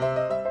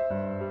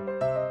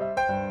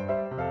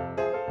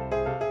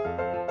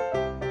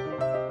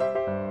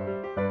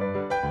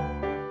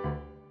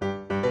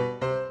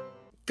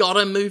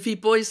gotta movie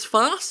boys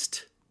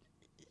fast?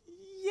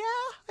 Yeah,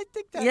 I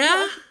think that.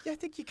 Yeah? I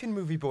think you can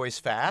movie boys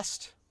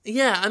fast.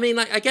 Yeah, I mean,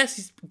 like, I guess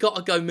he's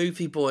gotta go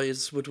movie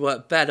boys would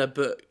work better,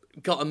 but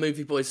gotta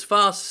movie boys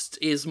fast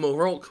is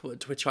more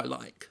awkward, which I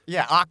like.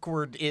 Yeah,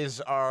 awkward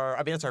is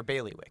it's our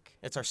bailiwick.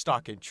 It's our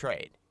stock in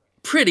trade.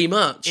 Pretty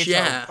much, It's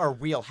yeah. our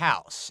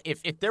wheelhouse.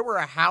 If there were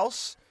a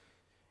house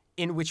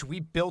in which we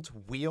built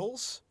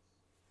wheels,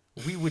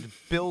 we would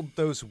build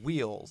those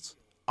wheels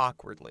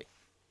awkwardly.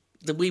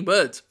 We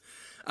would.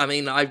 I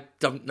mean, I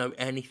don't know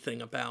anything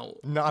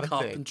about Not a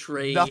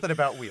carpentry. thing. Nothing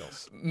about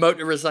wheels.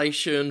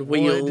 Motorization,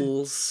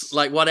 wheels,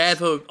 like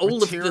whatever, all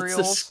Materials.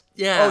 of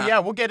the... Yeah. Oh, yeah,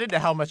 we'll get into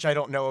how much I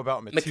don't know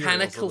about materials.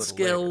 Mechanical a little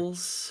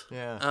skills.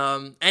 later.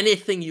 Yeah.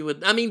 Anything you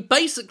would... I mean,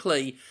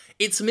 basically,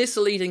 it's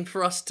misleading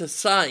for us to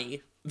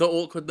say that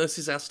awkwardness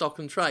is our stock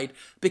and trade,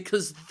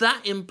 because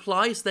that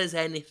implies there's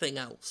anything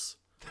else.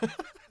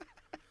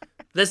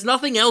 There's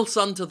nothing else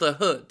under the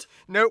hood.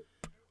 Nope.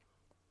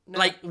 No.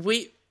 Like,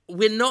 we're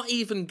not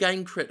even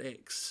game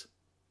critics.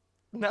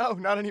 No,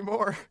 not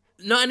anymore.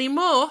 Not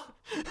anymore.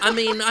 I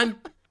mean, I'm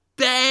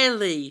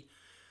barely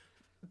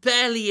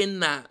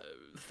in that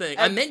thing.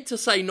 I meant to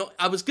say not.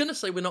 I was going to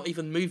say we're not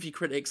even movie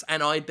critics,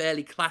 and I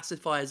barely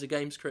classify as a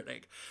games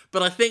critic.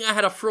 But I think I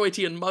had a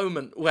Freudian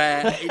moment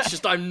where it's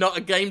just I'm not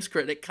a games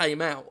critic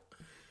came out.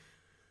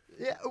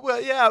 Yeah,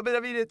 well, yeah, but I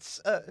mean, it's...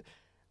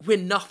 We're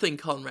nothing,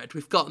 Conrad.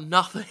 We've got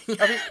nothing.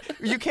 I mean,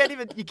 you can't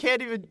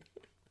even...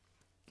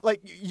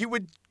 Like, you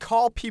would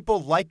call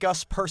people like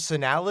us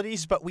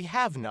personalities, but we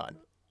have none.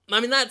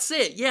 I mean, that's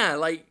it. Yeah,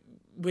 like,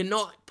 we're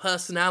not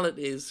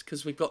personalities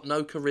because we've got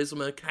no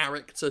charisma,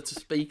 character to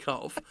speak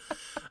of.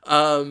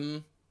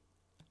 We're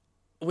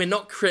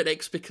not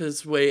critics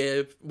because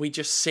we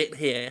just sit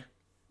here.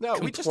 No,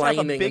 we just have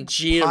a big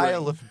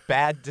pile of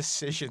bad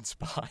decisions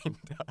behind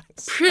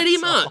us. Pretty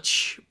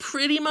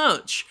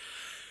much.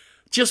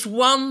 Just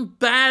one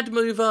bad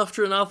move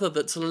after another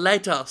that's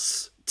led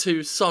us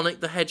to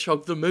Sonic the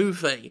Hedgehog the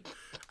movie,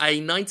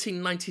 a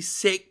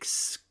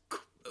 1996.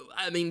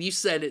 I mean, you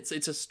said it's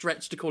a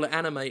stretch to call it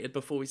animated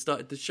before we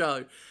started the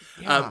show.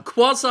 Yeah.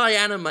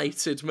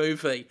 Quasi-animated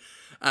movie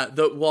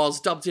that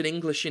was dubbed in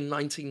English in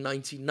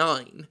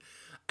 1999,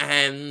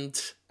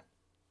 and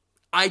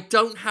I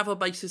don't have a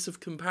basis of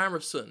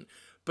comparison,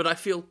 but I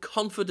feel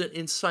confident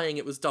in saying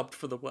it was dubbed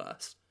for the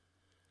worst.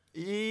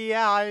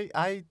 Yeah,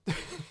 I...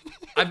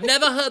 I've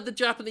never heard the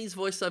Japanese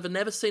voiceover,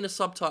 never seen a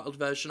subtitled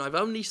version. I've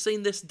only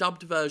seen this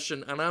dubbed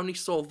version, and I only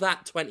saw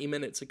that 20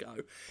 minutes ago.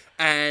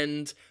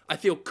 And I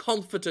feel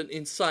confident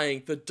in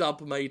saying the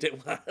dub made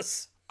it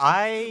worse.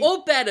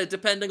 Or better,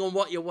 depending on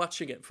what you're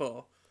watching it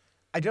for.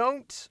 I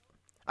don't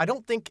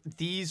think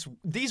these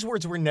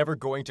words were never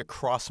going to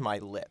cross my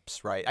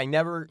lips, right? I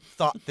never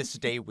thought this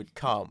day would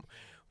come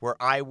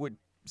where I would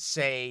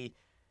say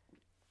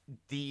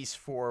these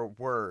 4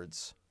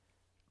 words.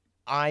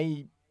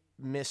 I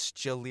miss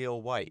Jaleel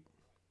White.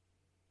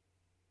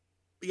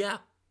 Yeah.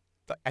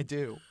 I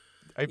do.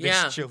 I miss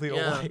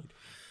Jaleel White.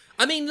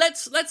 I mean,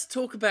 let's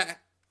talk about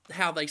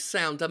how they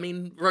sound. I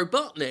mean,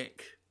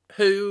 Robotnik,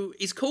 who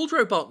is called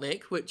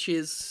Robotnik, which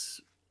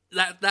is...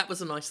 That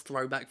was a nice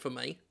throwback for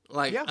me.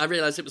 Like, I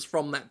realised it was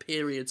from that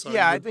period. So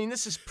I mean,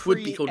 this is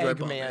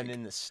pre-Eggman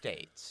in the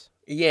States.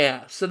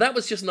 Yeah, so that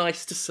was just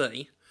nice to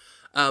see.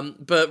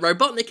 But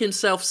Robotnik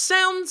himself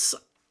sounds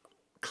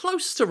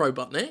close to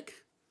Robotnik.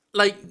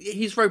 Like,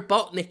 he's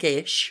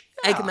Robotnik-ish,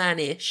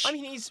 Eggman-ish. I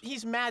mean,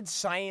 he's mad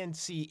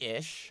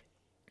science-y-ish.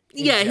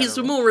 Yeah, he's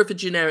more of a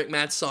generic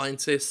mad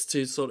scientist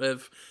who sort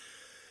of...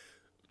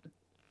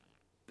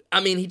 I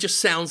mean, he just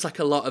sounds like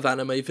a lot of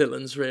anime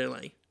villains,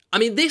 really. I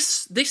mean,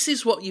 this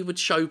is what you would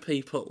show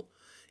people.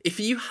 If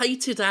you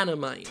hated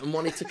anime and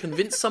wanted to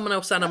convince someone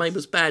else anime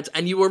was bad,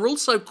 and you were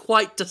also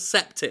quite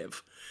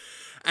deceptive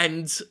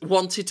and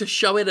wanted to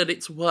show it at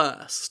its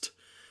worst...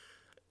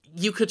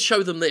 you could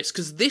show them this,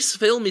 because this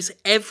film is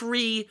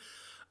every...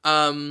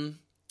 I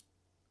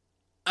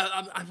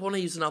want to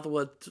use another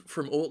word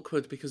from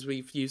awkward, because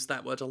we've used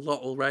that word a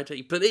lot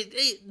already, but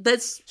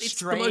it's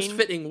the most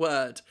fitting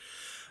word.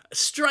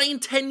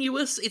 Strained,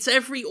 tenuous, it's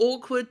every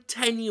awkward,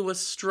 tenuous,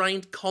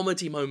 strained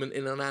comedy moment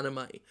in an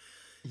anime.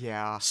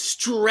 Yeah.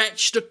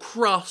 Stretched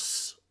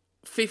across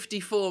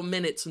 54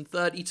 minutes and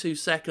 32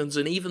 seconds,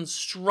 and even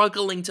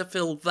struggling to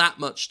fill that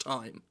much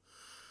time.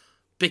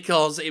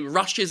 Because it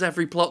rushes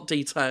every plot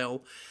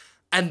detail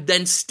and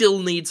then still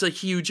needs a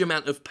huge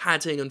amount of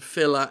padding and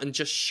filler and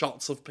just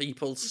shots of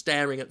people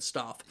staring at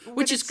stuff.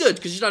 Which is good,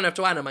 because you don't have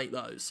to animate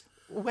those.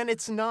 When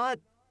it's not,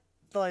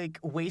 like,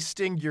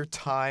 wasting your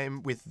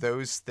time with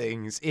those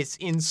things, it's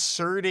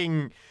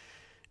inserting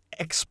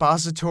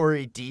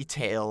expository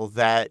detail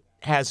that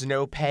has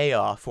no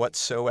payoff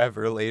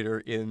whatsoever later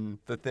in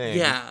the thing.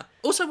 Yeah.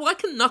 Also, why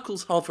can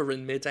Knuckles hover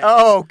in mid-air?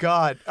 Oh,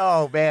 God.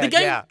 Oh, man,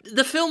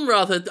 The film,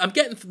 rather... I'm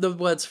getting the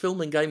words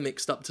film and game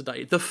mixed up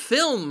today. The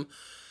film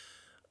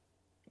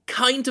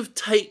kind of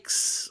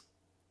takes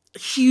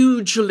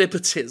huge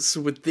liberties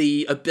with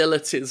the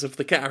abilities of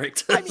the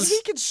characters. I mean,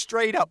 he can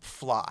straight up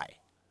fly.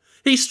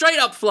 He straight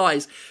up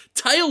flies.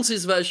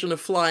 Tails' version of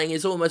flying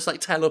is almost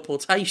like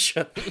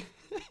teleportation.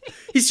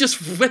 He's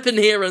just whipping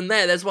here and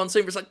there. There's one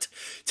scene where it's like,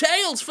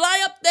 Tails,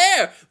 fly up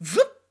there!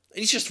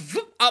 He's just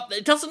up there.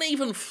 It doesn't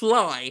even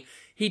fly.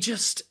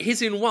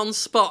 He's in one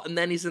spot and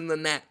then he's in the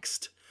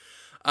next.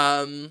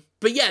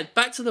 But yeah,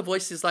 back to the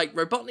voices, like,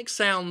 Robotnik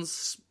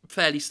sounds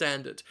fairly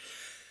standard.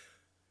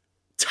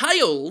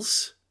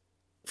 Tails,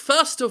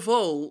 first of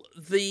all,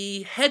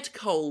 the head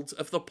cold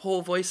of the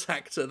poor voice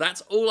actor,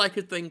 that's all I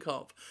could think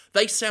of.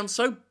 They sound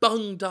so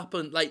bunged up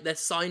and, like, their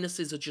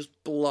sinuses are just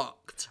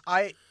blocked.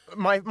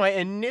 My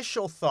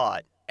initial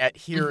thought at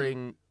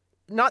hearing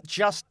not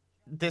just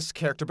this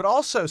character, but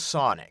also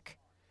Sonic,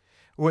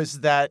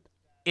 was that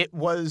it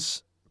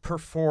was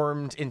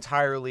performed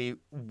entirely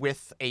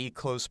with a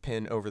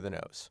clothespin over the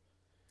nose.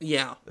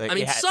 Yeah. Like, I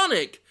mean,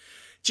 Sonic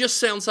just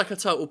sounds like a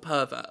total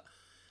pervert.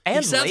 And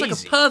he sounds lazy.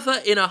 like a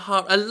pervert in a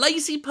hurry. A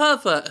lazy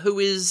pervert who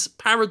is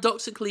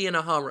paradoxically in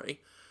a hurry.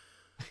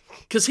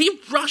 Because he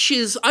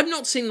rushes... I've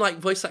not seen, like,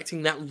 voice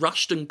acting that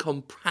rushed and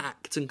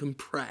compact and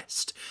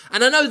compressed.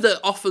 And I know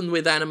that often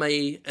with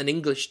anime and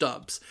English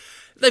dubs,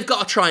 they've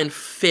got to try and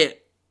fit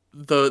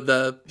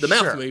the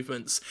mouth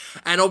movements.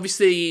 And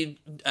obviously,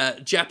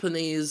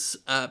 Japanese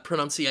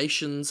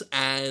pronunciations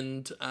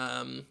and...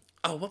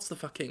 what's the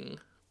fucking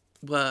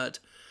word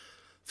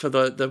for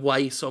the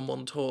way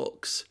someone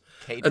talks?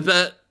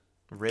 Cadence?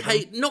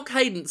 Not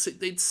cadence,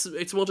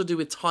 it's more to do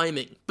with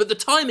timing. But the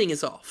timing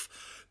is off.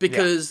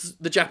 Because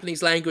the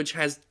Japanese language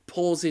has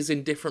pauses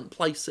in different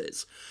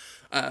places,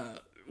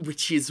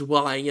 which is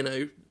why,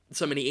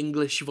 so many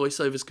English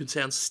voiceovers can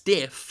sound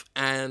stiff,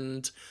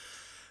 and,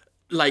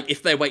 like,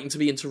 if they're waiting to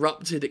be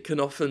interrupted, it can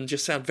often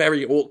just sound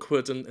very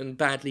awkward and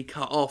badly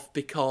cut off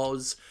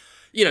because,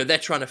 they're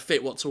trying to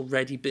fit what's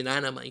already been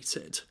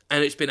animated,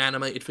 and it's been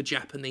animated for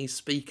Japanese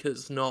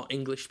speakers, not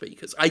English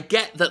speakers. I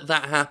get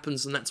that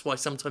happens, and that's why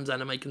sometimes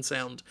anime can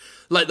sound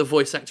like the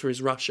voice actor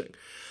is rushing.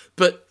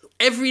 But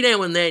every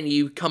now and then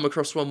you come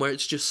across one where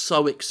it's just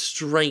so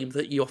extreme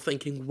that you're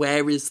thinking,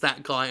 where is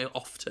that guy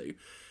off to?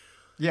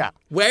 Yeah.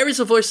 Where is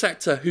a voice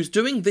actor who's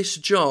doing this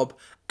job,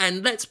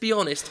 and let's be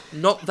honest,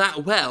 not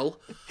that well?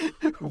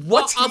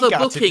 What other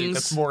bookings?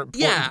 That's more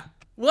important. Yeah.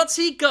 What's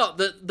he got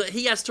that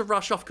he has to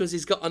rush off because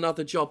he's got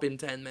another job in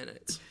 10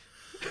 minutes?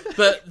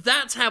 But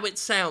that's how it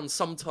sounds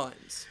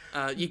sometimes.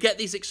 You get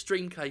these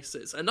extreme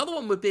cases. Another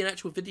one would be an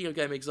actual video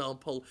game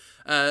example.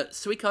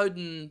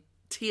 Suikoden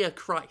Tia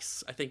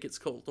Kreis, I think it's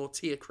called, or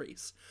Tia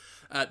Kreis.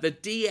 The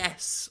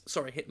DS...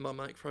 Sorry, hitting my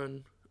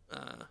microphone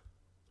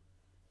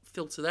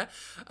filter there.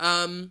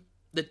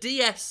 The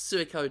DS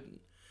Suikoden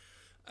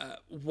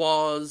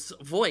was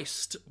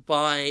voiced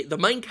by... The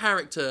main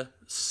character,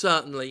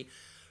 certainly,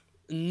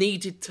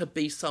 needed to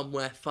be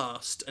somewhere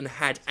fast and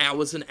had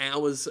hours and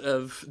hours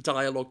of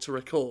dialogue to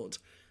record.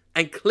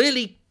 And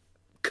clearly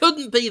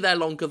couldn't be there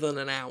longer than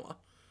an hour.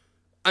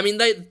 I mean,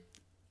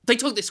 they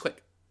talk this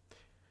quick.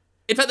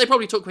 In fact, they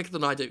probably talk quicker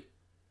than I do.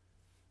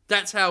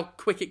 That's how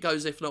quick it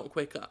goes, if not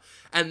quicker.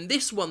 And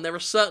this one, there are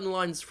certain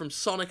lines from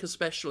Sonic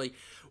especially,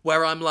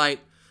 where I'm like,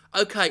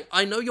 okay,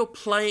 I know you're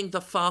playing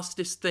the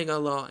fastest thing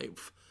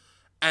alive,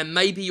 and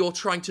maybe you're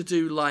trying to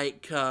do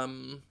like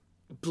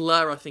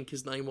Blur, I think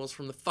his name was,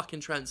 from the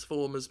fucking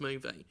Transformers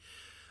movie.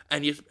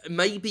 And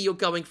maybe you're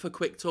going for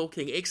quick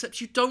talking,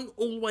 except you don't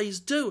always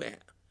do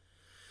it.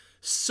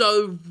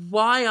 So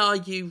why are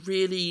you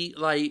really,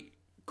 like,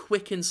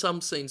 quick in some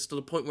scenes to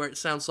the point where it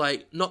sounds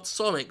like not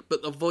Sonic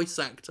but the voice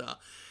actor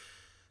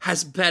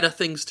has better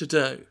things to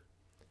do?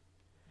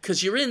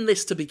 Because you're in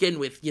this to begin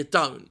with, you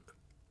don't.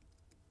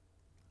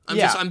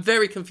 I'm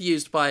very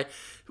confused by...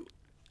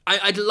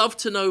 I'd love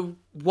to know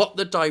what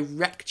the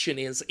direction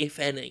is, if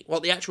any,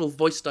 what the actual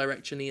voice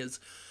direction is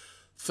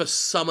for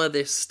some of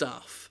this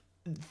stuff.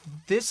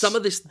 Some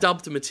of this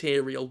dubbed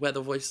material where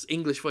the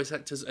English voice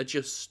actors are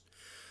just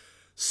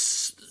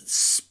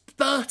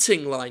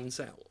spurting lines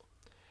out.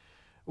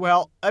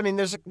 Well, I mean,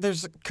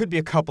 there's could be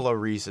a couple of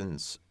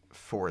reasons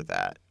for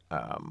that.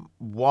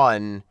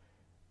 One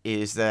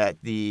is that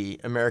the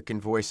American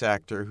voice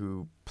actor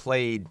who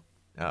played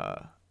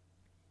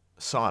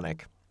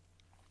Sonic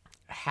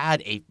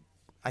had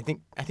I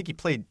think he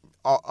played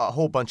a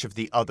whole bunch of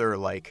the other,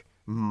 like,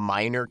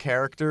 minor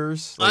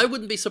characters. Like, I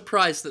wouldn't be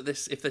surprised that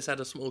if this had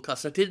a small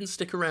cast. I didn't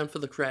stick around for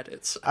the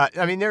credits.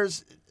 I mean,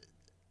 there's,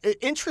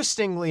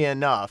 interestingly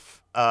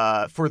enough,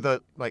 for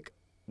the, like,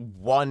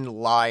 one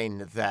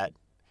line that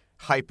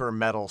Hyper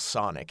Metal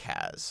Sonic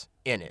has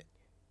in it,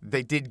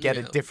 they did get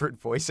a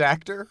different voice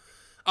actor.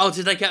 Oh,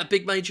 did they get a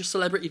big major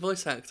celebrity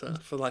voice actor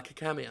for, like, a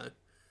cameo?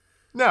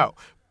 No,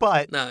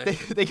 but No.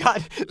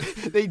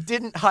 they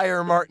didn't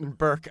hire Martin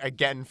Burke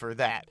again for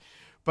that.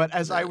 But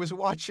as I was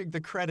watching the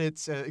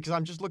credits, because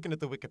I'm just looking at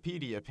the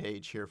Wikipedia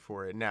page here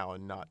for it now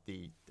and not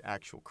the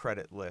actual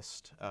credit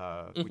list,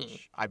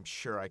 which I'm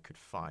sure I could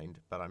find,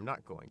 but I'm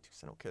not going to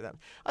because I don't care that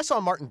much. I saw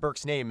Martin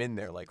Burke's name in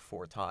there like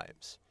 4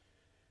 times.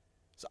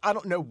 So I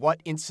don't know what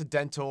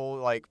incidental,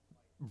 like,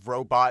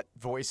 robot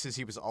voices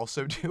he was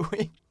also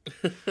doing.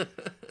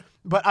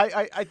 But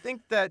I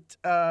think that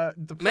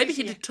the Maybe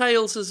he did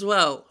Tails as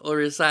well,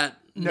 or is that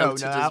no,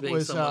 noted as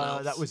being someone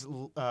else? that was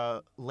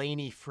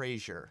Lainey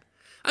Frazier.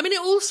 I mean, it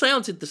all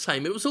sounded the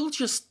same. It was all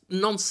just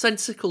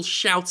nonsensical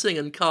shouting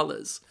and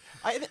colours.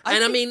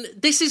 I mean,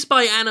 this is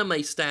by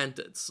anime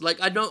standards. Like,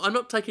 I'm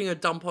not taking a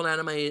dump on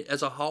anime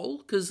as a whole,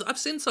 because I've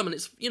seen some, and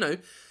it's,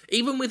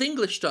 even with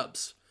English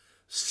dubs,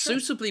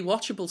 suitably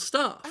watchable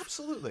stuff.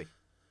 Absolutely.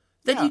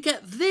 Then you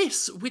get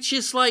this, which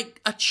is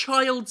like a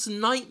child's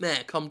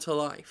nightmare come to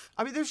life.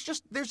 I mean,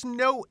 there's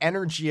no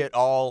energy at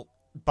all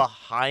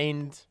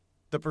behind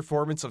the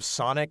performance of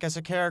Sonic as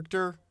a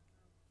character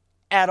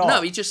at all.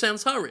 No, he just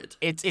sounds hurried.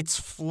 It's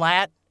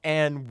flat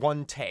and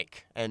one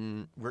take,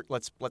 and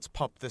let's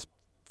pump this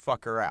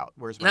fucker out.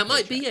 Where's my That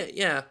might be it,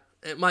 yeah.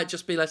 It might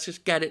just be, let's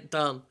just get it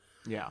done.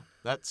 Yeah,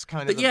 that's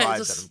kind of the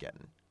vibe that I'm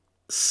getting.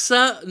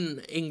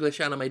 Certain English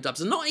anime dubs,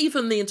 and not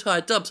even the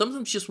entire dub,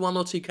 sometimes just one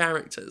or two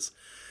characters.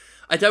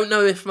 I don't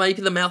know if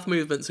maybe the mouth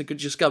movements are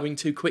just going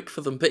too quick for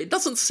them, but it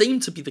doesn't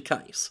seem to be the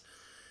case.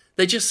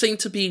 They just seem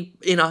to be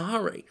in a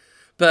hurry.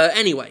 But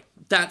anyway,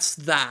 that's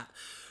that.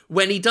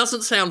 When he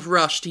doesn't sound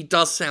rushed, he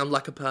does sound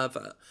like a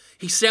pervert.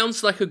 He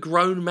sounds like a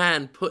grown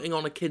man putting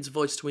on a kid's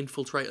voice to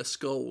infiltrate a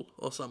school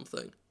or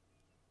something.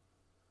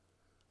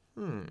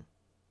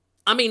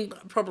 I mean,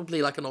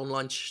 probably like an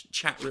online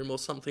chat room or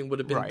something would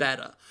have been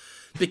better.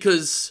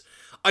 Because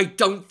I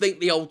don't think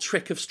the old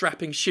trick of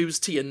strapping shoes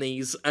to your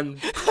knees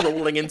and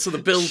crawling into the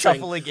building...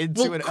 Shuffling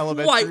into an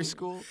elementary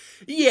school?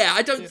 Yeah,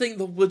 I don't think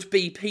the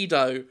would-be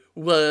pedo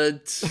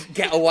would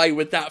get away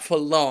with that for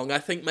long. I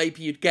think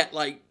maybe you'd get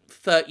like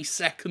 30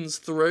 seconds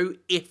through,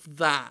 if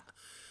that,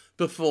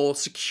 before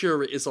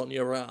security's on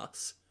your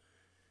ass.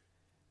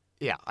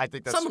 Yeah, I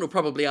think that's... Someone will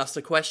probably ask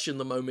the question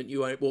the moment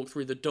you walk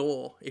through the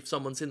door, if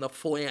someone's in the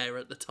foyer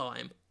at the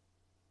time.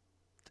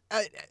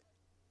 I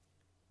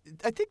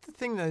think the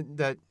thing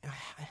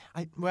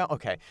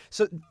okay.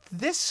 So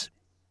this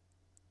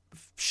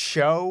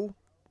show,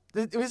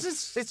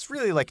 it's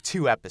really like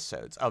 2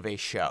 episodes of a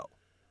show.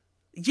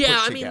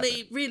 Yeah, I mean,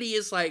 it really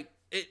is like,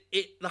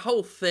 the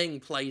whole thing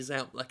plays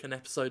out like an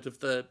episode of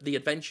the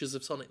Adventures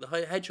of Sonic the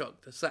Hedgehog,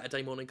 the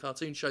Saturday morning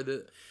cartoon show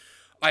that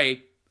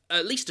I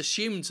at least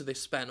assumed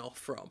this span off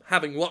from.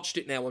 Having watched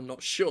it now, I'm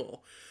not sure.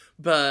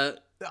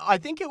 But I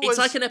think it's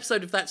like an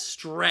episode of that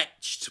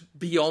stretched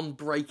beyond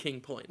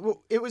breaking point.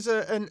 Well, it was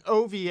an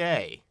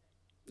OVA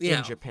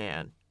in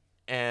Japan,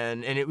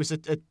 and it was a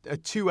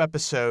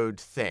 2-episode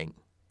thing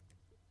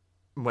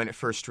when it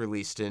first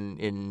released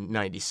in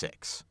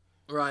 96.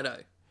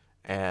 Righto.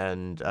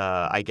 And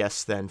I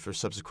guess then for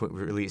subsequent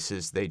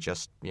releases, they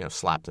just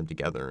slapped them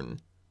together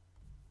and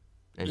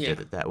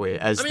did it that way,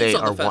 as they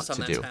are wont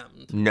to do.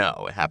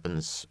 No, it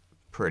happens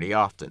pretty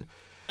often.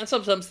 And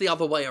sometimes the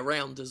other way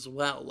around as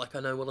well. Like,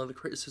 I know one of the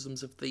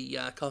criticisms of the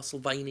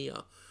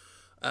Castlevania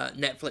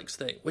Netflix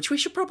thing, which we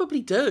should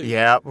probably do.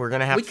 Yeah, we're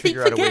going to have to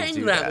figure out a way to do that. We keep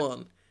forgetting that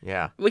one.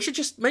 Yeah. We should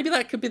maybe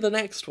that could be the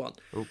next one.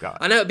 Oh, God.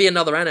 I know it'd be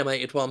another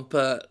animated one,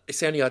 but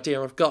it's the only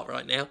idea I've got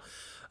right now.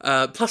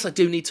 Plus, I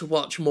do need to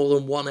watch more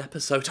than one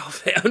episode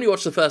of it. I only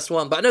watched the first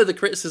one, but I know the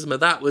criticism of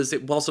that was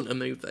it wasn't a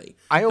movie.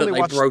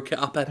 They broke it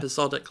up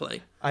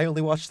episodically. I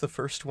only watched the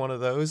first one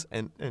of those,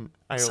 and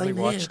I only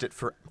watched it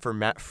for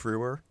Matt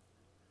Frewer.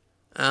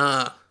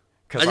 I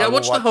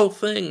watched the whole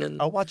thing.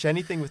 And I'll watch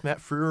anything with Matt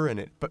Frewer in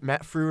it, but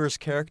Matt Frewer's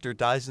character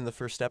dies in the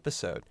first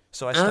episode,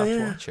 so I stopped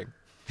watching.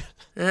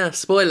 Yeah,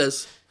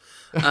 spoilers.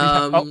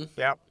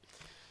 Yeah.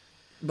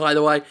 By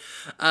the way,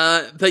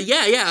 but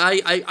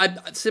I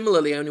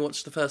similarly only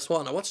watched the first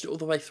one. I watched it all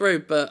the way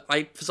through, but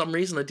for some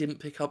reason I didn't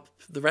pick up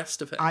the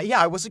rest of it.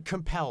 I wasn't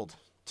compelled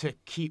to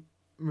keep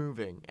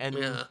moving,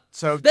 and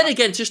so then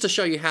again, just to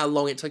show you how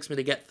long it takes me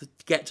to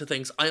get to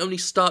things, I only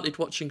started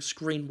watching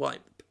Screen Wipe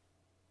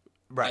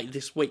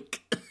this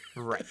week.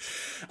 Right.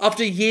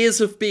 After years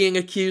of being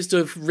accused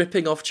of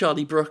ripping off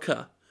Charlie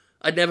Brooker,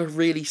 I'd never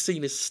really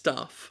seen his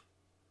stuff.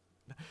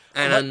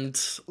 And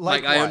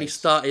I only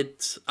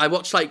started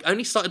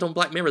on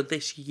Black Mirror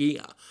this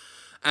year,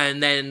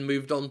 and then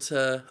moved on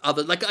to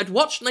other. Like, I'd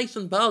watched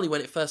Nathan Barley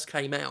when it first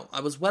came out.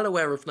 I was well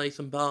aware of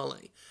Nathan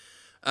Barley,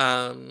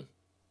 but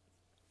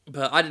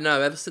I don't know.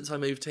 Ever since I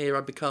moved here,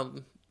 I've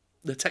become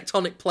the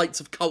tectonic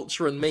plates of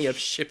culture and me have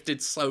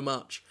shifted so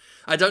much.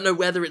 I don't know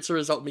whether it's a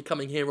result of me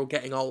coming here or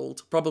getting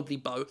old. Probably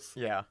both.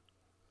 Yeah.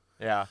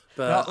 Yeah.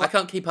 But I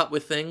can't keep up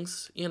with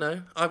things,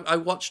 I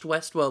watched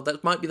Westworld.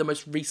 That might be the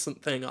most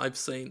recent thing I've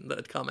seen that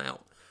had come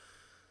out.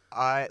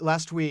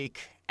 Last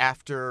week,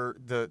 after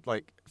the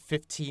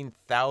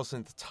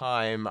 15,000th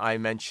time I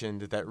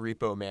mentioned that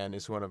Repo Man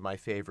is one of my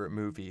favorite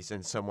movies,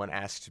 and someone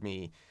asked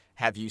me,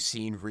 have you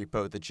seen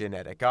Repo the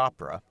Genetic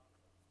Opera?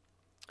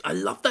 I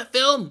love that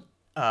film!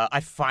 I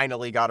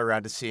finally got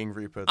around to seeing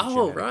Repo the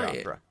Genetic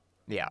Opera.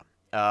 Yeah.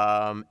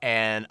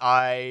 And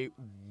I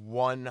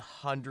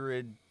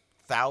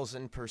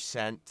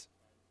 100,000%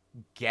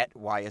 get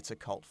why it's a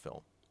cult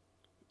film.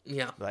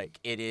 Yeah. Like,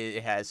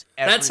 it has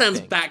everything. That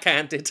sounds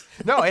backhanded.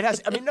 No, it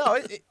has. I mean,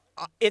 no,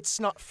 it's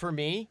not for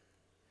me,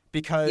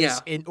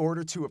 because in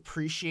order to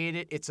appreciate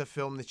it, it's a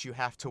film that you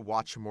have to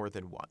watch more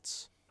than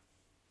once.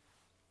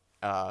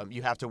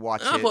 You have to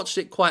watch I've it. watched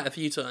it quite a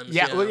few times.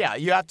 Yeah, well, yeah,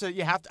 you have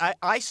to.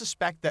 I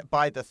suspect that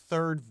by the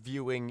third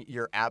viewing,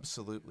 you're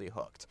absolutely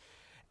hooked,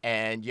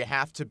 and you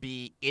have to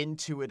be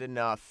into it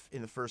enough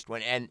in the first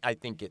one. And I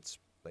think it's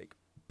like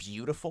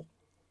beautiful,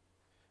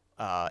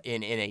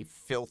 in a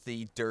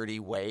filthy, dirty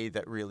way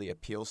that really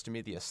appeals to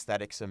me. The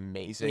aesthetic's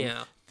amazing.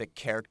 Yeah. The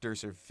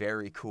characters are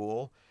very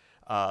cool.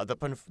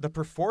 The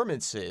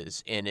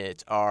performances in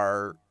it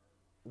are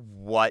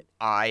what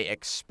I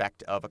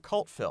expect of a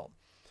cult film.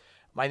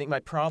 I think my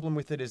problem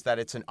with it is that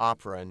it's an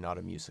opera and not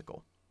a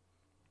musical.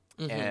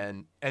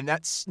 Mm-hmm. And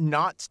that's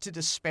not to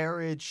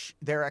disparage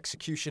their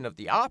execution of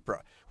the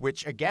opera,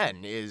 which,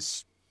 again,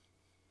 is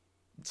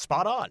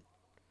spot on.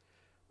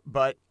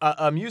 But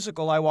a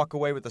musical, I walk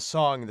away with a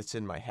song that's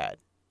in my head,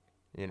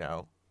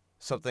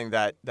 something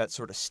that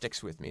sort of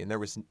sticks with me. And there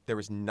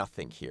was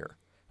nothing here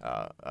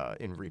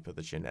in Repo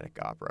the Genetic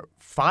Opera.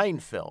 Fine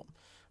film,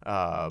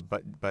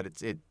 but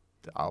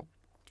I'll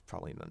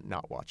probably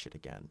not watch it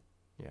again.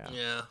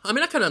 Yeah. I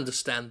mean, I can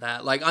understand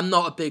that. Like, I'm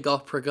not a big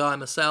opera guy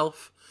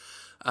myself.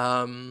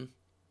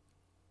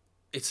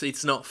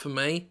 It's not for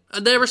me.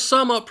 And there are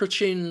some opera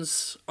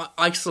tunes,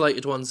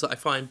 isolated ones, that I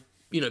find,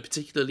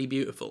 particularly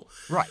beautiful.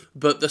 Right.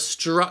 But the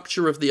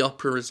structure of the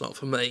opera is not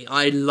for me.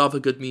 I love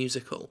a good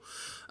musical.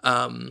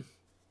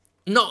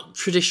 Not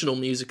traditional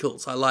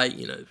musicals. I like,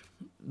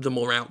 the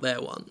more out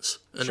there ones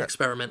and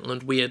experimental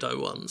and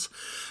weirdo ones.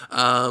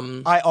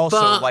 I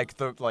also like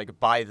the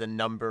by the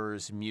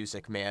numbers,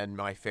 Music Man,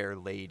 My Fair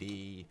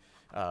Lady.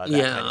 Kind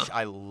of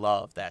I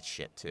love that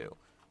shit too.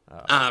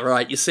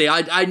 Right. You see,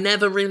 I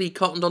never really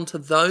cottoned onto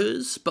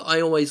those, but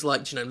I always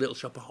liked, Little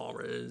Shop of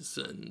Horrors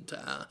and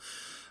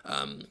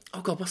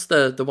oh god, what's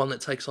the one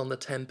that takes on The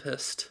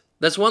Tempest?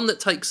 There's one that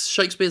takes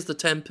Shakespeare's The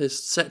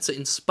Tempest, sets it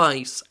in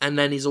space, and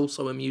then is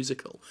also a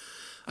musical.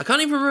 I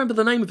can't even remember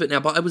the name of it now,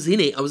 but I was in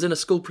it. I was in a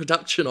school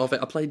production of it.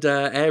 I played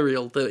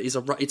Ariel. That is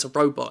it's a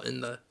robot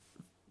in the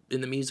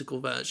musical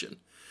version.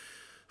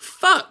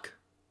 Fuck,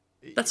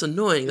 that's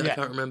annoying that I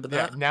can't remember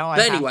that. Now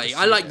but anyway,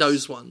 I like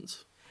those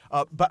ones.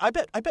 But I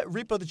bet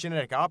Repo the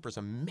Genetic Opera is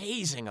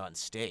amazing on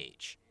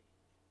stage.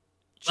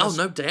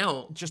 No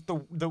doubt. Just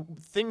the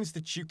things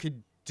that you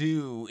could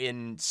do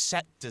in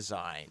set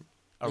design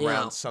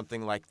around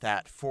something like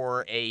that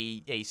for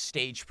a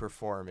stage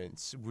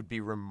performance would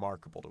be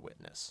remarkable to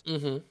witness.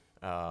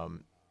 Mm-hmm.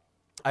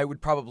 I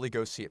would probably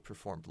go see it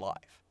performed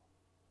live.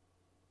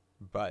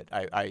 But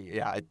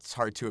it's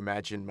hard to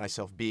imagine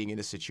myself being in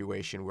a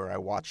situation where I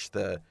watch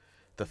the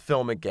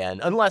film again,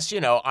 unless,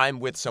 I'm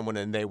with someone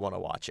and they want to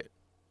watch it.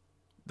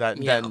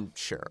 Then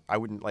sure, I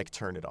wouldn't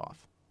turn it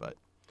off. But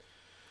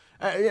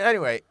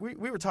anyway, we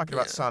were talking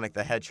about Sonic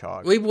the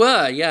Hedgehog. We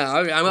were, yeah.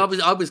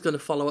 I was going to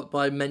follow up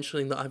by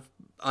mentioning that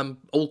I'm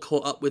all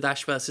caught up with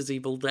Ash vs.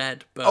 Evil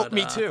Dead. But,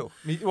 me too.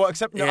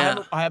 Except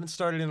I haven't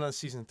started in on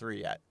season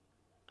 3 yet.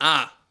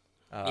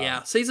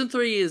 Yeah. Season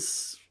 3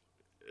 is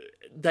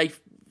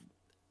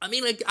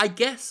I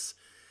guess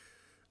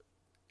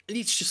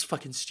it's just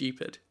fucking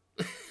stupid.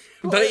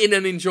 But in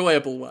an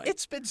enjoyable way.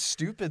 It's been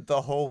stupid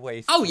the whole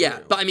way through. Oh, yeah.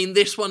 But I mean,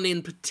 this one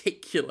in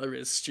particular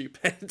is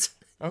stupid.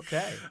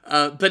 Okay.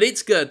 But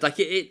it's good.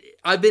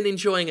 I've been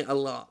enjoying it a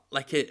lot.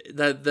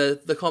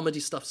 The comedy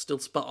stuff's still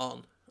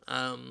spot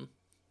on.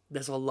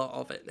 There's a lot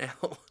of it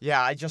now.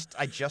 Yeah, I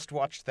just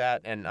watched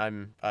that, and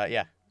I'm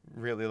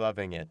really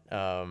loving it.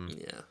 I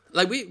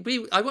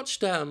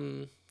watched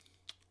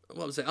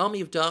what was it?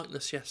 Army of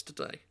Darkness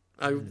yesterday.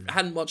 I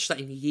hadn't watched that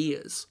in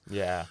years.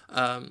 Yeah.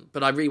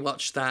 But I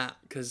rewatched that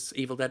because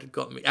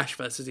Ash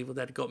vs. Evil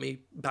Dead had got me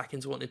back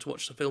into wanting to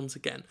watch the films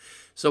again.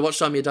 So I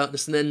watched Army of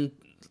Darkness, and then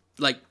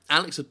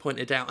Alex had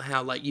pointed out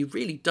how you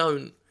really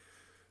don't.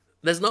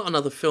 There's not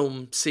another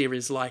film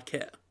series like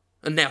it,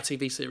 and now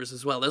TV series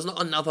as well. There's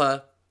not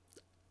another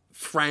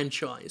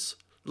franchise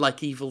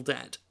like Evil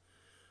Dead.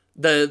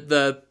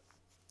 The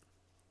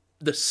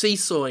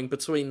seesawing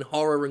between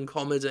horror and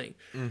comedy.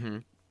 Mm-hmm.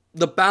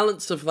 The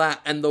balance of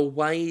that and the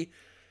way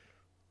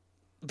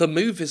the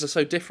movies are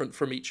so different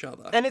from each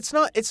other. And it's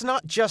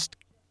not just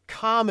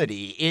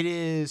comedy. It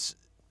is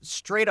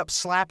straight up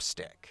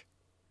slapstick.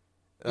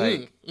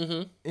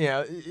 Mm-hmm.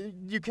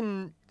 You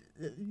can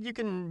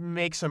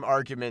make some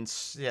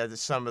arguments. Yeah,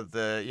 some of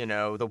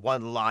the the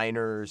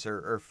one-liners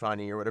are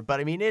funny or whatever. But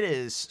I mean, it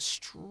is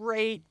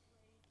straight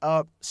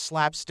up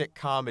slapstick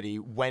comedy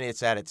when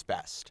it's at its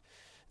best.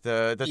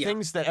 The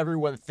things that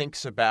everyone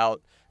thinks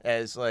about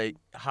as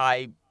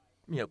high,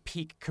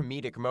 peak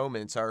comedic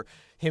moments are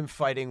him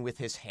fighting with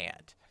his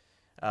hand,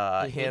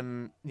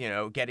 him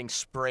getting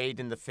sprayed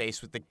in the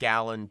face with the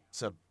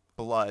gallons of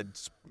blood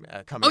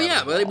coming. Oh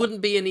yeah, well, it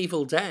wouldn't be an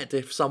Evil Dead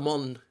if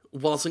someone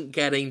wasn't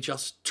getting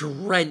just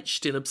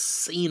drenched in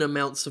obscene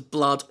amounts of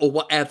blood or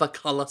whatever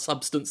color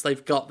substance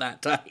they've got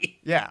that day.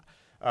 Yeah.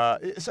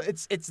 So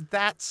it's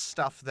that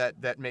stuff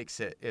that makes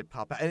it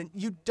pop out. And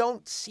you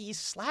don't see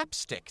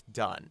slapstick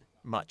done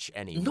much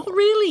anymore. Not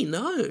really,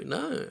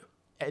 no.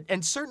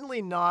 And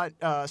certainly not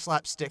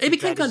slapstick. It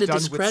became kind of done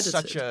discredited.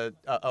 With such a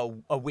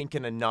wink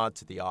and a nod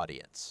to the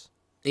audience.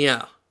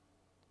 Yeah.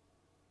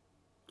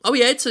 Oh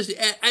yeah,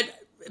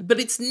 but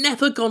it's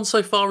never gone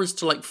so far as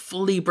to like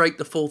fully break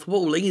the fourth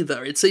wall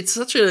either. It's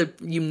such a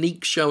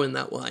unique show in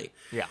that way.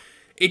 Yeah.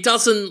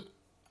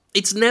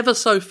 It's never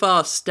so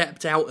far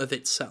stepped out of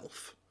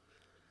itself.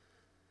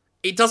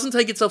 It doesn't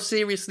take itself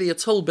seriously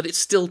at all, but it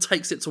still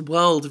takes its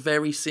world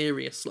very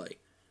seriously.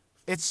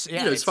 It's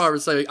as far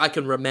as I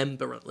can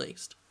remember, at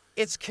least.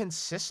 It's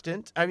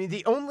consistent. I mean,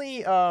 the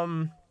only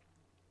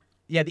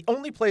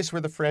place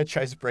where the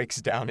franchise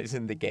breaks down is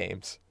in the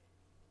games.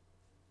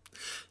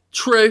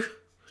 True.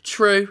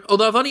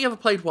 Although I've only ever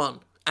played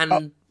one,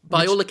 and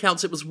by all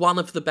accounts, it was one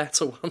of the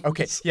better ones.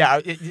 Okay, yeah,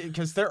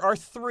 because there are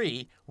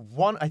three.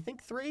 I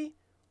think three.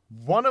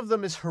 One of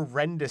them is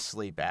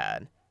horrendously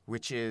bad,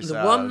 which is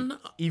The one...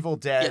 Evil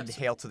Dead: Yes.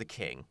 Hail to the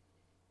King.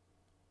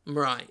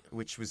 Right.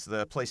 Which was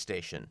the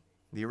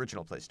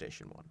original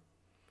PlayStation one.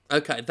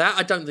 Okay, that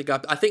I don't think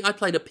I think I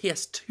played a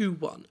PS2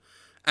 one,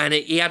 and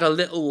he had a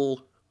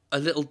little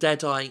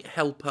Deadeye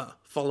helper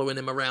following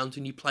him around,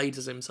 and you played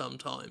as him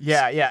sometimes.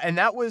 Yeah, and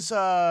that was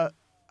I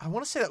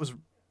want to say that was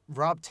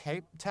Rob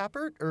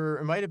Tappert, or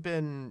it might have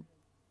been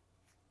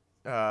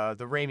the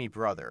Raimi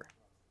brother.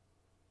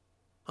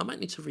 I might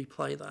need to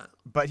replay that.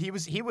 But he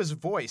was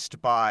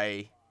voiced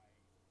by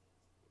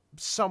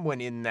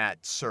someone in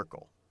that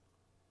circle.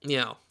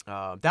 Yeah.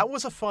 That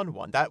was a fun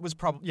one. That was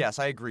probably... Yes,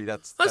 I agree.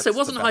 That's it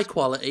wasn't the high best one.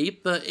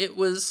 quality, but it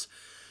was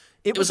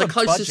a the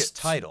closest budget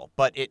title,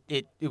 but it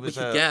was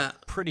could a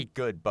get. pretty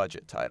good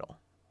budget title.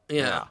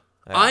 Yeah.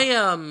 Yeah.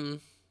 I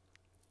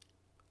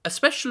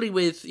especially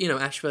with,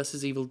 Ash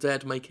vs. Evil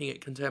Dead making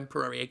it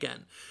contemporary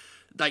again.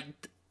 Like,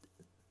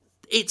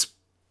 it's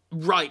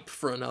ripe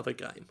for another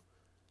game.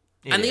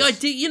 And the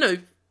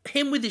idea,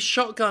 him with his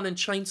shotgun and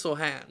chainsaw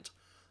hand,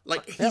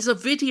 like, he's a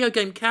video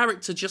game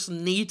character just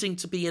needing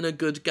to be in a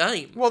good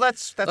game. Well,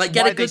 that's like, why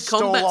get a they good stole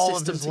combat all of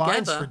system his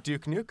lines together. for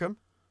Duke Nukem.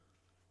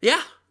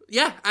 Yeah,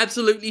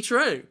 absolutely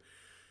true.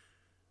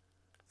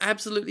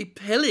 Absolutely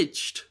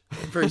pillaged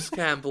Bruce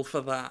Campbell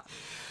for that.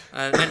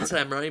 And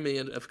Sam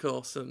Raimi, of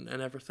course, and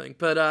everything.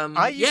 But,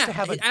 I used to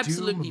have a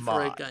absolutely Doom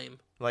for mod, a game.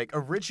 like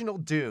original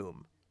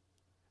Doom,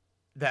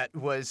 that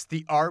was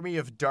the Army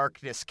of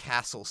Darkness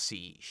Castle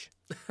Siege.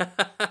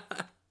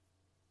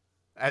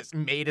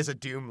 Made as a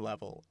Doom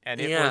level, and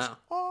it was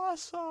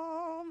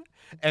awesome.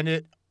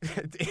 And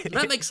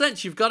that makes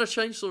sense. You've got a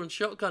chainsaw and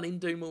shotgun in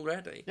Doom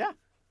already. Yeah.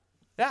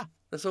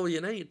 That's all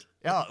you need.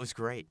 Yeah, it was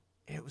great.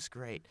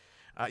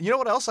 You know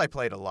what else I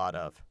played a lot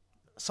of?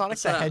 Sonic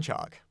the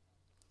Hedgehog.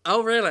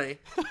 Oh, really?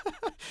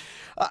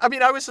 I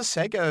mean, I was a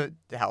Sega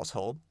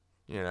household,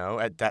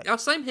 at that. Oh,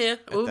 same here.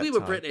 Well, we were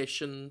time.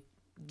 British, and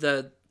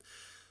the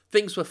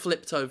things were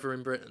flipped over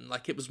in Britain.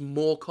 Like, it was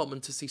more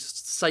common to see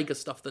Sega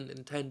stuff than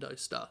Nintendo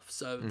stuff.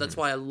 So that's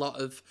why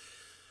you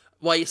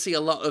see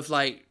a lot of,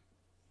 like,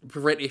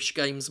 British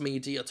games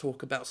media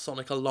talk about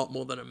Sonic a lot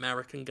more than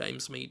American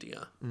games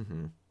media.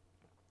 Mm-hmm.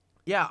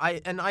 Yeah,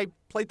 I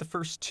played the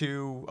first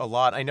two a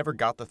lot. I never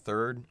got the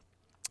third.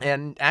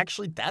 And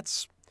actually,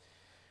 that's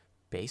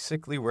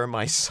basically where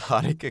my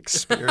Sonic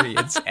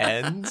experience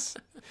ends.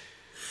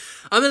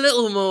 I'm a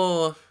little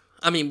more...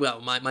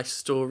 my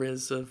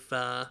stories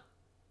of...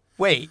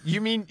 Wait,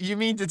 you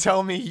mean to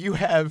tell me you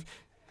have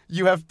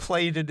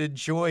played and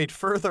enjoyed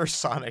further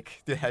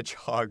Sonic the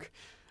Hedgehog?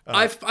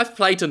 I've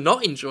played and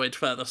not enjoyed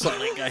further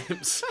Sonic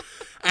games,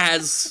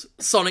 as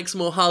Sonic's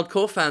more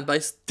hardcore fan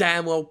base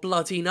damn well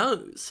bloody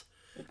knows,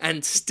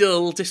 and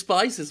still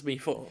despises me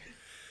for.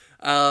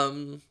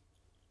 I've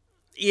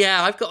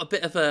got a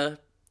bit of a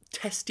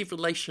testy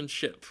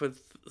relationship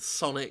with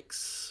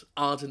Sonic's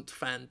ardent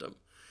fandom,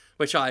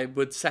 which I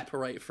would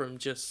separate from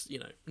just,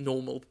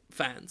 normal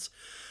fans.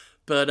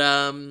 But,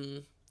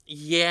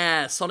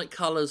 Sonic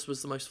Colors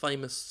was the most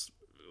famous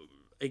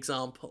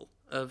example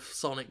of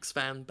Sonic's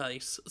fan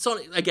base.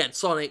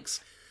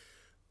 Sonic's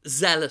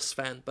zealous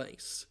fan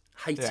base,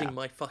 hating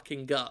my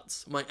fucking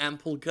guts, my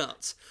ample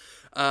guts.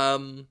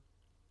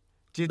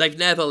 They've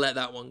never let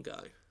that one go.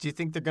 Do you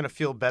think they're going to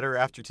feel better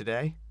after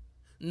today?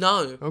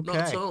 No, not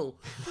at all.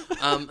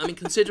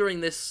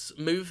 Considering this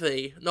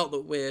movie, not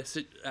that we're...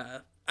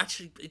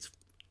 actually,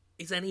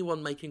 is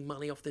anyone making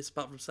money off this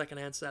apart from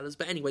secondhand sellers?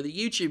 But anyway, the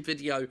YouTube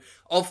video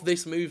of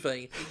this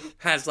movie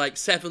has like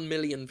 7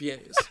 million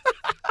views.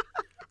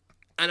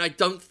 And I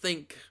don't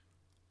think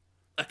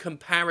a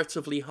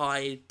comparatively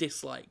high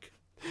dislike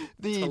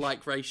to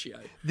like ratio.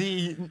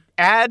 The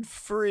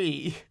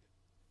ad-free,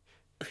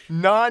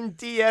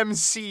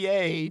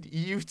 non-DMCA'd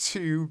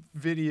YouTube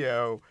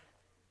video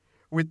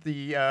with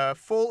the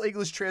full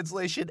English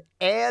translation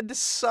and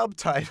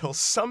subtitles.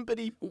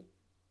 Somebody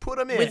put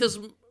them in.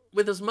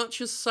 With as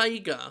much as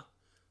Sega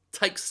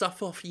takes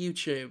stuff off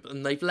YouTube,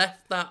 and they've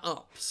left that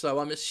up,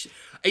 so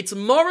it's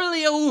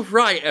morally all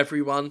right,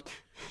 everyone.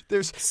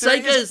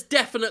 Sega's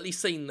definitely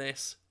seen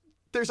this.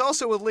 There's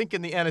also a link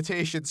in the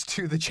annotations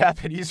to the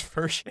Japanese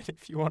version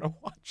if you want to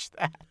watch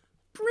that.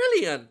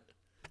 Brilliant.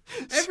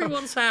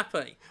 Everyone's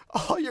happy.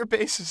 All your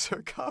bases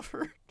are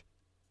covered.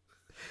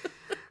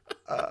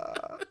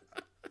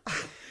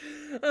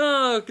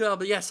 Oh, God.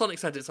 But yeah,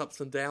 Sonic's had its ups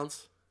and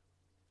downs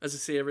as a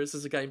series,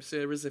 as a game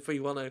series, if we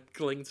want to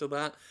cling to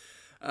that.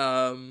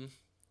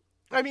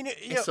 I mean,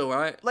 It's all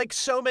right. like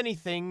so many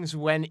things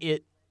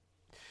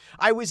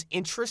I was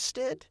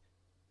interested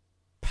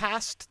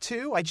past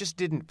 2, I just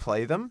didn't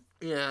play them.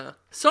 Yeah.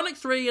 Sonic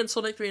 3 and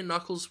Sonic 3 and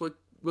Knuckles were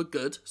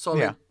good,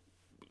 solid,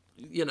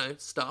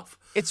 stuff.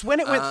 It's when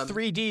it went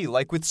 3D,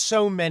 like with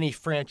so many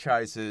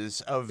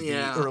franchises of the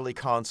early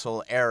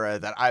console era,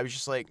 that I was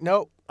just like,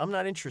 nope, I'm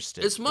not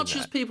interested. As much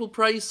as people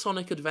praise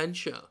Sonic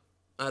Adventure,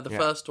 the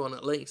first one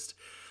at least,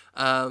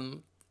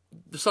 the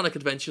Sonic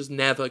Adventures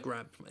never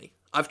grabbed me.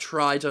 I've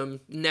tried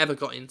them, never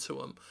got into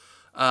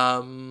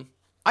them.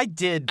 I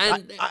did.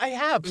 And I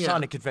have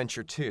Sonic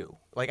Adventure 2.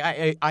 Like,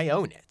 I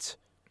own it.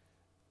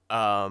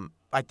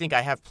 I think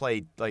I have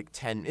played, like,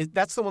 10...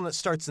 That's the one that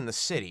starts in the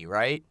city,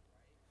 right?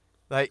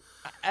 Like,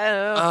 I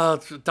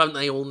don't know. Don't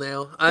they all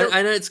now?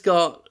 I know it's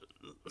got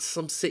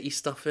some city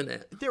stuff in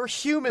it. There were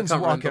humans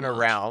walking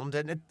around,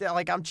 and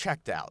I'm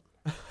checked out.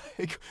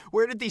 Like,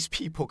 where did these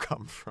people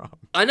come from?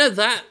 I know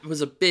that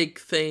was a big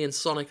thing in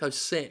Sonic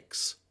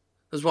 06.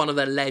 It was one of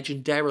their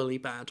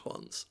legendarily bad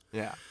ones.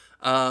 Yeah.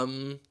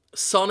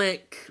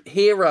 Sonic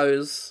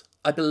Heroes,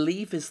 I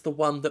believe, is the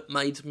one that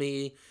made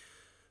me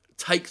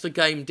take the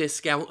game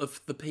disc out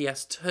of the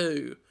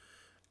PS2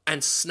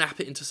 and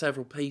snap it into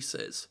several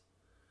pieces.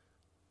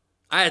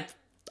 I've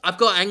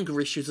got anger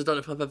issues. I don't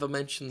know if I've ever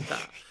mentioned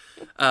that.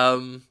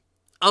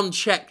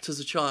 Unchecked as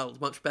a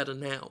child, much better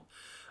now.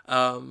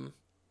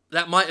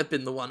 That might have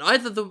been the one.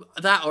 Either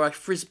that or I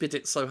frisbeed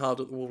it so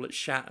hard at the wall it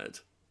shattered.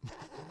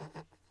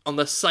 On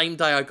the same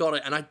day I got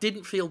it, and I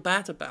didn't feel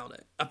bad about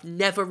it. I've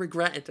never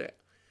regretted it.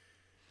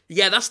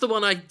 Yeah, that's the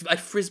one I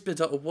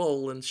frisbeed at a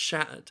wall and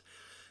shattered.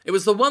 It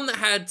was the one that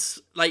had,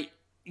 like,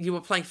 you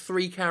were playing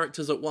 3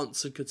 characters at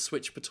once and could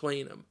switch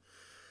between them.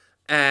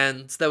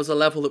 And there was a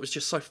level that was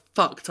just so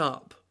fucked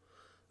up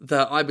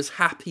that I was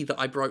happy that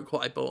I broke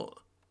what I bought.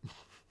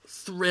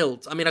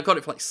 Thrilled. I mean, I got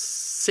it for like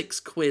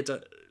 £6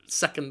 at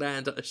second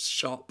hand at a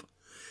shop.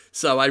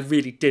 So I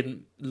really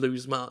didn't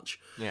lose much.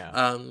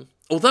 Yeah.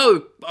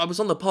 Although I was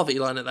on the poverty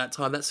line at that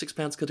time, that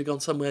 £6 could have gone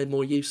somewhere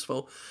more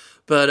useful.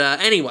 But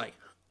anyway,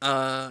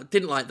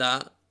 didn't like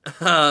that.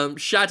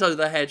 Shadow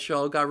the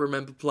Hedgehog, I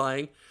remember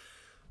playing.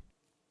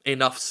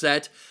 Enough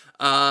said.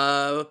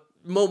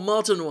 More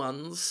modern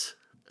ones,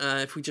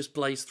 if we just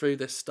blaze through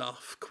this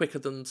stuff quicker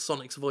than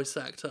Sonic's voice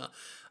actor.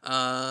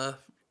 I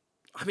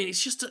mean,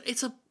 it's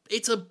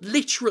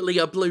literally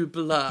a blue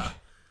blur.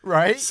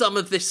 Right. Some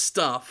of this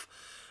stuff.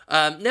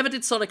 Never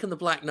did Sonic and the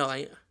Black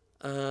Knight.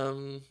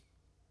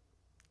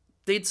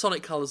 Did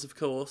Sonic Colors, of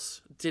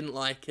course. Didn't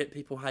like it.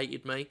 People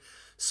hated me.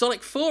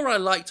 Sonic 4 I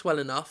liked well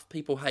enough.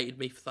 People hated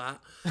me for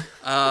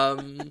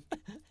that.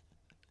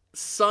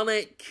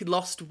 Sonic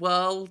Lost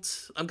World.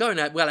 I'm going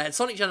out well ahead.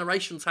 Sonic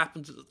Generations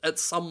happened at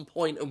some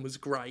point and was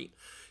great.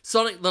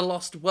 Sonic the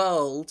Lost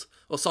World,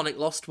 or Sonic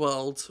Lost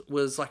World,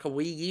 was like a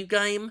Wii U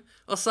game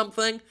or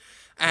something.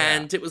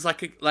 And it was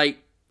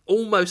like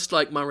almost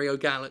like Mario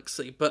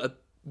Galaxy, but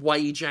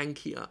way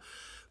jankier.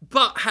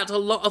 But had a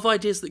lot of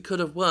ideas that could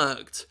have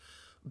worked.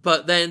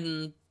 But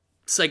then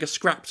Sega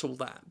scrapped all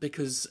that,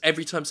 because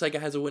every time Sega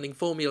has a winning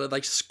formula,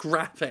 they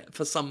scrap it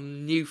for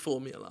some new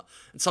formula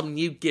and some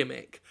new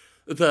gimmick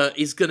that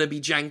is going to be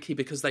janky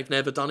because they've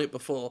never done it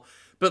before,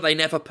 but they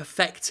never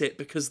perfect it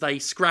because they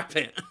scrap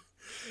it.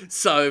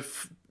 So,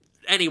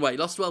 anyway,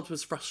 Lost World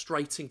was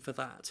frustrating for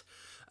that.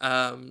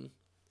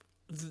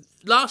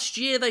 Last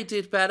year they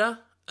did better.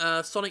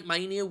 Sonic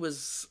Mania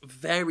was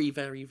very,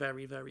 very,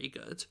 very, very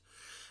good.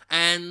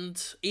 And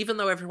even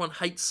though everyone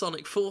hates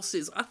Sonic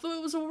Forces, I thought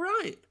it was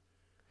alright.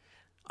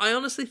 I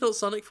honestly thought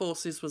Sonic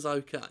Forces was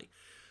okay.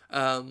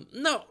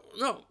 Not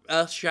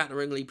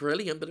earth-shatteringly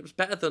brilliant, but it was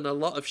better than a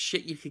lot of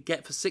shit you could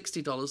get for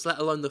 $60, let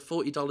alone the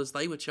 $40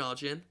 they were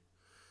charging.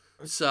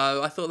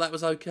 So I thought that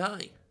was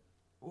okay.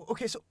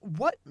 Okay, so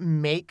what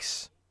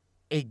makes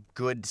a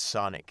good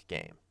Sonic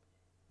game?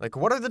 Like,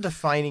 what are the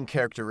defining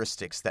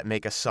characteristics that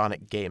make a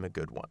Sonic game a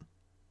good one?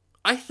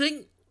 I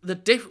think I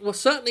can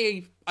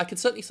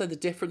certainly say the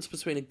difference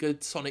between a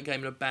good Sonic game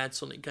and a bad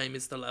Sonic game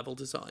is the level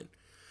design.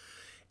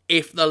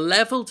 If the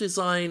level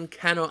design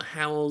cannot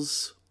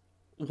house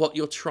what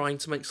you're trying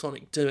to make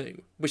Sonic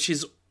do, which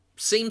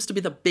seems to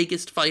be the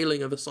biggest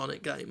failing of a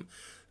Sonic game,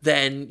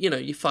 then,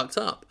 you fucked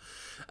up.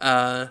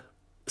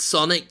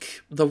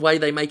 Sonic, the way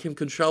they make him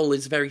control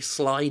is very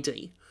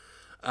slidey.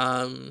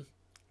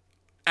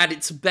 At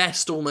its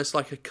best, almost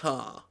like a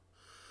car.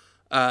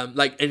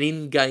 Like an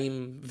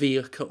in-game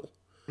vehicle.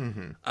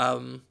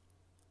 Mm-hmm.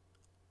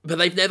 But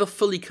they've never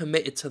fully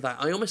committed to that.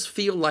 I almost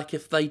feel like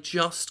if they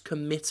just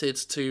committed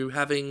to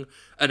having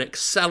an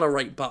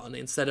accelerate button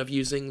instead of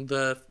using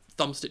the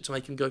thumbstick to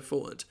make him go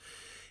forward.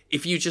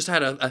 If you just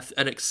had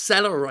an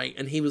accelerate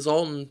and he was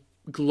on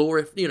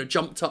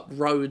jumped up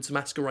roads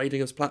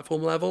masquerading as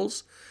platform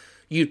levels,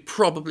 you'd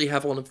probably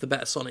have one of the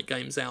better Sonic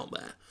games out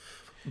there.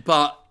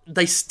 But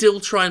they still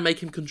try and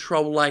make him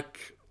control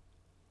like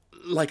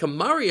a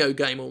Mario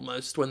game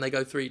almost when they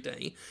go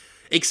 3D,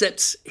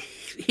 except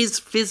his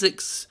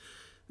physics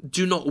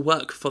do not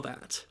work for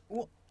that.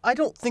 Well, I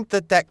don't think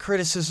that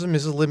criticism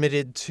is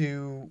limited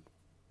to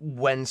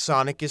when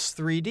Sonic is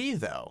 3D,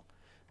 though.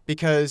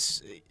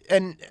 Because,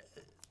 and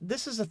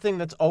this is a thing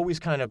that's always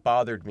kind of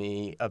bothered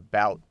me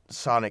about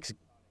Sonic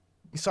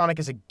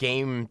as a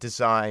game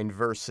design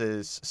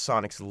versus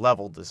Sonic's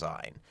level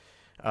design.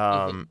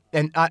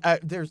 And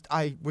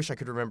I wish I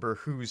could remember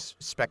whose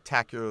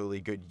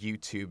spectacularly good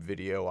YouTube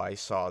video I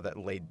saw that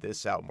laid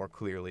this out more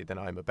clearly than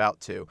I'm about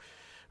to.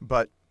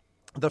 But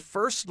the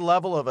first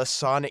level of a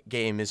Sonic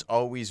game is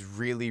always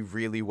really,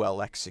 really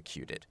well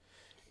executed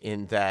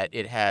in that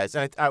it has,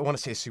 and I want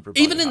to say Super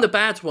Bunny Even in Hop. the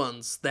bad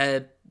ones,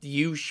 they're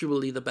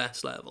usually the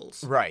best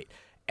levels. Right.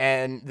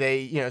 And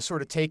they,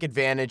 sort of take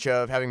advantage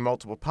of having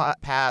multiple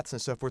paths and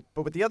so forth.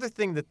 But the other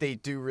thing that they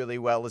do really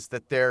well is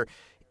that there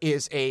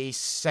is a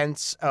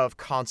sense of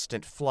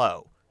constant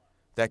flow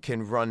that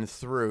can run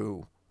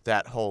through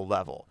that whole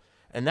level.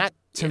 And that,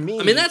 to me...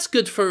 I mean, that's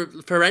good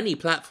for any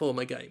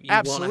platformer game. You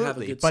absolutely. want to have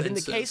a good but sense in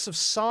the case of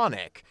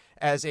Sonic,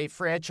 as a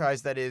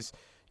franchise that is,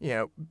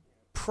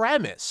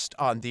 premised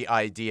on the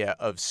idea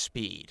of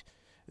speed,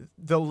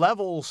 the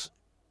levels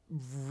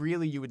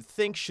really, you would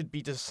think, should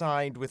be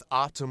designed with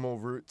optimal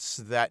routes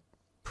that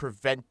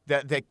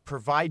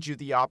provide you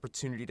the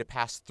opportunity to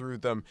pass through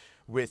them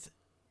with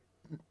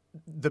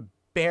the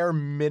bare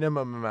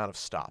minimum amount of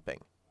stopping.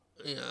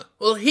 Yeah.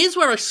 Well, here's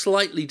where I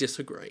slightly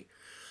disagree.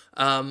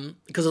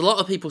 Because a lot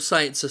of people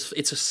say it's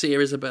a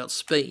series about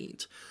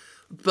speed.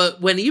 But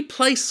when you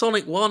play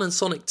Sonic 1 and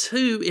Sonic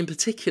 2 in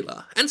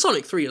particular, and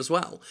Sonic 3 as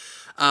well,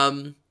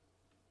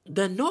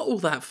 they're not all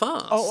that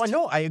fast. Oh, I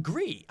know. I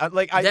agree. There are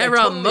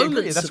totally moments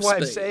agree. That's of why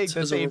I'm speed saying that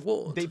as a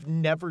reward. they've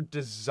never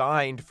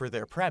designed for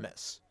their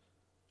premise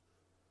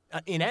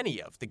in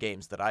any of the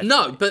games that I've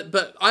No, played.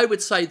 but I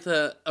would say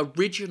that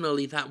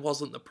originally that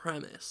wasn't the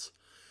premise.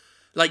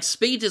 Like,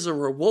 speed is a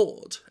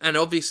reward, and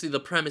obviously the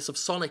premise of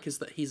Sonic is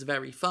that he's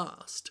very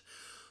fast.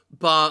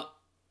 But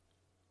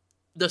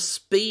the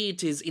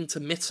speed is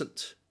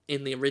intermittent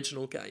in the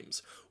original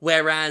games,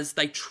 whereas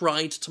they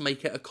tried to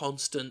make it a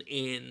constant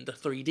in the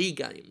 3D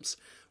games,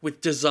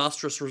 with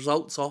disastrous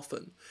results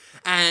often.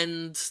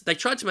 And they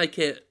tried to make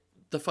it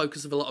the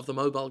focus of a lot of the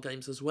mobile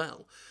games as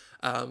well.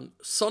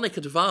 Sonic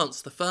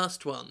Advance, the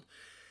first one,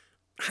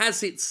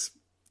 has its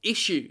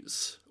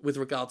issues with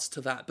regards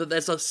to that, but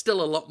there's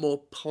still a lot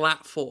more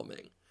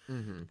platforming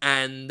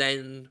and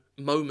then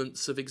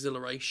moments of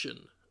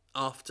exhilaration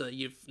after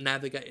you've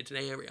navigated an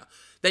area.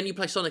 Then you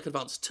play Sonic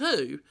Advance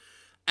 2,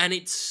 and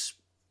it's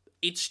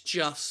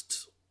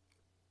just,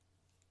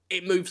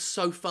 it moves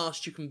so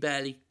fast you can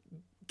barely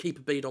keep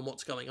a beat on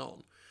what's going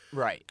on.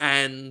 Right.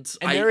 And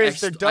there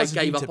does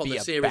I gave need up to on be the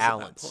a series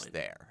balance at that point.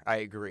 there. I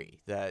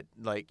agree that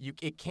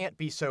it can't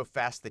be so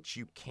fast that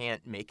you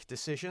can't make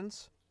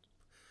decisions.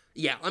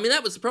 Yeah, I mean,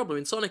 that was the problem.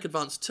 In Sonic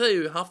Advance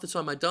 2, half the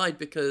time I died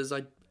because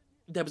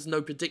there was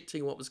no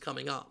predicting what was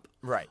coming up.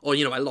 Right. Or,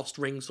 I lost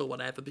rings or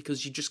whatever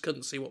because you just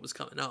couldn't see what was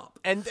coming up.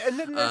 And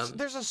then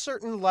there's a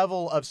certain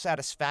level of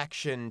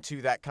satisfaction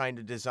to that kind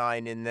of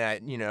design in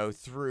that,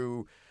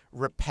 through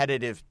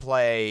repetitive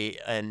play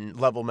and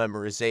level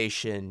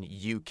memorization,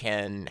 you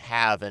can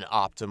have an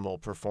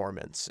optimal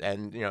performance.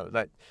 And,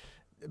 that,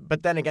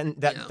 but then again,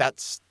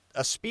 that's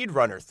a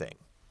speedrunner thing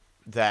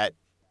that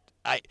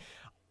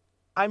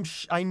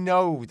I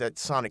know that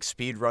Sonic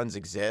speedruns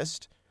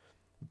exist,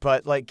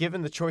 but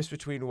given the choice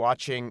between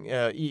watching,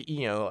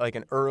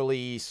 an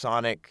early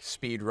Sonic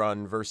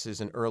speedrun versus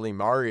an early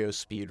Mario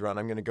speedrun,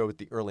 I'm going to go with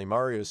the early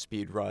Mario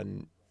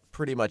speedrun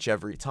pretty much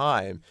every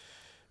time,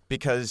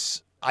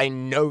 because I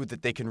know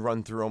that they can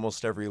run through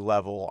almost every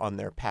level on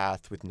their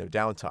path with no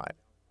downtime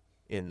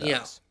in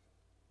those.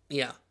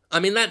 Yeah. I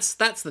mean, that's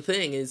the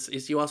thing,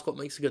 is you ask what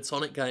makes a good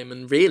Sonic game,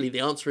 and really the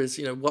answer is,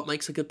 what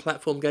makes a good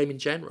platform game in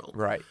general.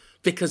 Right.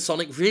 Because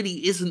Sonic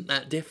really isn't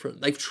that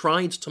different. They've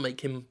tried to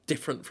make him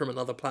different from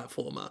another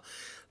platformer,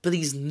 but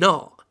he's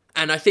not.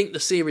 And I think the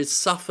series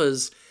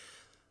suffers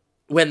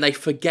when they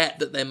forget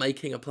that they're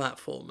making a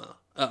platformer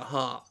at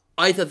heart.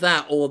 Either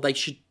that, or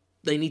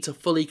they need to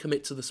fully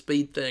commit to the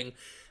speed thing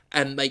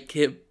and make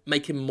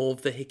him more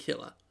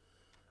vehicular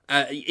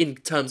in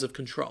terms of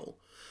control.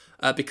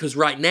 Because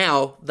right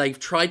now, they've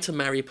tried to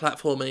marry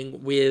platforming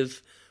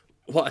with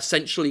what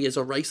essentially is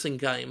a racing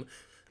game,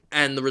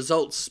 and the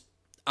results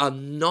are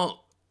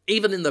not,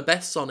 even in the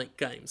best Sonic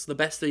games, the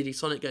best 3D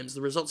Sonic games,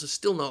 the results are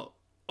still not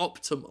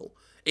optimal.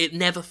 It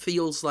never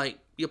feels like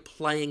you're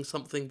playing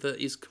something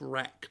that is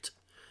correct,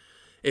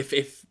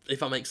 if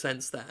I make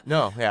sense there.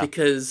 No, yeah.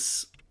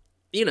 Because,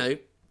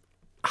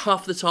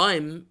 half the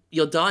time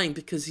you're dying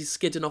because he's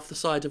skidding off the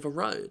side of a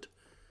road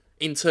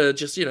into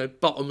just,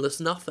 bottomless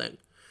nothing.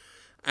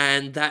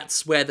 And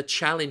that's where the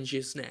challenge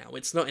is now.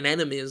 It's not in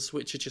enemies,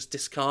 which are just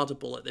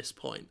discardable at this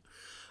point.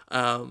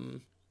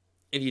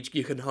 And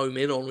you can home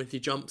in on with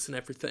your jumps and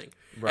everything.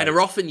 Right. And are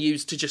often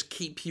used to just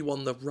keep you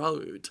on the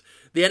road.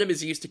 The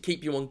enemies are used to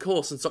keep you on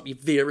course and stop you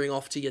veering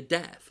off to your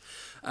death.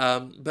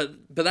 But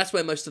that's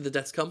where most of the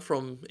deaths come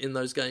from in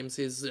those games,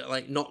 is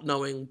not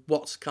knowing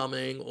what's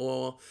coming,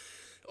 or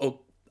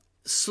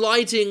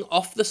sliding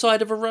off the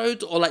side of a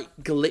road, or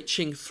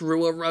glitching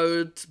through a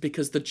road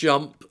because the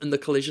jump and the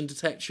collision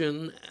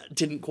detection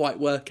didn't quite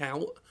work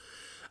out.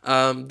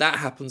 That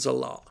happens a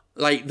lot.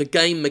 Like, the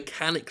game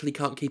mechanically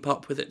can't keep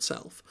up with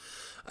itself.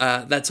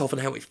 That's often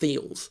how it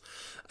feels.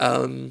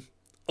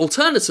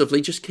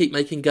 Alternatively, just keep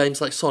making games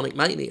like Sonic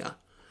Mania.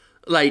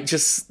 Like,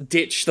 just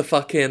ditch the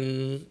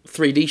fucking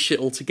 3D shit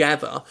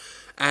altogether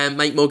and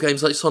make more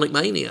games like Sonic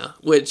Mania,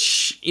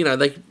 which, you know,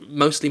 they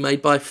mostly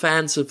made by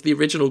fans of the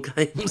original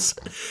games.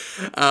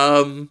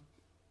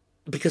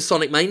 Because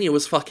Sonic Mania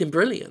was fucking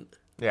brilliant.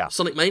 Yeah.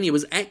 Sonic Mania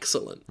was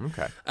excellent.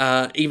 Okay.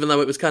 Even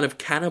though it was kind of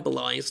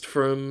cannibalized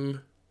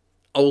from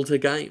older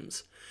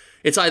games.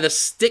 It's either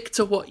stick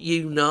to what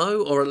you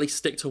know, or at least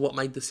stick to what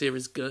made the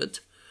series good.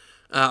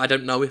 I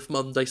don't know if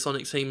modern day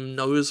Sonic Team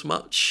knows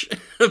much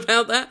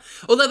about that.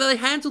 Although they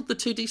handled the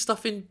 2D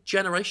stuff in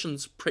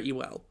Generations pretty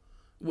well,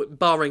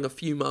 barring a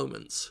few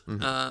moments.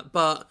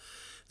 But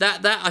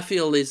that I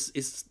feel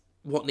is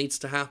what needs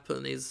to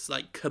happen, is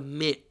like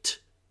commit.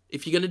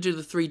 If you're going to do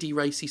the 3D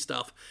racy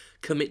stuff,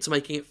 commit to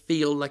making it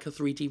feel like a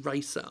 3D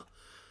racer.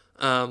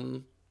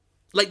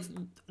 Like,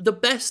 the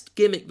best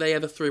gimmick they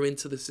ever threw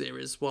into the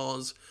series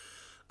was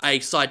a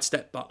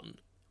sidestep button,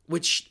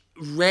 which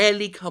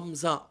rarely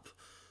comes up,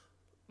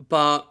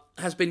 but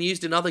has been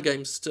used in other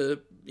games to,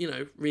 you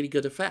know, really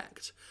good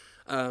effect.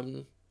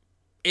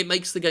 It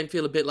makes the game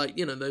feel a bit like,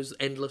 you know, those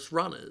endless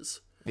runners.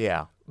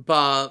 Yeah.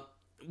 But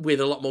with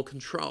a lot more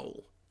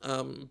control.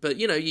 But,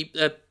 you know, you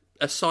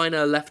assign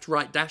a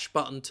left-right dash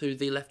button to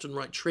the left and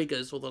right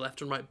triggers or the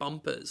left and right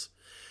bumpers.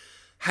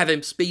 Have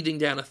him speeding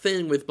down a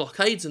thing with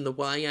blockades in the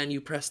way, and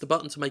you press the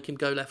button to make him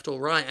go left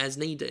or right as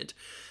needed.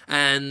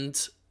 And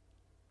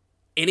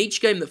in each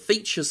game that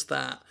features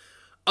that,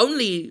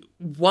 only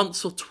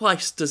once or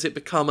twice does it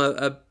become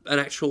an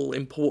actual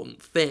important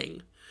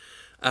thing.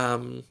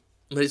 But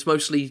it's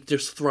mostly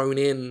just thrown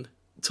in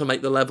to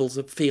make the levels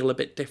feel a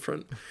bit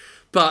different.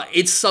 But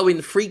it's so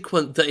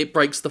infrequent that it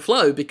breaks the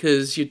flow,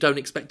 because you don't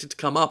expect it to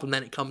come up and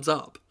then it comes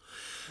up.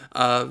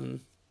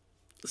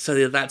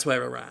 So that's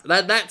where we're at.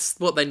 That's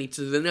what they need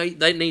to do.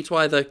 They need to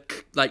either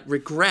like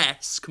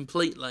regress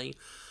completely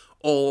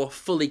or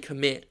fully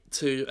commit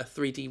to a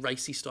 3D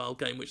racy style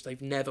game, which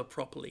they've never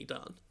properly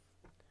done.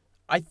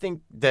 I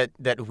think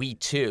that we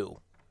too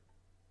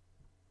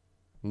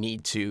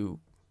need to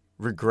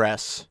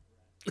regress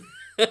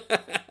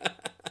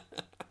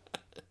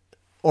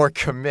or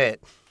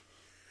commit.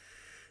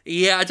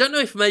 Yeah, I don't know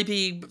if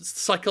maybe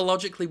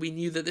psychologically we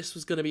knew that this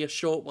was going to be a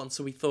short one,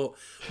 so we thought,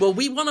 well,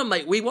 we want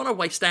to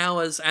waste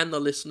ours and the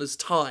listeners'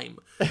 time.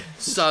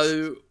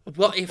 So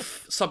what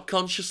if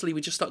subconsciously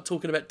we just start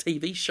talking about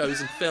TV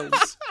shows and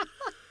films?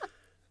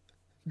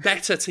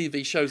 Better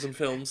TV shows and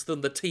films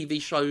than the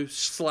TV show /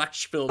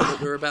 film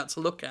that we're about to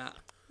look at.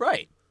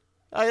 Right.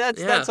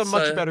 That's a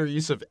much better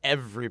use of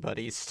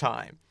everybody's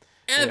time.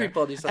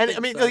 Everybody's. And I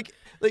mean, so.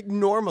 like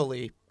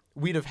normally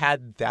we'd have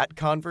had that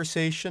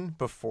conversation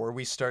before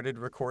we started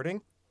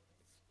recording.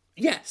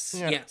 Yes,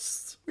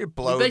 yes. We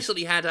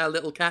basically had our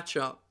little catch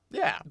up.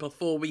 Yeah.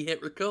 Before we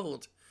hit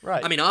record.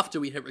 Right. I mean, after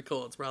we hit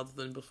record, rather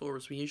than before,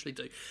 as we usually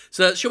do.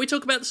 So, shall we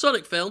talk about the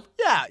Sonic film?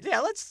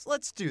 Yeah.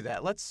 Let's do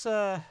that. Let's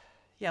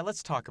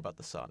talk about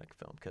the Sonic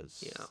film,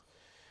 because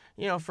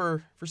you know,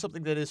 for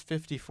something that is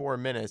 54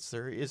 minutes,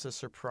 there is a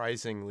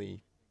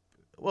surprisingly,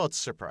 well, it's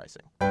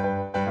surprising.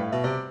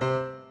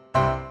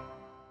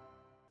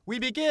 We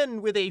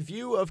begin with a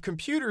view of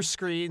computer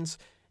screens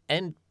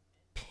and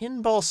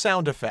pinball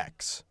sound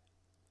effects.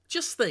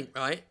 Just think,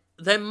 right?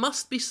 There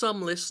must be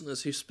some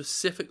listeners who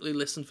specifically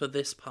listen for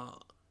this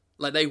part.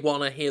 Like, they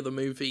want to hear the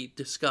movie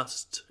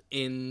discussed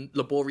in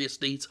laborious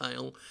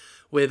detail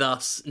with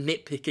us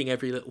nitpicking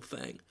every little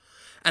thing.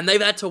 And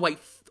they've had to wait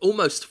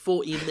almost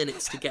 40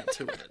 minutes to get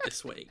to it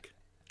this week.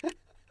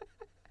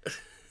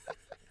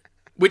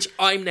 Which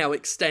I'm now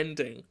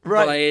extending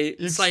by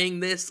saying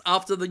this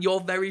after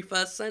your very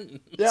first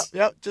sentence.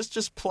 Yep.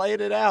 Just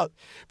playing it out.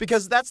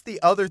 Because that's the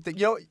other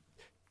thing.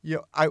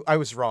 I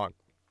was wrong.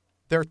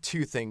 There are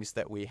two things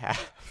that we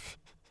have.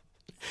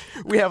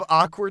 We have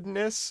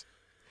awkwardness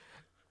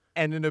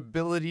and an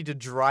ability to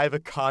drive a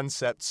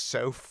concept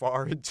so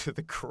far into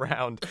the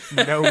ground,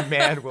 no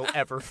man will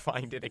ever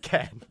find it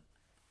again.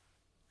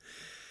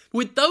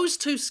 With those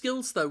two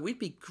skills, though, we'd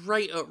be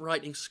great at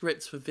writing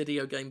scripts for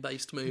video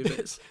game-based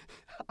movies.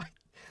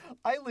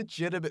 I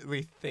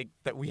legitimately think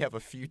that we have a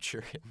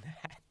future in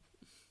that.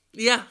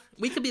 Yeah,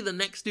 we could be the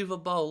next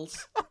Uwe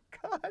Bolls. Oh,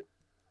 God.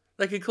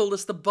 They could call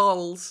us the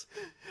Bolls.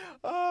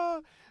 I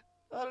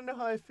don't know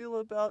how I feel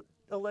about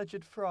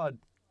alleged fraud.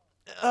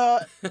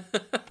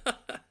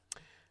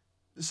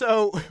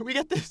 So we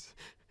get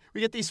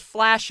these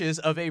flashes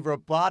of a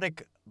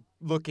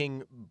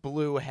robotic-looking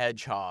blue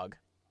hedgehog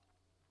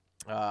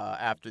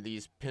after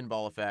these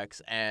pinball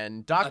effects,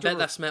 and I bet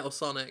that's Metal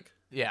Sonic.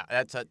 Yeah,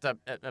 that's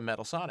a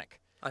Metal Sonic.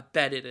 I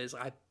bet it is.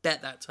 I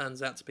bet that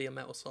turns out to be a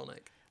Metal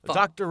Sonic.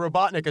 Dr.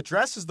 Robotnik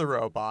addresses the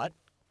robot,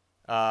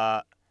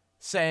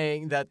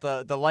 saying that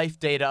the life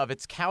data of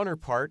its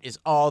counterpart is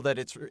all that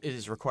it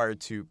is required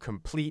to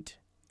complete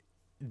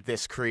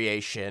this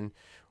creation,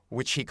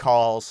 which he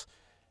calls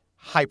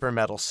Hyper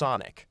Metal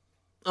Sonic.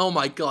 Oh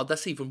my God,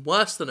 that's even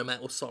worse than a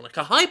Metal Sonic.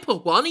 A Hyper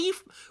one?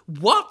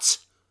 What?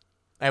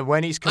 And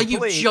when he's Are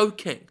complete, you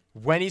joking?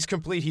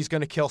 He's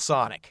going to kill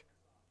Sonic.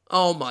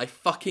 Oh my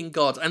fucking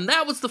god. And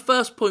that was the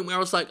first point where I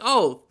was like,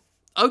 oh,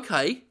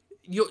 okay.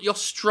 You're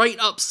straight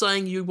up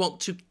saying you want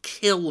to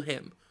kill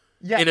him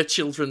in a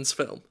children's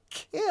film.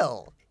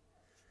 Kill.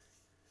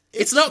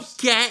 It's not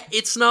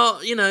it's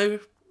not,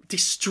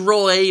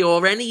 destroy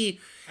or any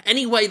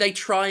way they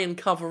try and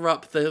cover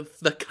up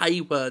the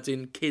K word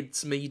in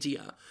kids'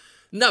 media.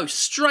 No,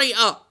 straight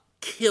up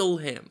kill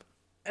him.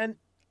 And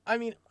I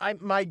mean,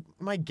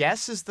 my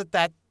guess is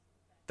that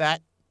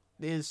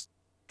is,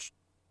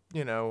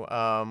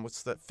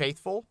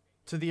 faithful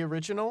to the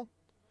original.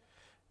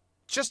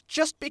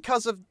 Just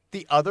because of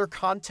the other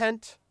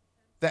content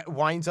that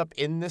winds up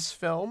in this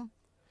film,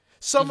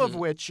 some of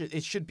which,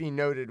 it should be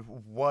noted,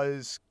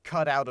 was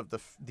cut out of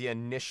the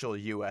initial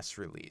U.S.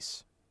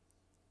 release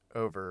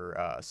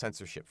over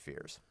censorship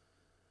fears.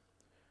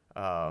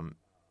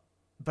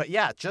 But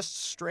yeah,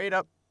 just straight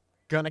up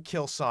gonna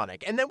kill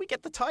Sonic. And then we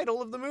get the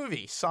title of the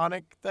movie,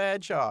 Sonic the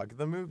Hedgehog,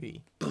 the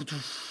movie.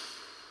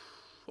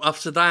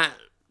 After that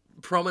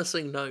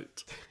promising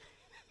note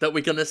that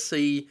we're gonna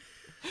see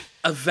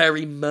a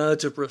very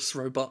murderous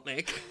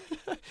Robotnik.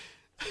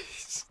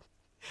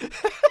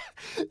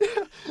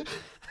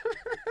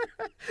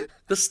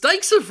 The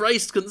stakes have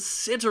raised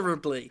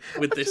considerably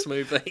with this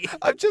movie.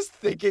 I'm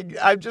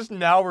just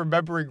now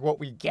remembering what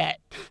we get.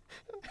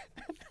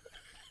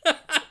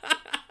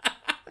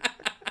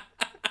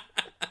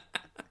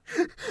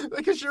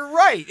 Because you're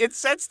right, it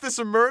sets this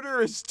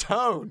murderous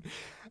tone.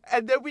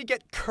 And then we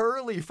get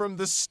Curly from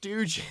the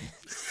Stooges.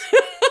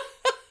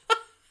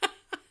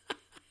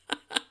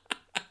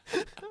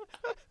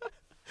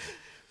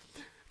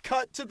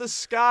 Cut to the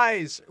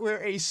skies,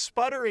 where a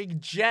sputtering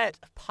jet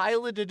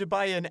piloted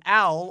by an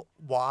owl.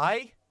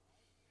 Why?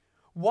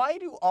 Why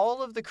do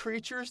all of the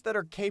creatures that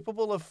are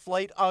capable of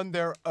flight on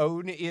their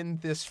own in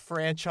this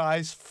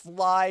franchise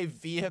fly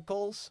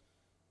vehicles?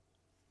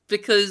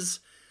 Because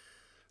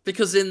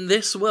in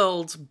this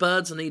world,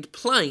 birds need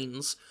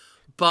planes,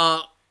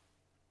 but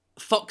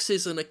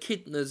foxes and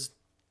echidnas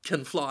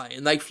can fly,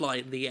 and they fly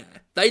in the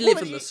air. They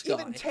live in the sky,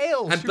 even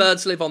Tails, and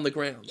birds live on the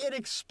ground.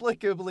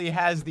 Inexplicably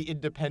has the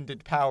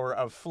independent power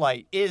of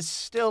flight, is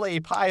still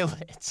a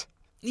pilot.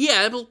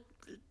 Yeah, but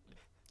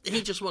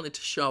he just wanted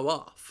to show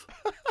off.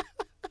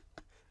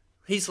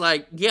 He's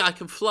like, yeah, I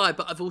can fly,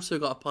 but I've also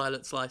got a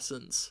pilot's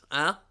license.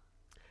 Huh?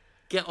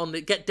 Get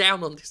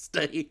down on this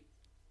day.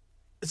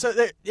 So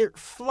they're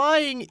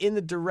flying in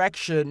the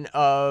direction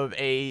of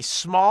a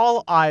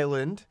small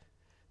island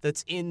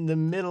that's in the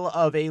middle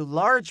of a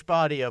large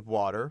body of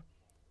water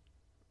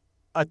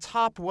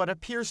atop what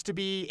appears to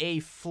be a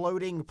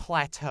floating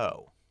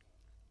plateau.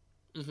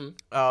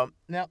 Now,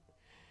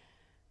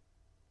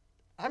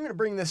 I'm going to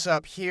bring this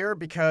up here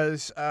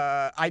because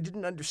I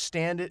didn't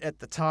understand it at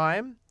the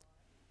time,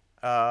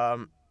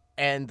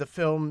 and the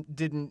film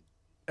didn't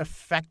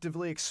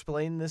effectively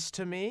explain this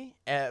to me,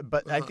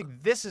 but I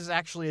think this is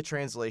actually a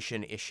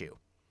translation issue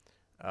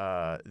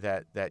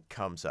that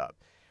comes up.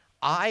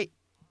 I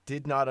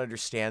did not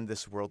understand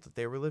this world that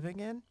they were living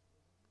in.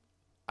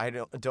 I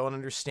don't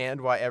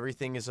understand why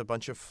everything is a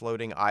bunch of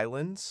floating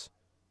islands.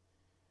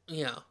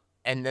 Yeah.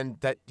 And then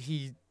that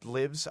he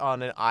lives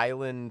on an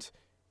island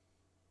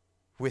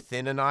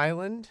within an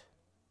island.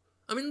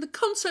 I mean, the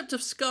concept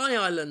of Sky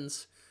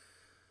Islands,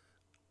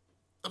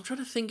 I'm trying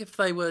to think if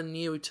they were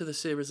new to the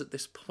series at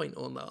this point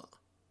or not.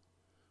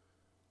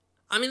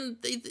 I mean,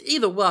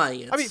 either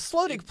way.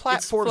 Floating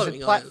platforms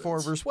and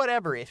platformers, islands.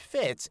 Whatever, it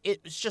fits.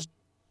 It was just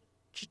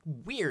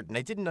weird, and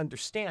I didn't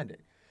understand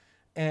it.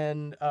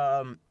 And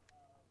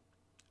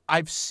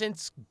I've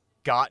since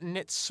gotten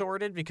it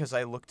sorted because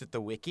I looked at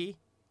the wiki.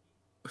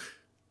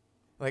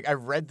 Like, I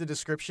read the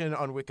description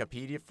on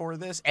Wikipedia for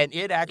this, and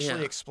it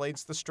actually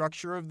explains the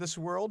structure of this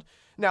world.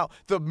 Now,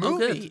 the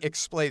movie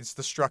explains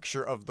the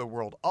structure of the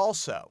world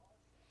also,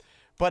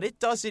 but it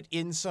does it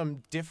in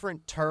some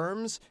different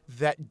terms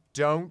that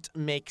don't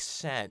make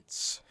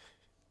sense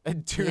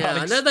and do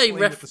not explain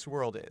what this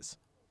world is.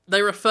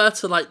 They refer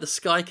to like the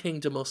Sky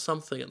Kingdom or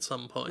something at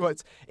some point. Well,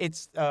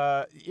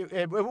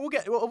 we'll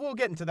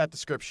get into that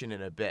description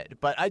in a bit.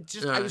 But I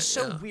was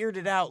so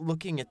weirded out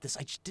looking at this.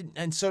 I just didn't,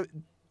 and so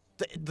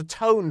the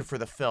tone for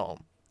the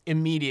film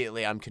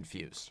immediately I'm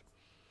confused.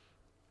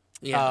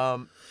 Yeah.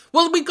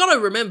 Well, we've got to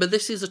remember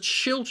this is a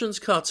children's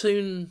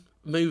cartoon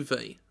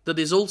movie that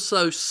is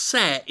also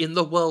set in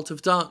the world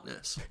of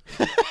darkness,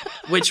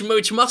 which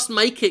must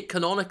make it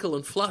canonical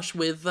and flush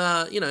with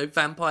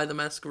Vampire the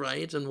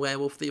Masquerade and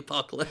Werewolf the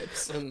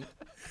Apocalypse and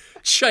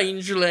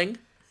Changeling.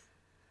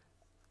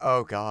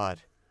 Oh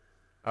God.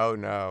 Oh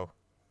no.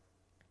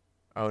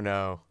 Oh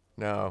no.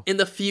 No. In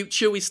the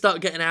future we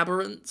start getting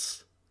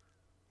aberrants.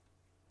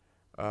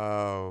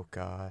 Oh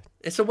God.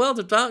 It's a World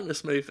of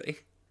Darkness movie.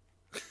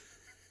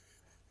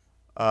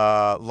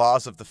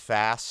 Laws of the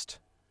Fast.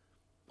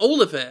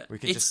 All of it. We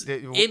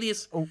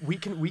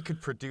could We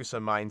could produce a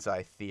Mind's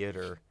Eye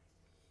Theater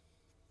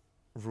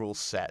rule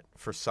set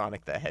for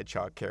Sonic the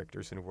Hedgehog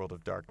characters in World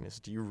of Darkness.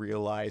 Do you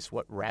realize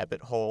what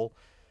rabbit hole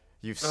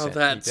you've sent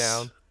me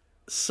down?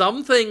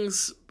 Some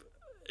things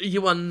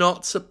You are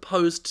not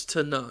supposed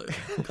to know,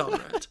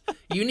 Conrad.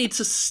 You need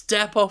to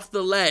step off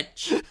the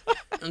ledge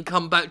and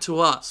come back to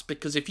us,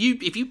 because if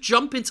you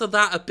jump into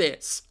that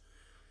abyss,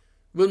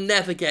 we'll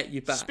never get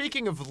you back.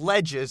 Speaking of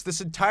ledges,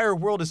 this entire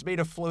world is made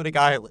of floating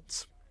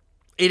islands.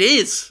 It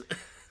is.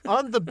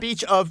 On the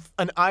beach of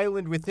an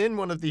island within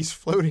one of these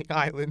floating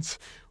islands,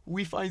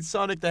 we find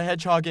Sonic the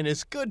Hedgehog and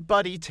his good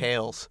buddy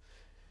Tails.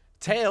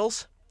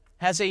 Tails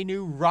has a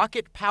new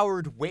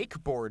rocket-powered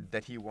wakeboard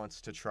that he wants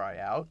to try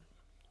out.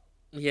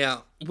 Yeah,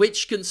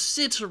 which,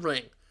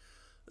 considering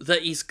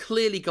that he's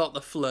clearly got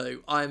the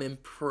flu, I'm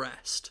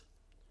impressed.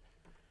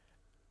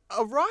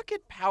 A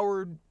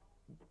rocket-powered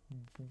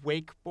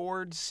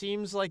wakeboard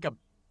seems like a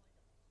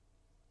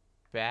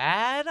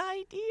bad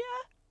idea?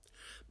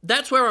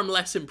 That's where I'm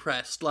less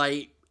impressed.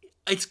 Like,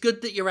 it's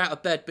good that you're out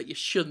of bed, but you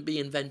shouldn't be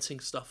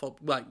inventing stuff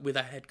with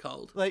a head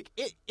cold. Like,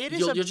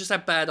 you'll just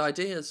have bad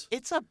ideas.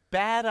 It's a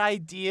bad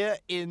idea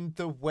in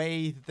the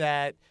way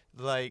that,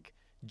 like,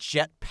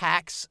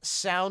 jetpacks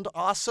sound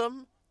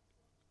awesome,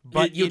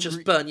 but you'll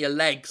just burn your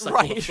legs. Like,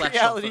 right, all the flesh in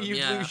reality, off them,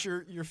 you lose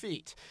your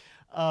feet.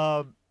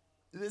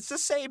 It's the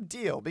same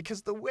deal,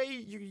 because the way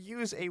you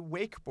use a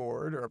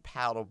wakeboard or a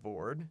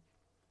paddleboard...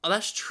 Oh,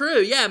 that's true,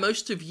 yeah.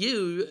 Most of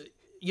you're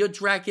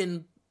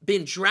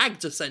being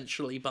dragged,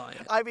 essentially, by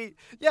it. I mean,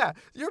 yeah,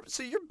 you're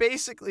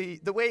basically...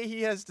 The way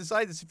he has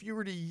designed this, if you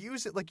were to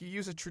use it like you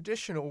use a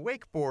traditional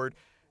wakeboard,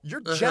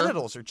 your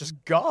genitals are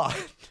just gone.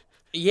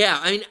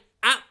 Yeah, I mean...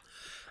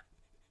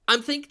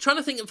 I'm trying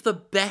to think of the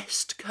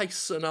best case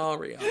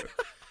scenario,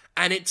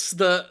 and it's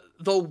the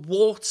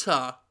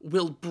water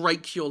will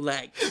break your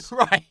legs.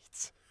 Right.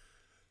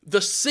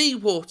 The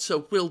seawater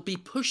will be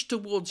pushed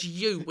towards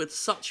you with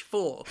such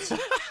force.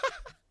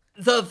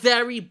 The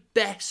very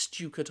best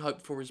you could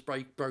hope for is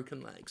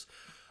broken legs.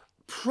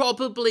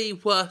 Probably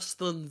worse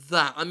than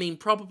that. I mean,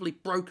 probably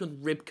broken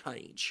rib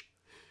cage.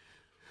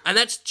 And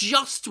that's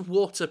just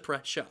water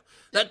pressure.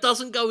 That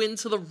doesn't go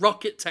into the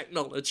rocket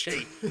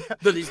technology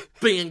that is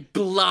being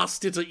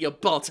blasted at your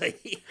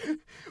body.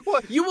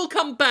 What? You will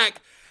come back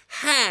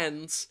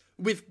hands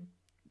with,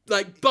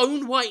 like,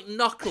 bone-white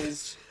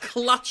knuckles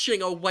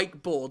clutching a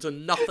wakeboard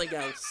and nothing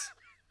else.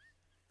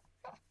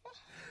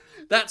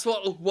 That's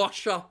what will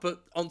wash up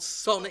on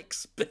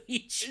Sonic's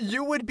beach.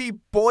 You would be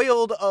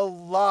boiled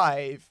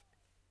alive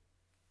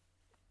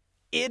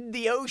in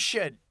the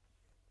ocean.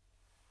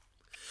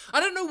 I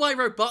don't know why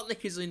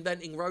Robotnik is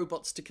inventing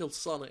robots to kill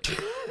Sonic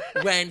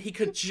when he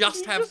could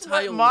just have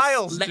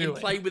Tails let him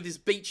play with his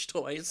beach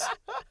toys.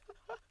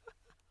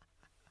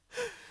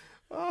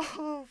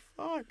 Oh,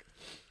 fuck.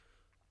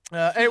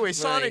 Anyway,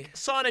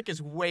 Sonic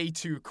is way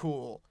too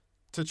cool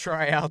to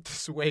try out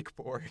this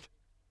wakeboard.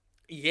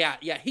 Yeah.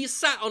 He's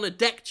sat on a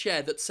deck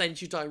chair that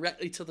sends you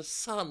directly to the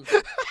sun.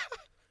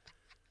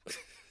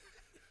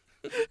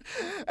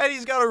 And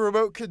he's got a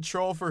remote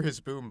control for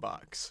his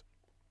boombox.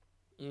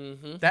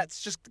 Mm-hmm.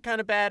 That's just the kind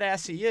of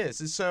badass he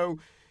is. And so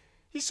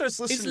he starts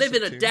listening He's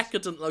living to a tunes.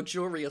 decadent,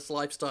 luxurious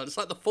lifestyle. It's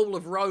like the fall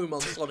of Rome on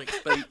Sonic's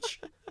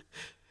beach.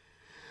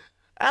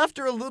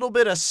 After a little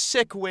bit of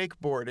sick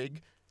wakeboarding,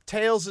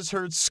 Tails is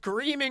heard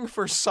screaming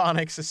for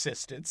Sonic's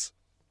assistance.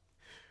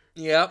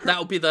 Yeah,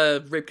 that'll be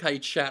the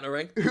ribcage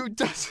shattering. Who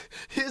does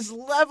his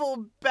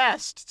level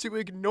best to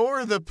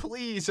ignore the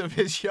pleas of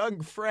his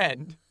young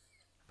friend.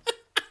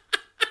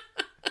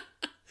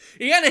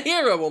 He had a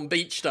hero on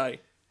beach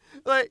day.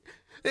 Like,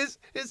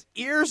 his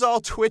ears all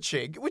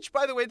twitching, which,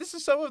 by the way, this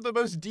is some of the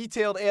most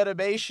detailed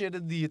animation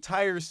in the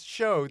entire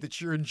show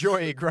that you're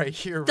enjoying right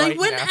here, They right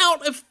went now.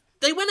 out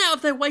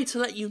of their way to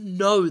let you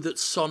know that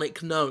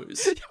Sonic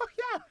knows. Oh,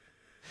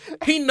 yeah.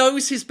 He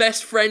knows his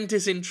best friend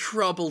is in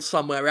trouble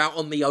somewhere out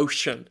on the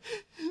ocean.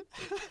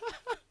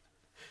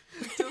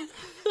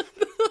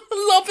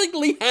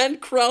 Lovingly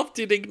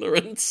handcrafted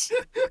ignorance.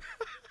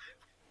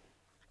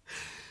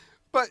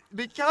 But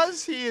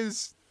because he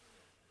is,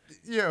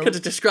 Could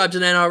have described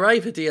an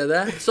NRA video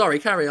there. Sorry,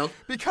 carry on.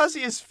 Because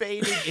he is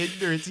feigning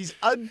ignorance, he's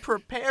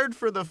unprepared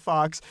for the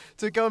fox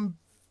to come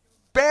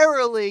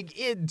barreling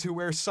into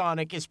where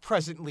Sonic is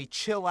presently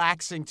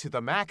chillaxing to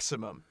the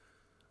maximum.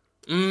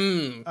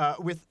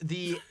 With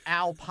the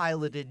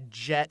Al-piloted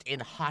jet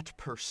in hot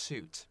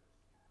pursuit.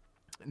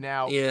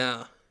 Now,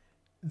 Yeah.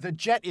 the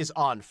jet is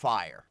on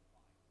fire.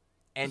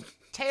 And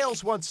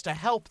Tails wants to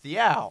help the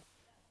Al.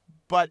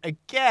 But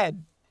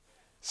again,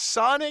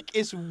 Sonic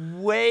is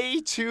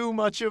way too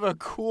much of a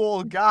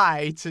cool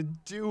guy to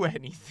do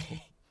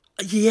anything.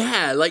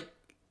 Yeah, like,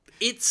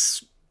 it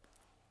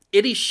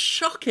is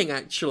shocking,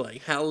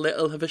 actually, how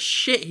little of a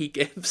shit he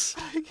gives.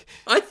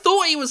 I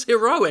thought he was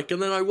heroic,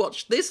 and then I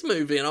watched this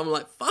movie, and I'm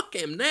like, fuck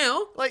him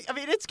now. Like, I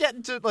mean, it's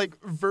getting to, like,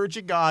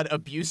 verging on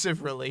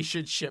abusive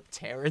relationship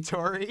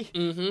territory.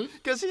 Mm-hmm.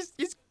 Because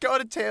he's going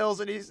to Tails,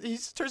 and he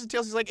turns to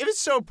Tails, he's like, if it's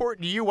so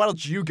important to you, why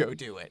don't you go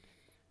do it?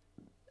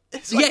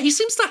 Yeah, he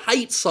seems to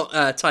hate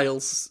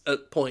Tails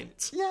at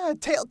points. Yeah,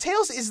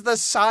 Tails is the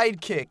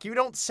sidekick. You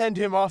don't send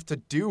him off to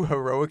do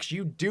heroics.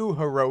 You do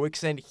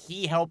heroics, and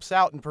he helps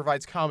out and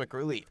provides comic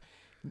relief.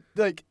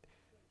 Like,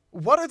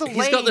 what are the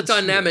lanes He's got the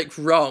dynamic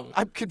here? wrong.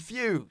 I'm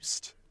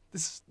confused.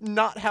 This is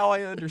not how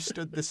I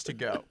understood this to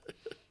go.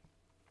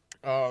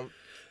 Yeah,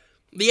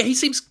 he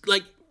seems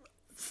like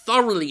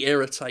thoroughly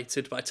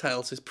irritated by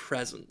Tails'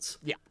 presence.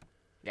 Yeah.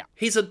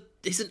 He's an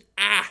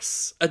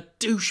ass, a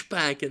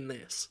douchebag in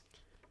this.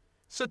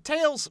 So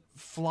Tails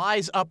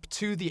flies up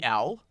to the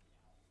owl,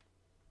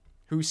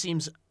 who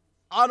seems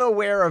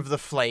unaware of the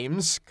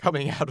flames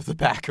coming out of the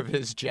back of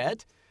his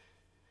jet.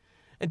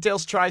 And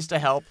Tails tries to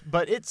help,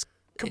 but it's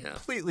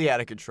completely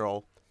out of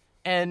control.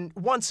 And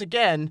once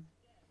again,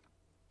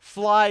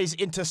 flies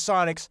into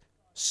Sonic's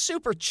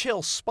super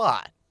chill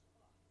spot.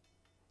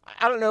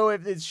 I don't know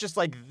if it's just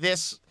like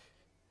this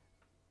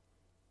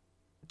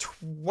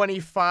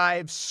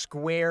 25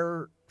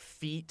 square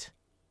feet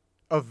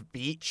of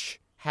beach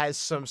has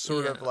some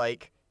sort of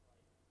like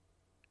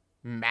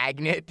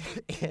magnet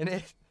in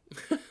it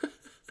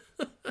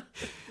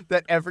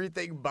that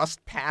everything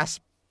must pass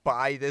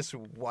by this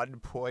one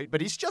point.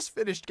 But he's just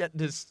finished getting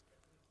his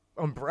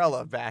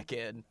umbrella back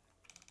in.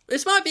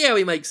 This might be how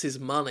he makes his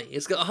money.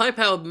 He's got a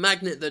high-powered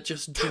magnet that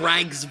just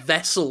drags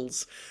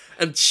vessels.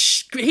 And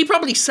he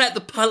probably set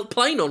the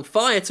plane on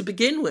fire to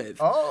begin with.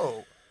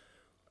 Oh.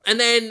 And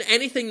then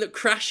anything that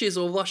crashes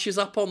or washes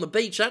up on the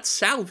beach, that's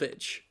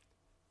salvage.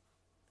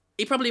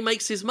 He probably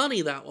makes his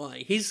money that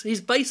way.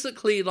 He's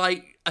basically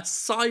like a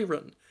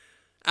siren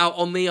out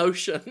on the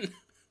ocean,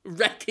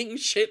 wrecking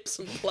ships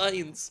and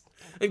planes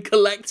and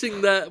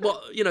collecting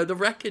the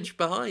wreckage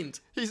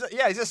behind. He's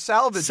a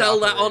salvage Sell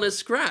operator. that on as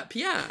scrap,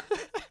 yeah.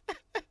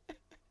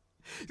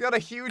 He's got a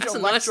huge That's a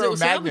nice electromagnet little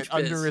salvage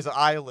under his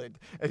island,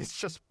 and it's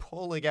just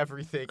pulling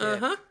everything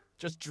in.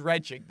 Just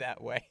dredging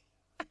that way.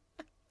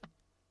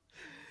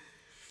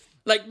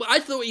 Like, I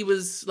thought he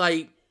was,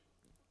 like,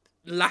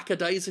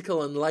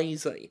 lackadaisical and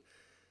lazy.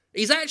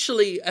 He's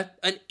actually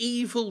an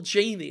evil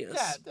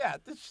genius. Yeah.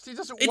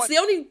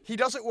 He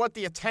doesn't want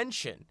the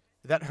attention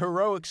that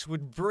heroics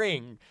would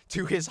bring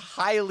to his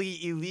highly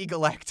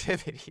illegal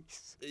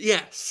activities.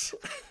 Yes.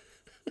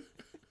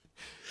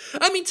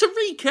 I mean, to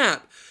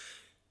recap,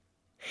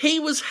 he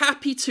was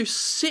happy to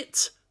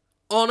sit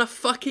on a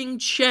fucking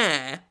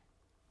chair,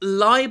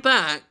 lie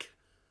back,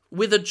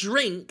 with a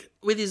drink,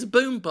 with his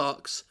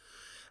boombox,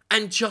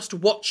 and just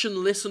watch and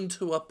listen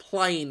to a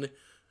plane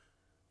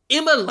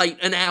immolate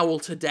an owl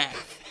to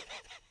death.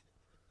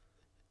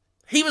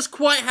 He was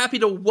quite happy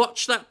to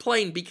watch that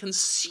plane be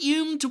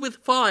consumed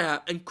with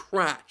fire and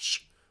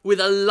crash with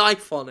a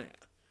life on it,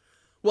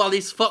 while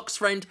his fox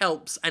friend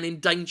helps and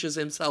endangers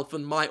himself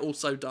and might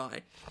also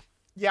die.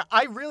 Yeah,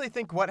 I really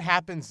think what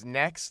happens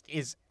next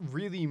is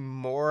really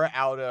more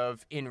out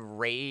of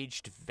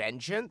enraged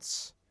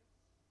vengeance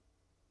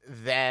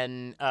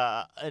than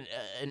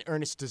an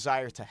earnest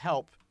desire to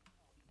help.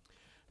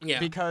 Yeah.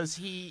 Because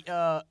he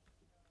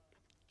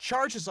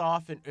charges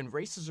off and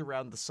races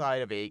around the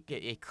side of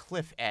a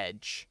cliff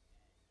edge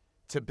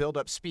to build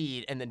up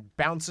speed and then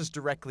bounces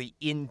directly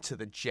into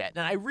the jet.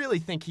 And I really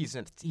think he's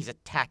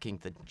attacking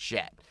the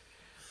jet.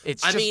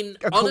 It's just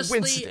a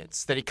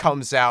coincidence that he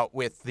comes out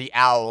with the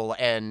owl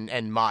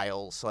and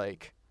Miles.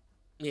 Like,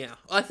 yeah,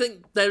 I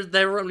think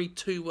there are only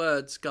two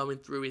words going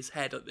through his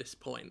head at this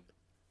point.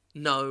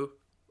 No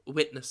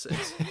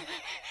witnesses.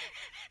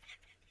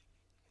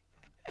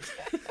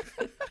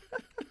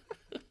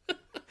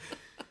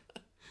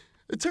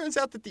 It turns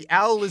out that the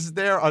owl is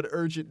there on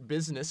urgent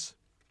business.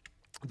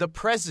 The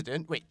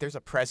president... Wait, there's a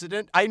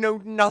president? I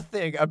know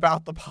nothing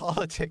about the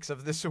politics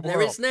of this world.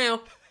 There is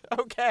now.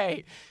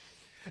 Okay.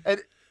 And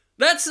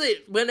that's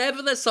it.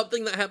 Whenever there's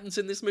something that happens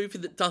in this movie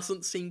that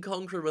doesn't seem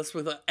congruous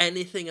with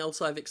anything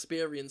else I've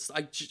experienced,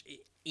 it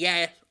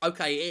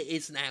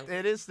is now.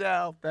 It is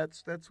now.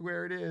 That's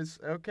where it is.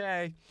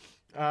 Okay.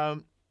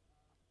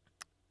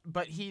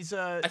 But he's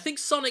I think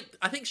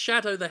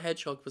Shadow the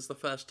Hedgehog was the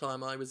first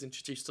time I was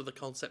introduced to the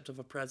concept of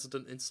a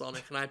president in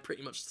Sonic, and I had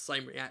pretty much the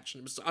same reaction.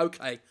 It was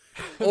okay,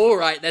 all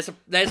right. There's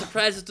a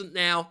president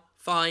now.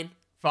 Fine.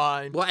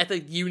 Whatever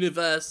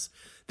universe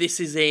this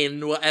is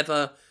in,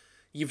 whatever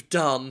you've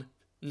done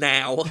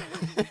now,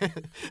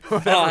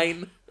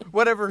 fine.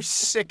 Whatever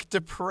sick,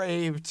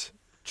 depraved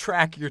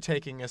track you're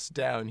taking us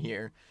down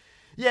here.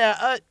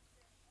 Yeah.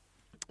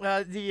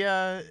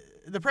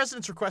 The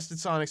president's requested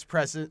Sonic's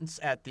presence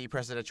at the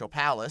presidential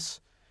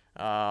palace.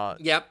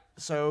 Yep.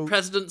 So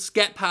presidents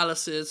get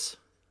palaces.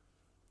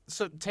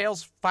 So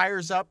Tails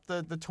fires up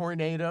the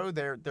tornado,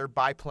 their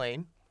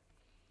biplane,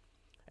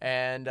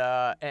 and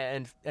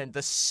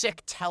the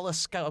sick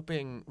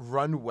telescoping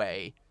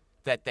runway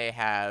that they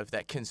have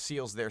that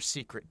conceals their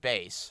secret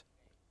base.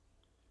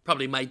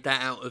 Probably made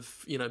that out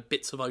of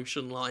bits of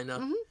ocean liner.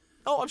 Mm-hmm.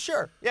 Oh, I'm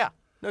sure. Yeah,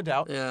 no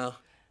doubt. Yeah.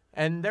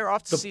 And they're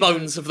off to see the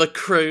bones of the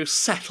crew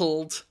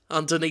settled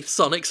underneath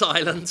Sonic's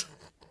island.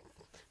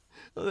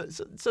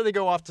 So they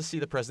go off to see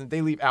the president.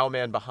 They leave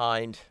Owlman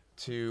behind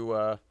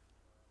to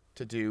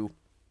do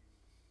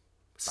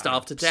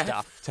starve to death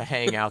stuff to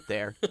hang out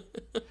there.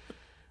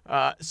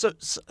 So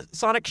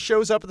Sonic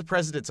shows up at the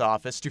president's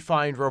office to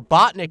find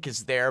Robotnik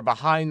is there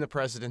behind the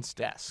president's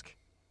desk.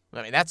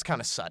 I mean, that's kind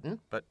of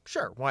sudden, but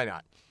sure, why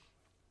not?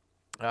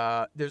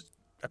 There's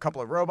a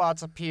couple of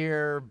robots up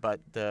here, but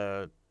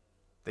the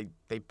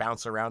they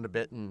bounce around a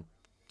bit and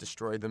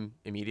destroy them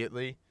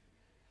immediately.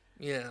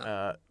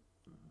 Yeah.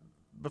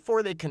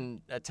 Before they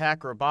can attack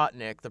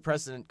Robotnik, the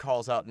president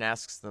calls out and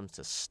asks them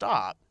to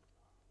stop.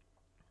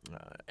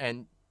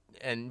 And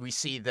we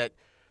see that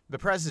the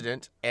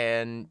president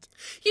and...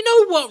 You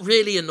know what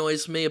really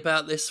annoys me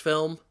about this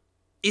film?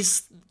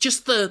 Is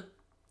just the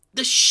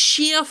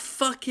sheer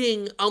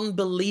fucking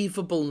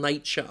unbelievable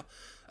nature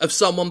of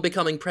someone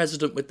becoming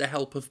president with the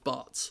help of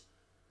bots.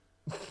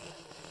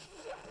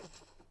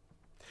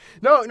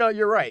 No,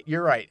 you're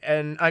right.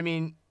 And, I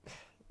mean,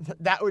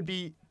 that would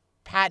be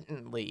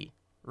patently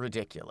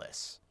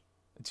ridiculous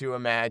to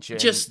imagine.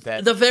 Just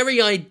that the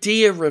very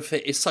idea of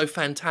it is so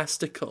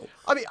fantastical.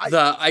 I mean,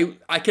 that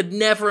I could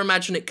never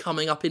imagine it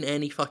coming up in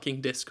any fucking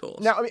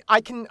discourse. Now,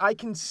 I mean, I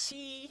can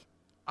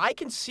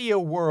see a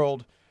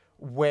world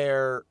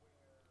where,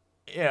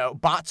 you know,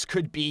 bots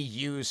could be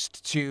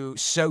used to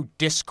sow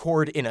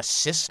discord in a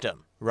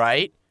system,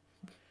 right?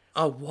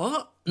 Oh,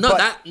 what? No,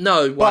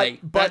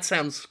 that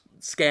sounds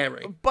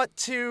scary. But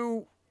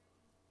to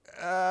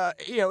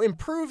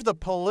improve the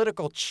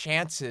political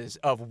chances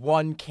of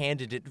one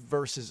candidate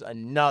versus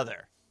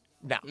another.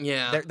 No.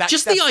 Yeah.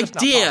 Just the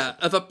idea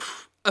of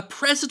a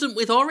president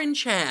with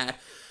orange hair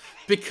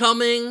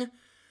becoming,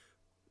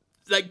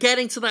 like,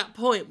 getting to that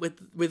point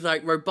with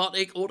like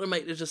robotic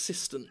automated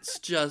assistants.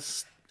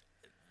 Just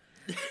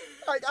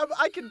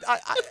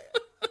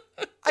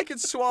I could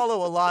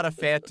swallow a lot of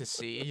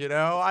fantasy, you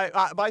know.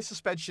 My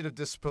suspension of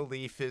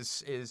disbelief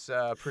is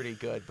pretty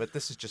good, but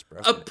this is just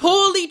broken. A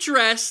poorly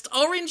dressed,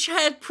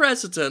 orange-haired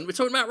president, we're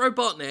talking about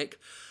Robotnik,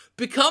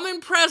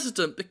 becoming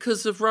president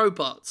because of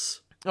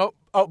robots. No,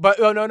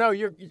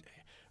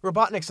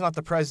 Robotnik's not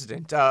the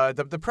president.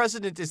 The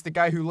president is the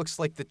guy who looks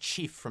like the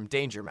chief from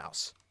Danger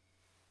Mouse.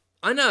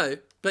 I know,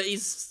 but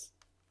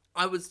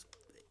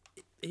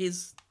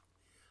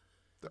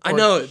I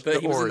know,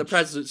 but he was in the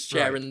president's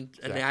chair, right.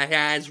 and he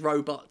has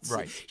robots.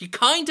 Right. You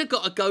kind of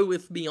got to go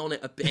with me on it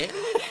a bit.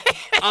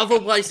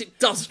 Otherwise, it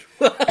doesn't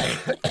work.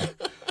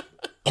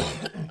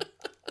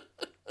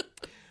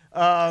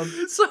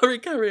 Sorry,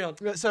 carry on.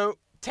 So,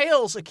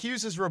 Tails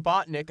accuses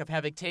Robotnik of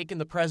having taken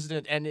the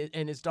president and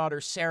his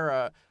daughter,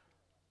 Sarah.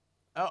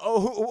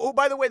 Who,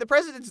 by the way, the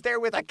president's there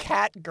with a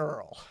cat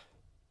girl.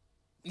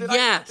 Did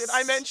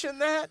I mention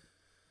that?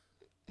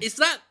 Is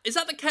that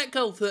the cat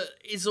girl that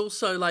is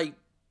also, like,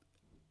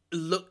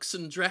 looks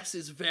and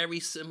dresses very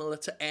similar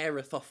to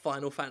Aerith off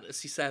Final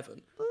Fantasy VII?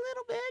 A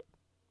little bit.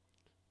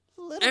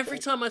 Every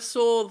time I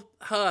saw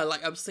her,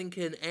 like, I was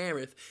thinking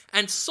Aerith.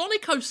 And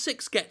Sonic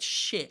 06 gets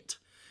shit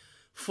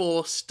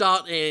for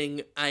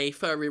starting a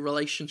furry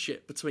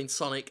relationship between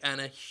Sonic and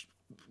a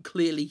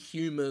clearly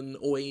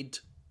humanoid,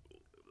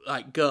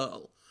 like,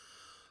 girl.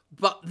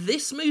 But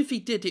this movie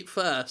did it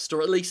first,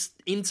 or at least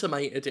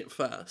intimated it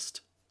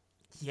first.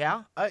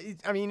 Yeah, I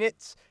mean,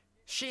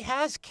 she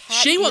has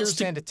cat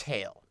ears and a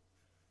tail.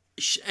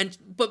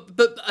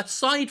 But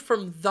aside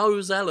from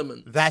those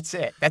elements, that's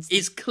it.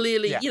 Is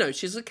clearly, you know,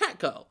 she's a cat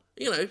girl.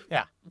 You know,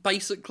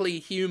 basically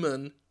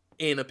human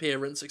in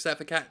appearance, except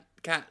for cat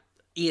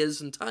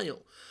ears and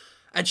tail,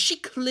 and she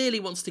clearly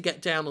wants to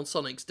get down on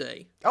Sonic's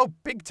D. Oh,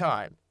 big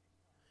time.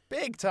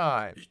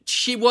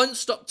 She won't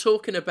stop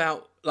talking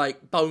about,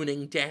 like,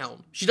 boning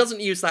down. She doesn't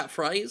use that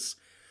phrase,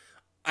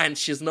 and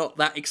she's not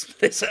that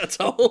explicit at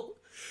all.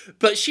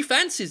 But she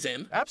fancies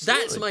him.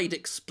 Absolutely. That's made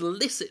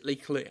explicitly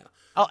clear.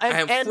 Oh,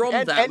 and from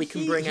that we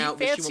can bring out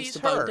that she wants to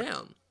bone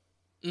down.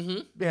 Mm-hmm.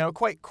 You know,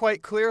 quite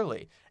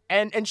clearly.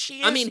 And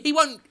she is. I mean,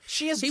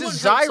 She is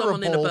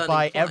desirable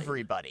by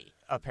everybody,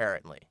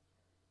 apparently.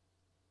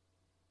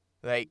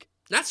 Like,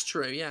 that's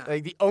true. Yeah.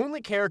 Like, the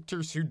only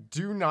characters who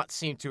do not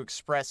seem to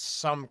express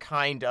some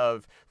kind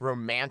of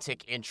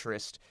romantic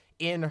interest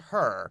in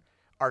her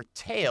are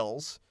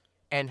Tails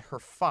and her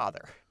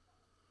father.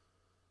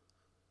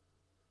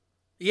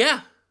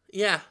 Yeah.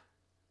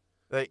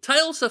 Like,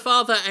 Tails, her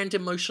father, and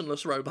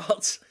emotionless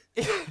robots.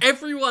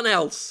 Everyone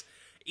else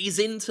is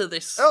into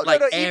this,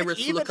 Aerith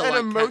even lookalike an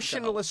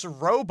emotionless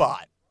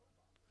robot.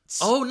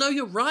 Oh, no,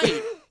 you're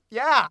right.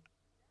 Yeah.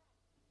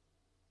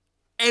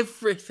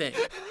 Everything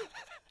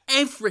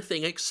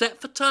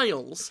except for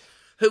Tails,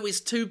 who is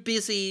too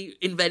busy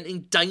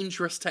inventing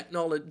dangerous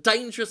technology,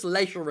 dangerous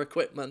leisure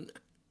equipment.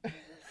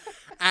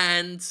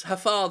 And her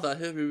father,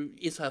 who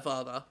is her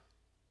father.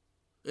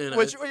 You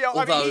know,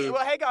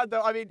 hang on,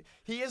 though. I mean,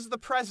 he is the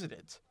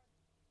president.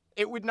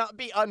 It would not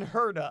be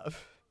unheard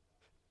of.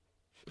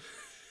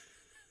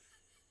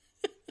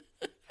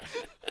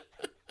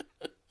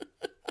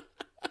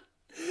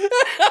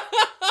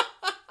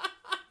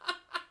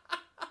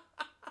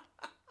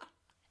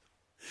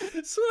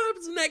 So what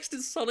happens next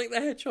in Sonic the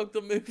Hedgehog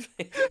the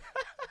movie?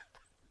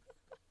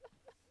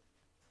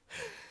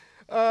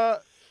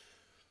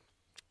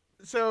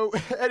 So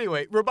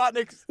anyway,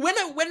 Robotnik's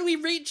when we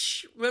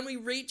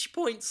reach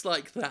points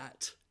like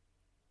that,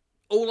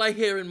 all I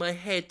hear in my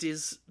head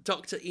is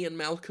Dr. Ian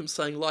Malcolm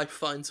saying "Life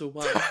finds a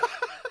way."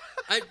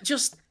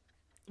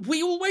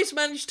 We always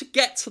manage to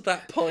get to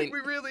that point. We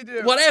really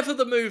do. Whatever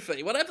the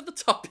movie, whatever the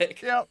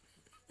topic. Yep.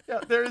 Yeah,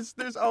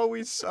 there's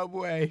always some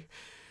way.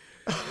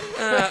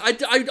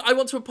 I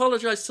want to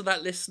apologise to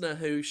that listener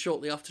who,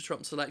 shortly after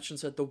Trump's election,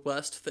 said the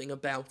worst thing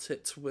about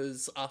it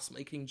was us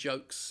making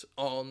jokes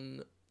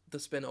on the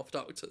spin-off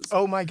Doctors.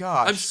 Oh my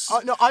gosh!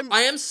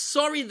 I am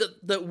sorry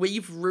that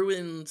we've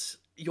ruined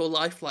your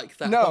life like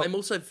that. No. But I'm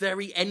also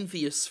very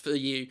envious for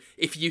you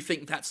if you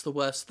think that's the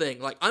worst thing.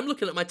 Like, I'm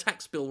looking at my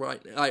tax bill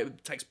right now.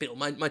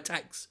 My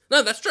tax.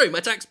 No, that's true. My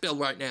tax bill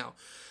right now.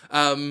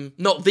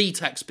 Not the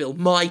tax bill.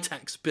 My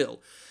tax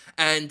bill.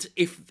 And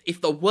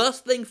if the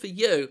worst thing for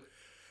you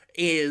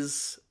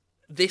is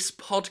this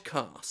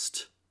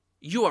podcast,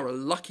 you are a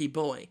lucky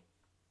boy.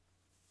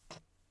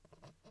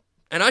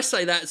 And I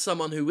say that as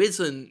someone who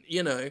isn't,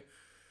 an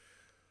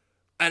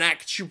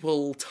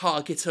actual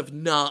target of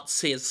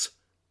Nazis.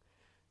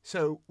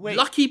 So wait,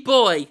 lucky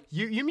boy.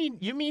 You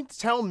mean to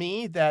tell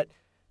me that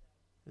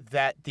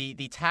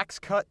the tax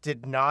cut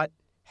did not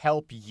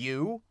help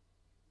you,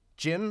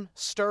 Jim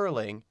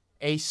Sterling,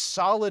 a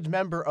solid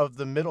member of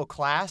the middle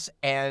class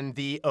and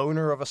the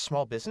owner of a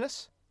small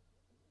business?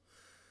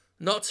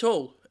 Not at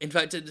all. In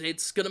fact,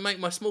 it's going to make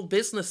my small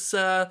business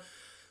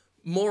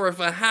more of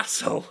a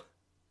hassle.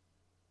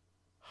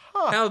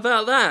 Huh. How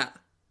about that?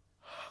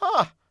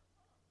 Huh.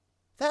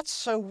 That's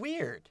so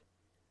weird.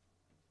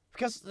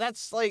 Because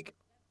that's like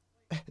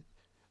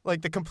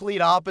the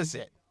complete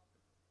opposite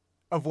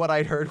of what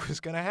I'd heard was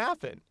going to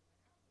happen.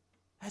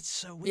 That's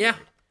so weird. Yeah.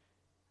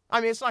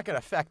 I mean, it's not going to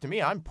affect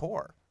me. I'm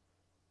poor.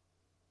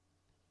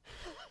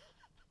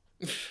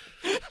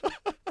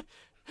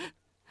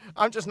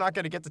 I'm just not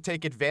going to get to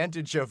take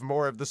advantage of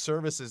more of the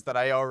services that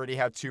I already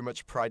have too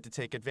much pride to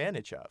take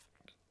advantage of.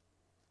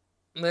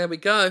 There we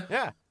go.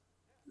 Yeah.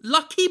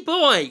 Lucky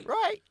boy.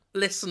 Right.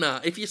 Listener,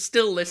 if you're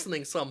still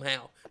listening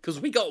somehow, because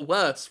we got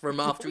worse from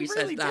after We he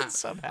really said that. did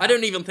somehow. I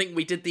don't even think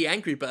we did the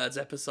Angry Birds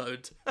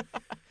episode.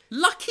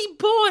 Lucky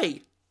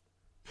boy.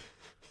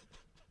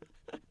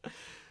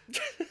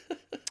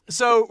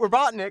 So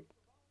Robotnik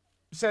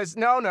says,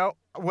 no.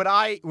 Would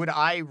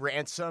I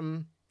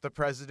ransom the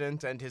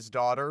president and his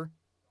daughter?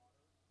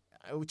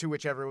 To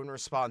which everyone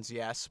responds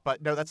yes.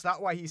 But no, that's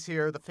not why he's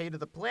here. The fate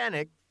of the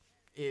planet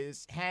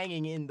is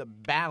hanging in the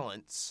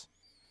balance.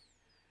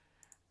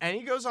 And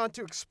he goes on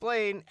to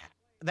explain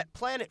that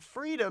Planet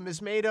Freedom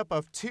is made up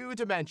of two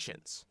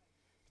dimensions.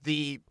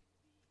 The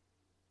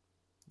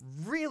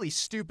really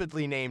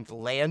stupidly named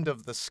Land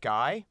of the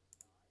Sky,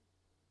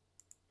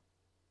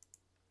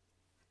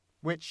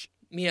 which,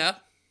 Yeah.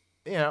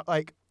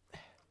 like,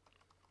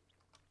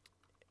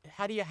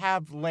 how do you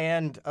have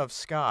land of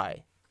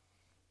sky?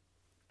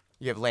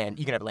 You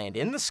can have land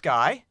in the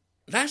sky.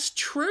 That's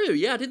true.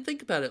 Yeah, I didn't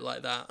think about it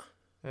like that.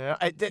 Yeah,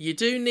 You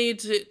do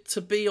need it to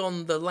be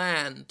on the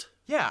land.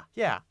 Yeah.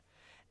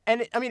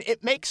 And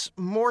it makes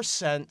more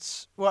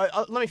sense. Well,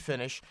 let me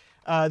finish.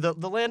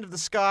 The Land of the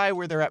Sky,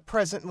 where they're at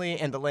presently,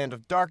 and the Land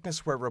of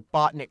Darkness, where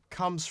Robotnik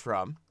comes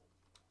from.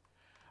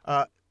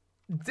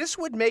 This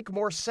would make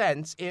more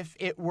sense if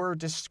it were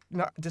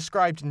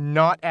described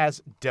not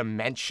as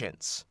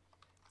dimensions.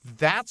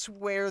 That's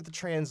where the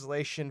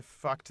translation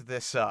fucked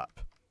this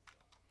up.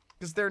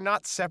 Because they're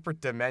not separate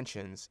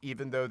dimensions,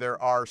 even though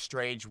there are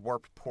strange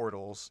warp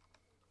portals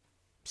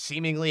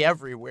seemingly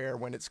everywhere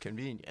when it's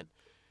convenient.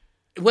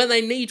 When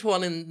they need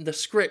one in the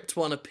script,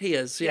 one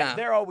appears, yeah.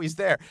 They're always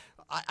there.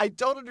 I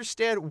don't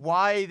understand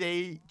why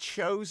they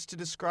chose to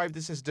describe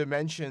this as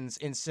dimensions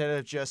instead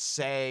of just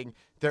saying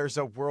there's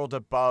a world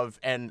above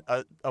and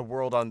a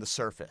world on the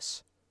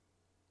surface.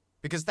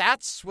 Because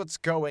that's what's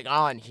going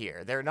on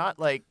here. They're not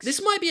like...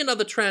 This might be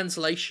another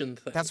translation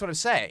thing. That's what I'm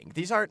saying.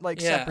 These aren't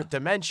like separate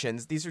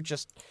dimensions. These are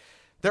just...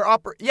 They're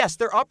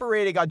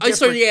operating on different...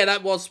 So yeah,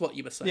 that was what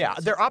you were saying. Yeah,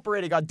 they're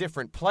operating on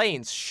different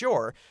planes,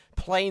 sure.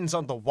 Planes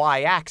on the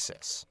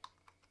y-axis.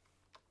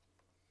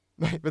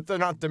 But they're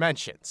not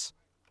dimensions.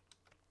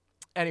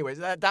 Anyways,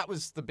 that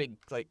was the big,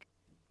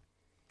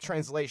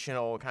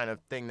 translational kind of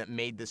thing that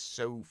made this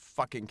so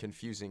fucking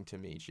confusing to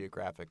me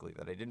geographically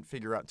that I didn't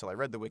figure out until I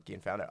read the wiki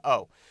and found out,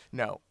 oh,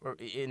 no,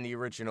 in the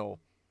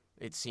original,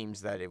 it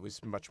seems that it was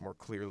much more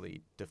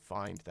clearly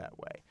defined that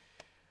way.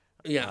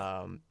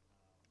 Yeah.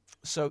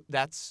 So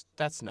that's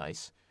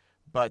nice.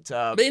 But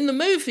in the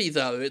movie,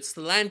 though, it's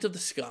the Land of the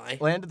Sky.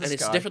 Land of the Sky. And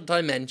it's a different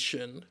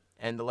dimension.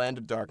 And the Land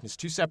of Darkness,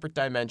 two separate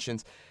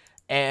dimensions.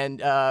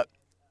 And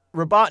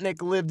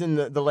Robotnik lived in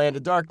the Land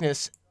of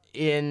Darkness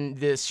in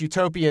this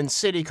utopian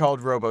city called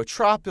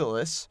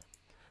Robotropolis,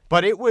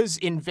 but it was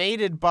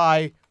invaded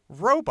by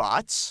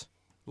robots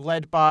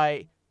led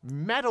by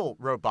Metal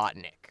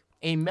Robotnik,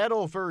 a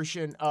metal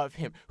version of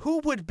him. Who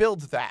would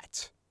build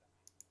that?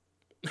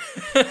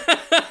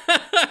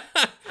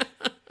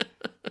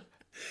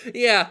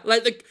 Yeah,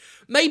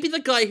 maybe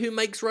the guy who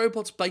makes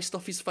robots based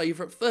off his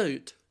favorite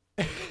food.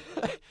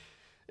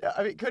 Yeah,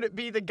 I mean, could it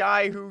be the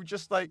guy who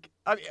just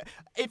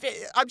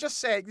I'm just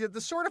saying, the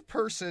sort of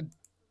person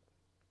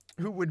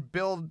who would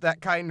build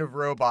that kind of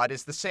robot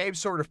is the same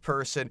sort of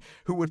person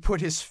who would put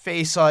his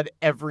face on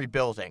every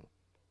building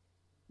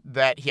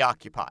that he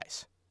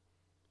occupies.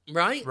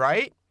 Right?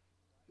 Right?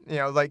 You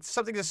know, like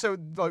something to so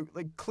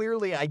like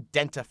clearly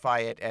identify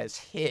it as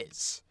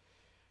his.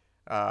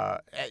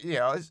 You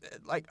know,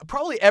 like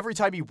probably every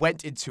time he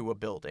went into a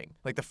building,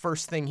 like the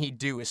first thing he'd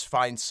do is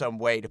find some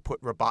way to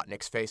put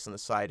Robotnik's face on the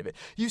side of it.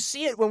 You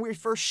see it when we're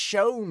first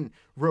shown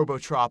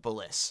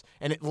Robotropolis,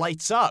 and it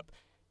lights up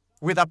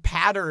with a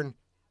pattern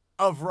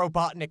of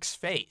Robotnik's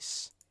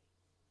face.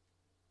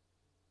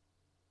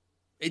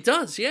 It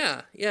does,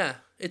 yeah.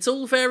 It's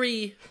all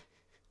very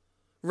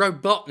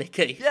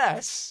Robotnik-y.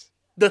 Yes.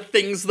 The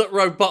things that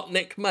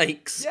Robotnik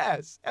makes.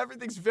 Yes,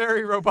 everything's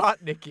very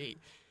Robotnik-y.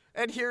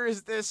 And here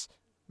is this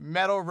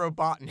metal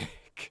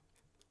Robotnik.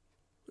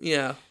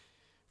 Yeah.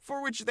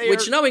 For which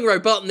knowing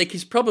Robotnik,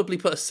 he's probably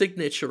put a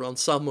signature on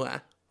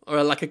somewhere.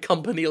 Or like a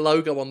company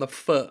logo on the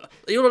foot.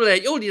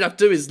 All you'd have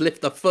to do is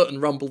lift the foot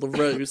and rumble the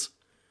ruse.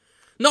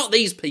 Not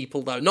these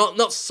people, though.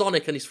 Not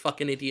Sonic and his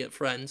fucking idiot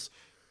friends.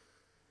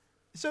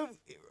 So,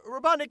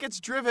 Robotnik gets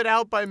driven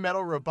out by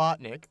Metal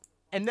Robotnik,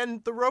 and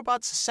then the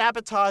robots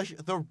sabotage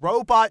the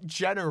robot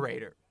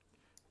generator,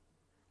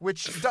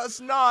 which does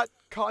not,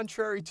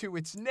 contrary to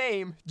its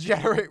name,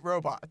 generate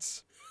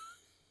robots.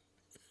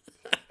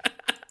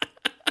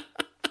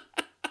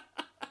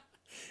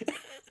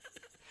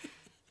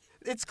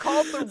 It's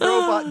called the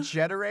robot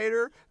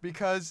generator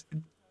because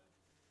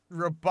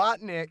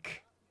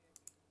Robotnik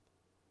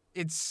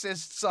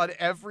insists on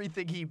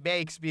everything he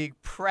makes being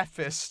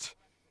prefaced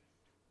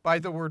by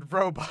the word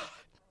robot.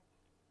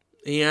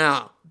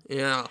 Yeah.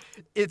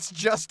 It's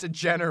just a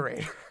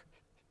generator.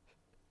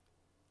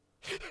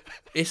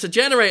 It's a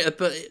generator,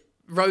 but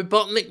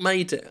Robotnik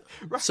made it.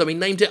 Right. So he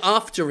named it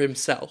after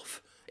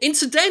himself.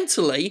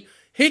 Incidentally,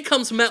 here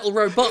comes Metal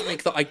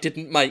Robotnik that I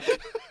didn't make.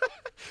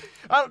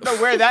 I don't know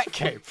where that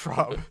came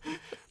from.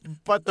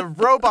 But the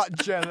robot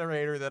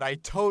generator that I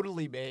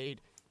totally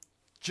made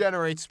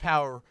generates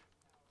power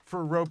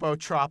for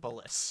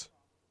Robotropolis.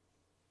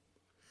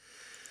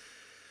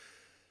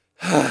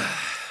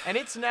 And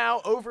it's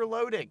now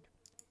overloading.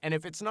 And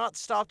if it's not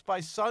stopped by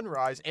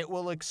sunrise, it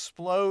will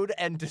explode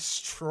and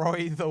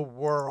destroy the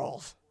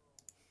world.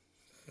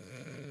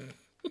 Who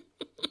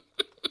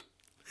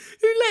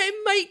let him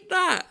make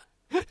that?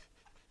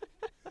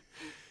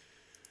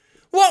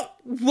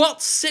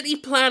 What city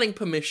planning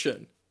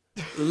permission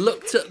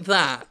looked at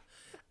that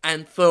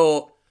and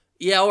thought,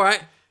 yeah, all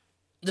right,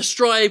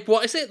 destroy,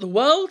 what is it, the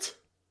world?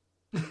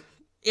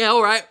 Yeah,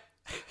 all right.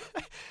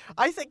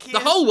 I think the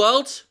whole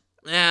world?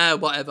 Yeah,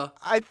 whatever.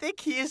 I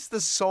think he is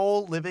the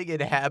sole living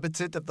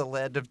inhabitant of the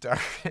Land of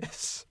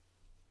Darkness.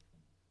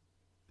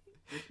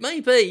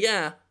 Maybe,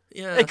 yeah.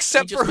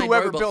 Except for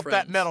whoever built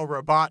that Metal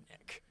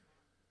Robotnik.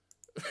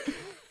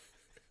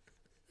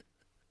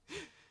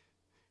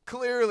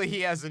 Clearly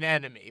he has an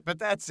enemy, but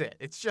that's it.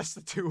 It's just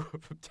the two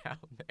of them down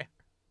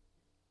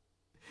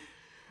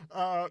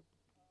there.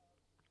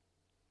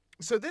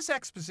 So this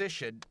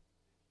exposition,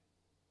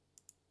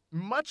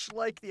 much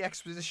like the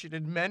exposition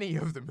in many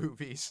of the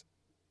movies,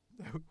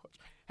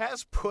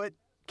 has put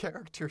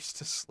characters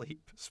to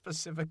sleep,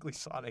 specifically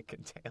Sonic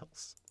and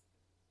Tails.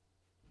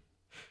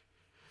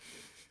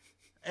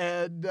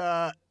 And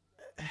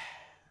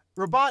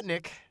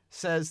Robotnik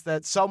says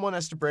that someone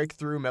has to break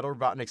through Metal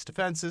Robotnik's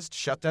defenses to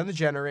shut down the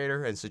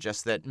generator and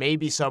suggests that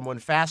maybe someone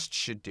fast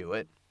should do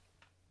it.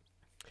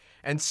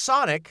 And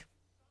Sonic,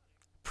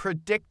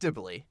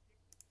 predictably,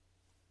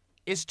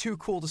 is too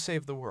cool to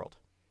save the world.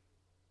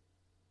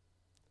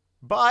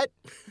 But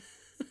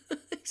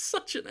he's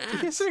such an ass.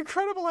 He's an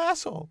incredible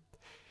asshole.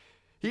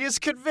 He is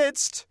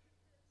convinced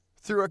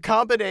through a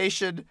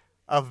combination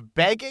of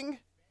begging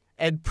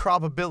and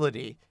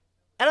probability.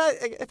 And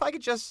if I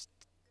could just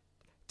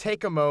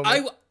take a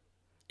moment.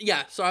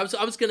 So I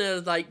was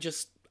gonna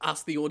just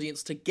ask the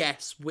audience to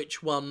guess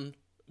which one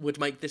would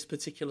make this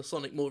particular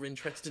Sonic more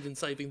interested in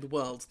saving the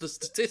world, the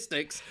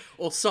statistics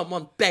or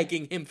someone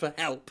begging him for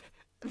help.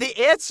 The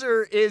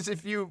answer is,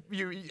 if you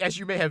as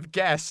you may have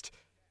guessed,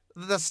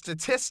 the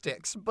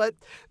statistics, but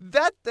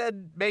that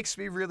then makes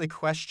me really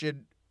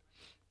question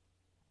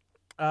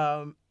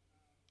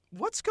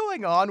what's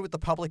going on with the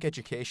public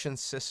education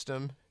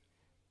system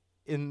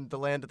in the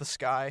Land of the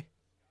Sky?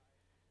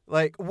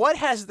 Like, what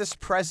has this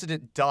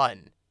president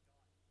done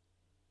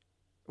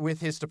with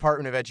his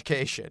Department of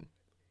Education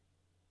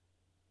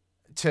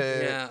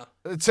to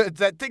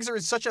that things are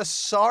in such a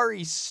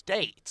sorry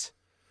state?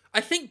 I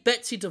think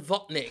Betsy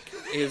DeVotnik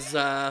is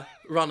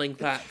running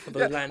that for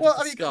the Land of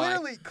the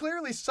Sky.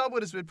 Clearly,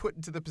 someone has been put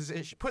in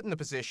the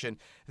position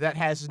that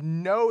has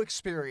no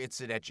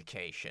experience in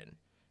education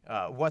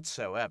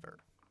whatsoever.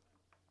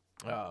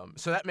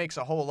 So that makes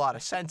a whole lot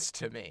of sense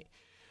to me,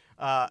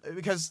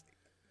 because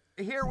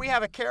here we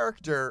have a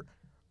character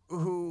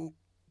who,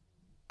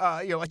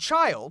 a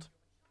child,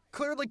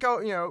 clearly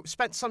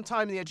spent some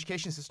time in the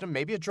education system,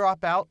 maybe a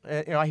dropout.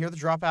 I hear the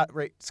dropout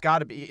rate, it's got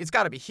to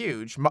be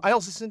huge.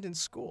 Miles isn't in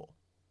school.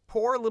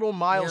 Poor little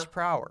Miles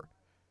Prower.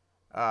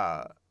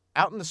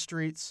 Out in the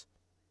streets,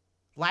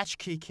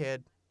 latchkey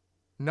kid,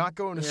 not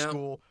going to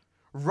school,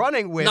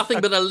 running with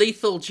nothing but a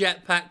lethal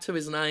jetpack to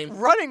his name.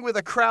 Running with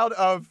a crowd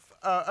of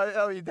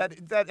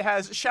that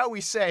has, shall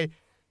we say,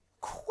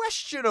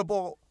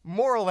 questionable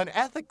moral and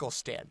ethical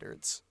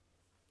standards.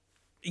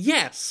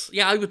 Yes.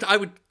 Yeah, I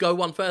would go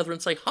one further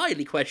and say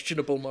highly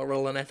questionable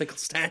moral and ethical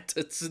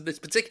standards in this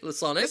particular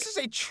Sonic. This is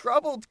a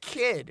troubled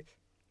kid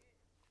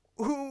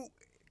who,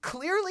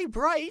 clearly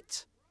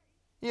bright,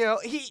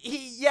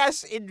 he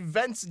yes,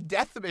 invents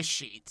death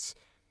machines,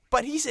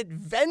 but he's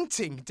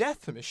inventing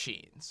death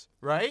machines,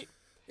 right?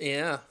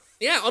 Yeah.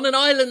 Yeah, on an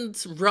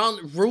island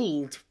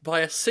ruled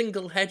by a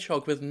single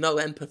hedgehog with no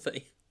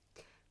empathy.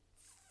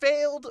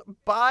 Failed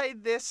by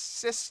this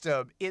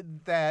system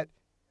in that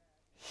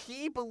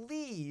he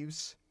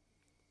believes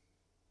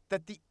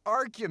that the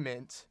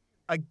argument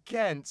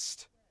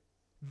against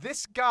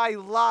this guy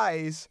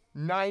lies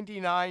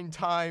 99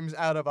 times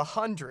out of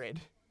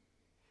 100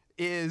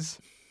 is,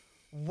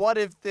 what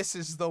if this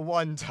is the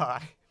one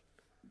time?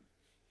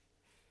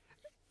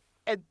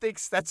 And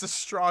thinks that's a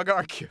strong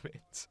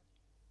argument.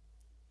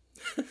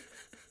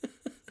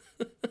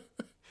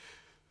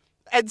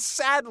 And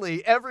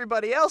sadly,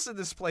 everybody else in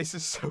this place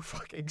is so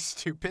fucking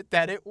stupid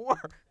that it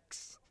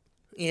works.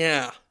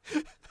 Yeah.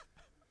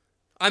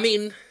 I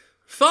mean,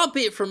 far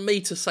be it from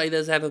me to say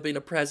there's ever been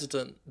a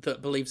president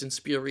that believes in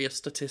spurious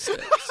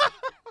statistics.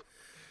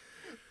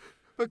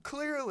 But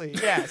clearly,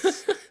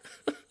 yes.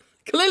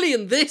 Clearly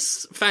in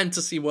this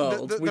fantasy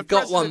world, we've the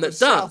got one that does.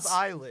 South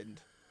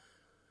Island.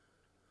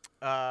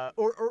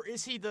 Or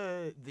is he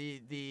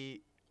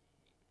the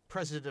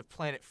president of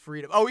Planet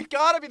Freedom? Oh, he's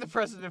got to be the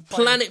president of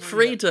Planet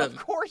Freedom. Of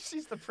course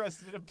he's the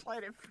president of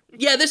Planet Freedom.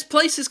 Yeah, this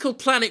place is called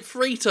Planet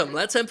Freedom.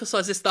 Let's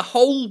emphasize this. The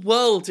whole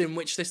world in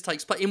which this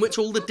takes place, in which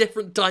all the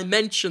different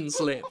dimensions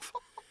live,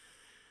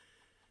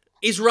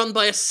 is run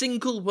by a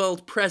single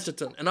world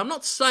president. And I'm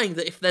not saying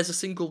that if there's a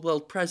single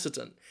world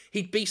president,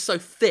 he'd be so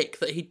thick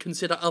that he'd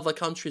consider other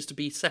countries to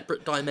be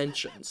separate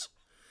dimensions.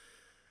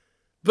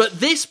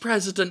 But this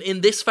president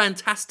in this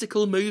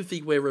fantastical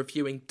movie we're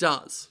reviewing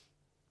does.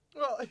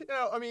 Well,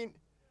 I mean...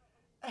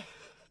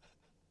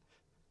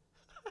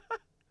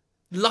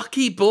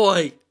 Lucky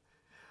boy,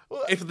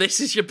 well, if this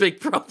is your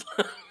big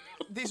problem.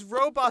 These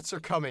robots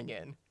are coming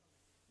in.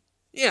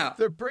 Yeah.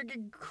 They're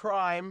bringing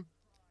crime.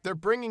 They're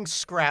bringing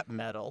scrap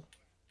metal.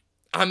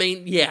 I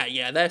mean,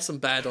 yeah, they're some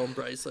bad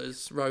hombres,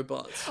 those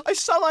robots.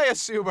 I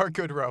assume are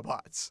good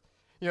robots.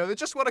 They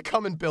just want to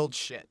come and build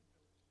shit.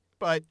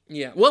 But...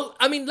 Yeah, well,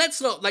 I mean, let's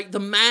not, the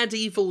mad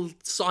evil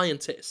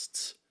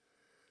scientists.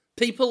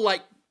 People,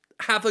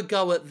 have a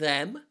go at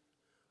them,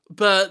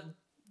 but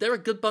they're a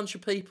good bunch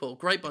of people,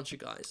 great bunch of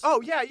guys. Oh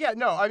yeah,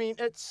 no, I mean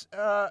it's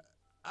there's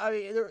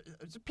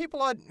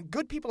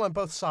good people on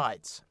both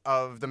sides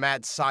of the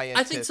mad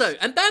scientists. I think so,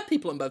 and bad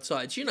people on both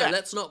sides.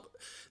 Let's not.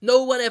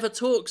 No one ever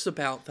talks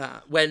about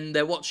that when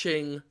they're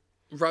watching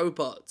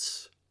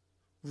robots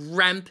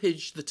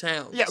rampage the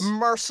towns. Yeah,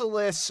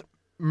 merciless,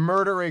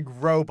 murdering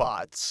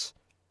robots.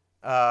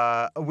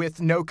 With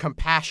no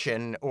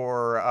compassion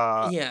or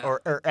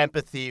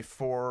empathy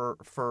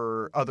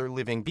for other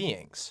living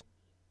beings.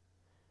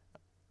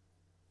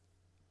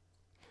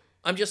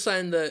 I'm just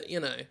saying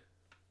that,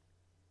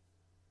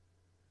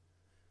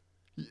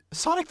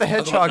 Sonic the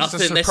Hedgehog is a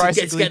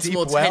surprisingly gets deep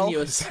more well.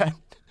 Tenuous.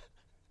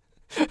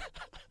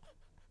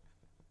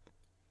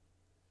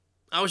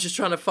 I was just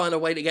trying to find a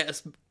way to get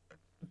us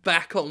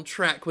back on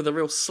track with a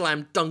real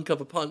slam dunk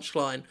of a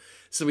punchline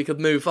so we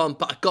could move on,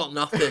 but I got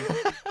nothing.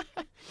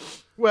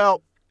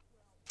 Well,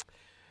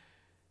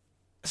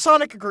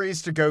 Sonic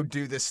agrees to go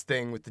do this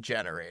thing with the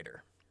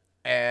generator.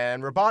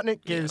 And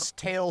Robotnik gives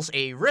Tails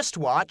a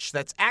wristwatch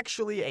that's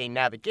actually a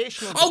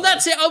navigational device. Oh,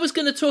 that's it! I was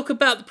going to talk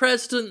about the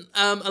president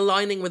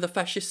aligning with a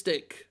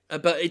fascistic,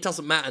 but it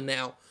doesn't matter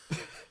now.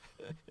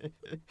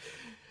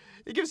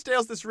 He gives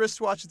Tails this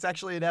wristwatch that's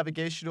actually a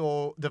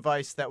navigational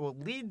device that will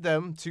lead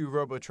them to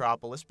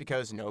Robotropolis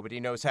because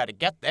nobody knows how to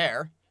get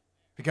there.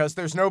 Because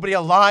there's nobody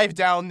alive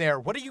down there.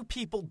 What are you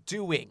people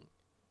doing?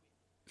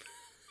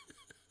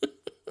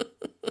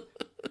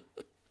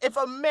 If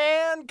a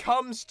man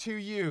comes to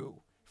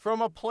you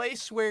from a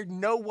place where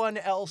no one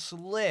else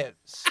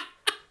lives...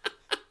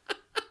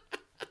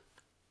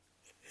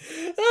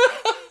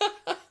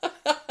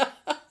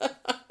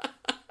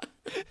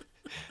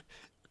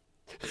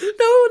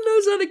 No one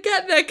knows how to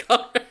get there,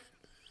 Conrad.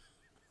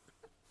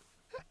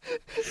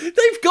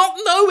 They've got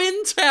no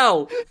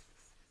intel.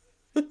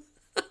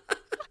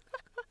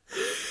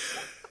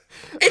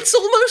 It's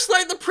almost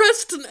like the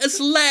president has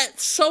let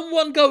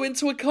someone go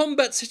into a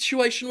combat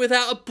situation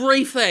without a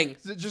briefing.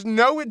 Just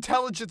no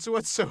intelligence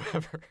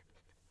whatsoever.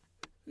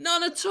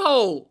 None at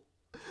all.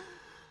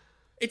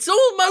 It's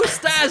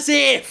almost as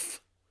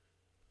if.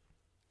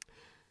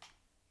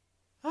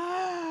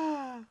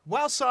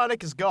 While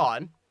Sonic is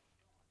gone,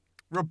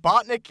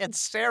 Robotnik and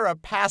Sarah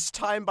pass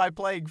time by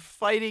playing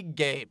fighting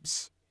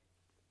games.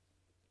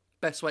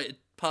 Best way to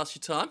pass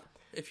your time.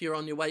 If you're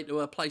on your way to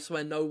a place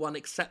where no one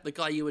except the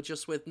guy you were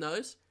just with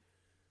knows.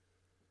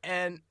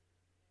 And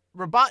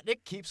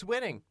Robotnik keeps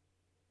winning.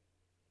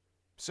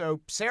 So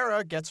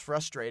Sarah gets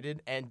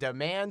frustrated and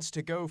demands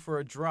to go for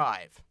a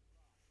drive.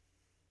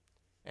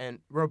 And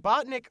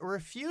Robotnik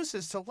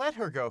refuses to let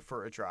her go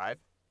for a drive.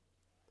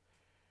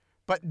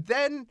 But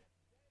then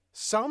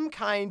some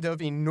kind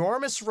of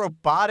enormous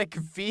robotic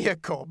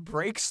vehicle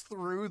breaks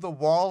through the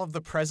wall of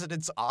the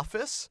president's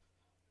office.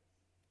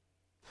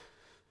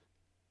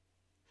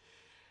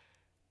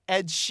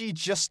 And she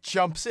just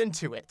jumps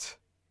into it.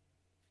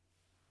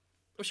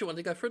 Well, she wanted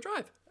to go for a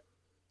drive.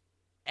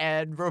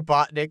 And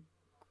Robotnik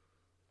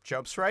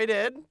jumps right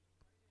in.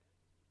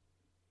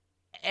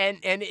 And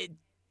it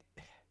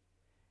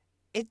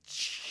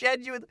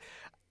genuinely...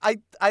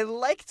 I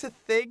like to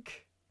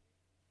think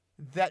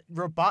that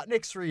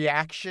Robotnik's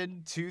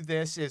reaction to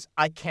this is,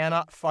 I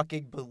cannot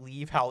fucking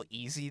believe how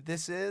easy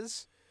this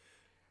is.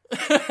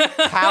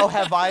 How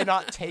have I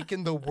not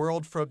taken the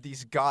world from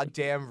these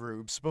goddamn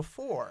rubes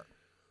before?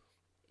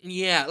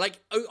 Yeah,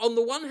 like, on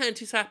the one hand,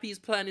 he's happy his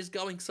plan is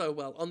going so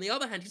well. On the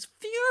other hand, he's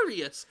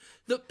furious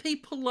that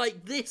people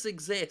like this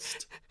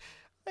exist.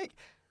 Like,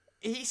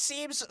 he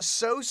seems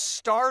so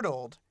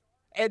startled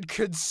and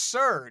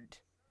concerned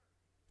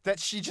that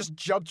she just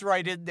jumped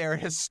right in there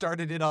and has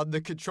started it on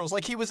the controls.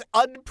 Like, he was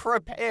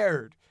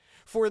unprepared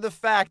for the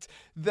fact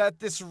that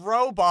this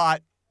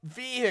robot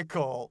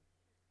vehicle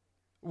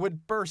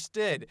would burst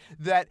in,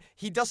 that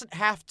he doesn't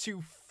have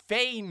to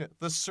feign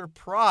the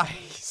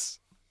surprise.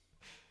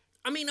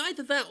 I mean,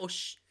 either that or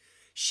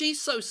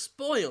she's so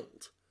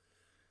spoiled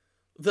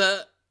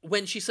that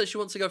when she says she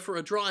wants to go for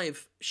a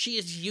drive, she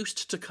is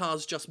used to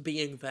cars just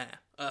being there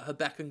at her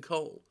beck and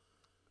call.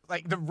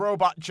 Like, the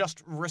robot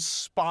just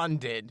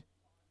responded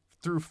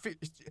through...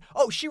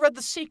 Oh, she read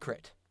The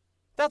Secret.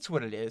 That's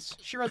what it is.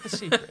 She read The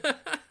Secret.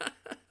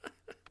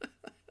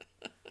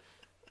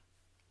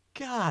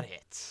 Got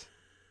it.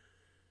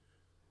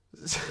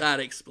 That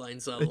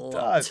explains a lot.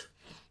 Does.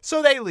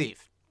 So they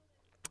leave.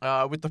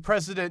 With the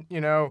president,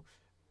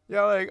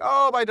 like,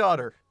 oh, my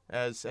daughter,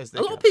 as they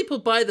A lot of people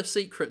buy The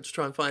Secret to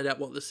try and find out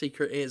what The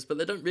Secret is, but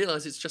they don't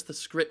realise it's just the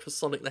script for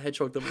Sonic the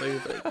Hedgehog the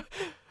movie.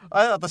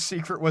 I thought The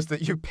Secret was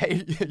that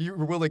you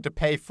were willing to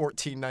pay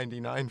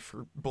 $14.99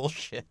 for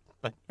bullshit,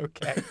 but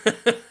okay.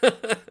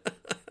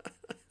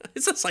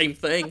 It's the same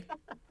thing.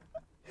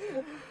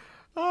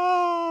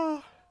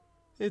 Oh,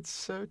 it's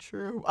so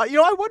true.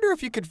 I wonder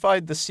if you could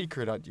find The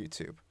Secret on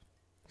YouTube,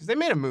 because they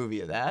made a movie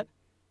of that.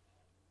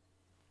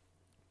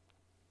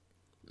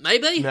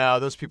 Maybe? No,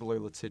 those people are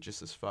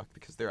litigious as fuck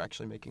because they're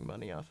actually making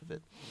money off of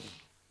it.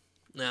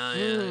 No,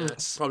 yeah.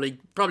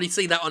 Probably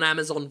see that on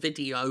Amazon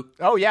Video.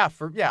 Oh yeah,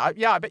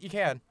 I bet you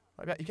can.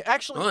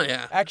 Actually, oh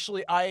yeah.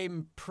 Actually,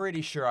 I'm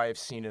pretty sure I have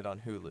seen it on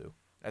Hulu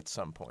at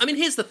some point. I mean,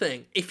 here's the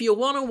thing: if you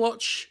want to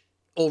watch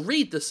or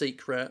read The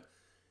Secret,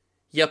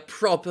 you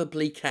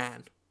probably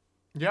can.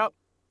 Yep.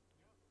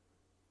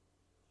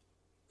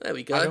 There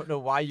we go. I don't know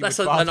why you. That's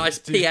would a nice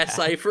do PSA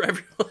that. for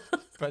everyone.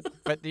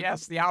 But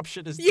yes, the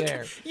option is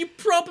there. You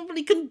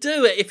probably can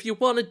do it if you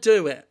want to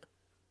do it.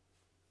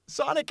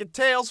 Sonic and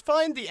Tails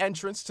find the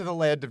entrance to the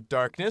Land of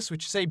Darkness,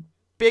 which is a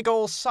big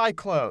ol'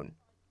 cyclone.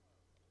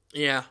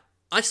 Yeah.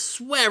 I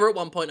swear at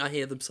one point I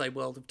hear them say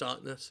World of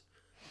Darkness.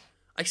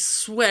 I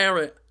swear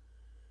it.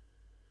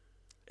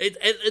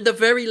 At the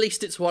very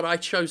least, it's what I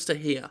chose to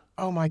hear.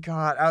 Oh my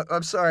god.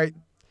 I'm sorry.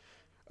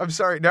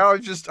 Now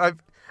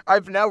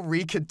I've now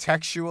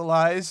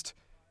recontextualized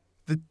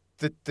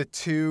the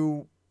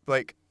two,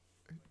 like,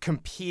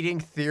 competing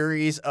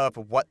theories of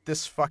what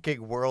this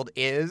fucking world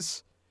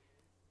is,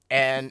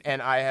 and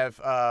I have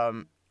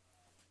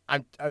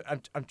I'm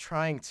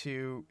trying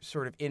to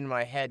sort of in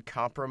my head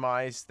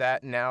compromise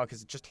that now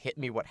because it just hit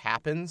me what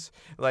happens,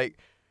 like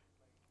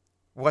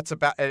what's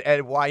about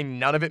and why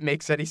none of it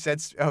makes any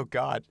sense. Oh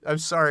god, I'm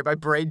sorry, my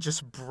brain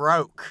just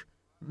broke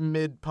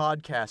mid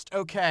podcast.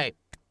 Okay,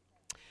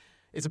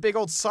 it's a big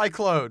old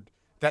cyclone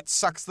that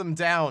sucks them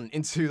down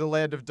into the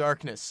Land of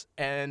Darkness,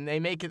 and they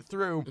make it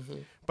through,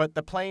 but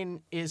the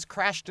plane is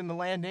crashed in the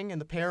landing,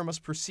 and the pair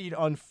must proceed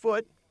on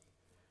foot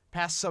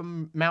past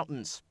some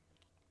mountains.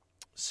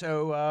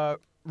 So,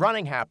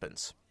 running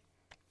happens.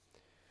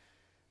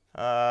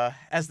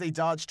 As they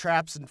dodge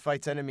traps and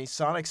fight enemies,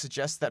 Sonic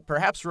suggests that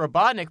perhaps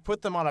Robotnik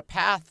put them on a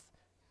path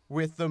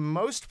with the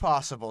most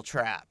possible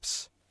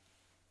traps.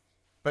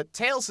 But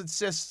Tails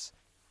insists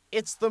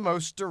it's the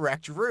most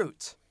direct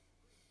route.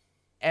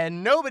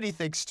 And nobody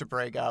thinks to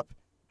bring up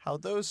how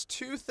those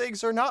two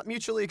things are not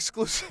mutually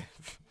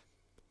exclusive.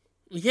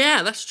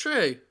 Yeah, that's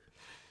true.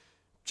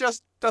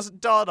 Just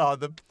doesn't dawn on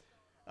them.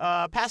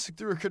 Passing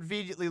through a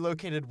conveniently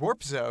located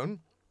warp zone.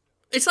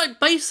 It's like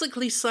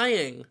basically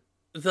saying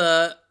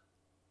that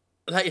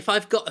if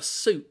I've got a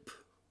soup,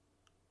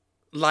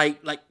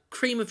 like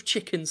cream of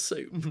chicken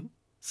soup,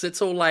 so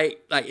it's all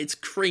like it's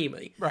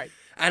creamy, right?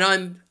 And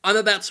I'm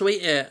about to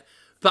eat it,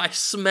 but I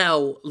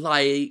smell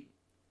like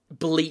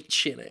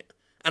bleach in it.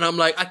 And I'm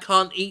like, I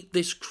can't eat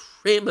this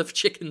cream of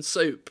chicken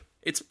soup.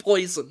 It's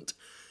poisoned.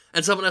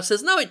 And someone else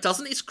says, no, it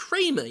doesn't. It's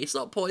creamy. It's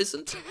not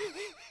poisoned.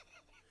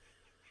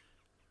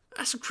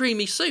 That's a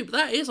creamy soup.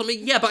 That is. I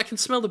mean, yeah, but I can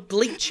smell the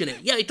bleach in it.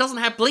 Yeah, it doesn't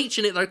have bleach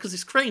in it, though, because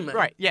it's creamy.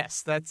 Right,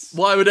 yes, that's...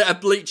 Why would it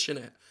have bleach in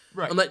it?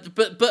 Right. I'm like,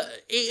 but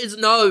it is,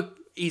 no,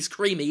 he's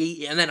creamy,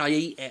 eat it, and then I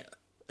eat it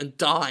and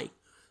die.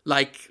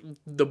 Like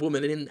the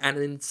woman in An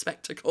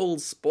Inspector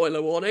Calls,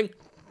 spoiler warning.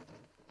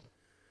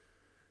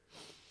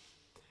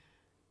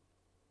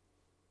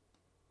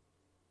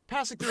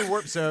 Passing through a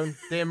warp zone,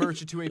 they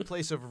emerge into a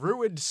place of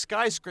ruined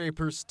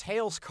skyscrapers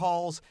Tails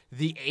calls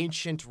the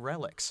Ancient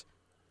Relics.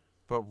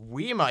 But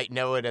we might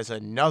know it as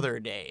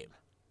another name.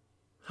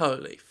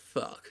 Holy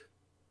fuck.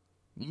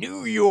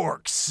 New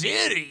York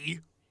City?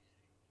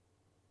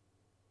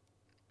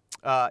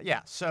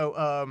 It's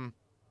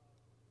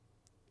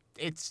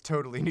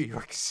totally New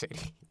York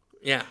City.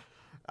 Yeah.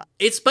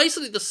 It's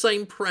basically the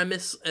same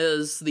premise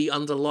as the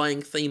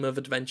underlying theme of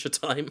Adventure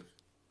Time.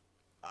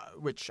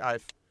 Which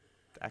I've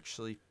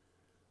actually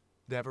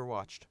never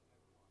watched.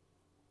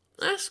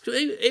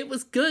 It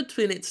was good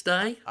in its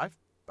day. I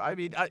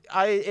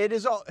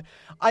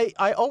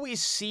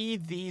always see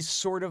these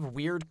sort of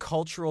weird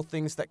cultural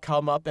things that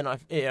come up, and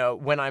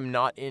when I'm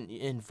not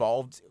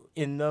involved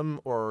in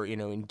them or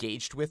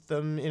engaged with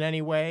them in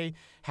any way,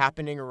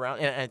 happening around,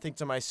 and I think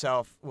to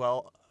myself,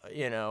 well,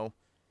 it's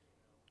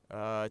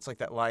like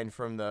that line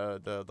from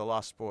the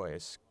Lost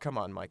Boys. Come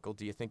on, Michael,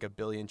 do you think a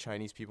billion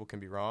Chinese people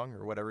can be wrong,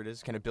 or whatever it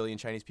is? Can a billion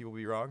Chinese people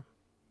be wrong?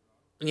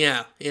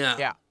 Yeah.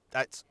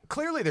 That's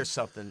clearly there's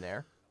something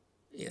there.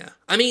 Yeah,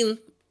 I mean,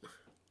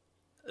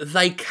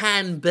 they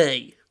can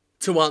be,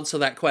 to answer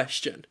that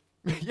question.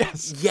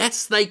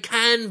 Yes, they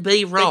can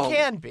be wrong. They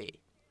can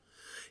be.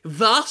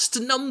 Vast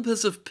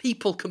numbers of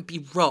people can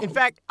be wrong. In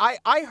fact, I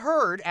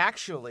heard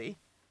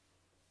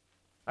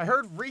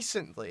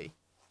recently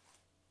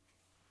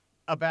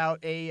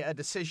about a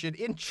decision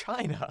in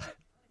China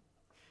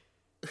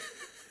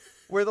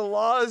where the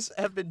laws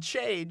have been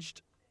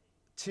changed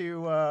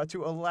to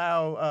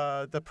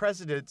allow the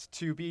president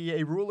to be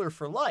a ruler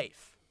for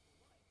life.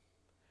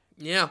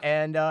 Yeah.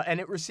 And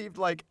it received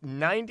like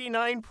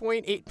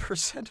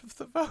 99.8% of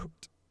the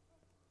vote.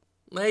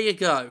 There you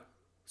go.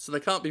 So they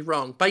can't be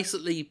wrong.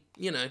 Basically,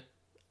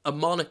 a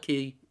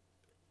monarchy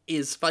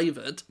is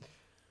favoured.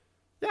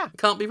 Yeah.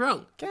 Can't be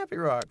wrong. Can't be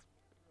wrong.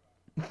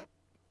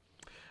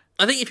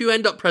 I think if you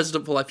end up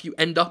president for life, you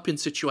end up in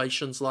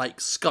situations like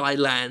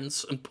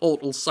Skylands and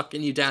portals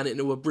sucking you down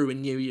into a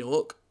ruined New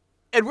York.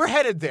 And we're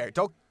headed there.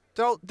 Don't,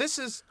 this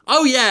is...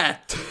 Oh, yeah.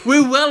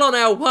 We're well on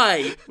our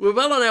way. We're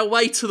well on our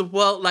way to the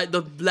world, like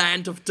the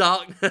land of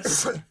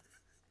darkness.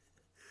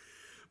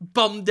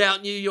 Bombed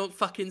out New York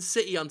fucking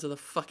city under the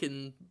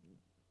fucking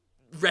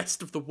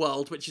rest of the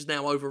world, which is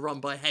now overrun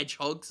by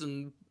hedgehogs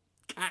and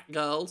cat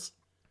girls.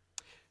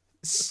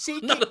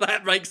 None of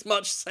that makes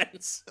much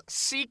sense.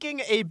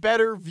 Seeking a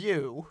better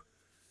view,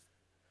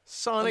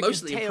 Sonic I'm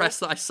mostly and Tails...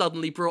 impressed that I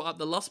suddenly brought up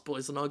the Lost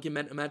Boys and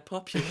Argumentum ad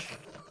Populum.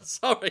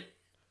 Sorry.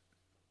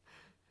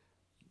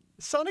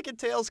 Sonic and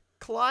Tails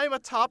climb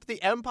atop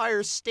the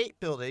Empire State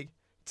Building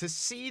to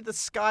see the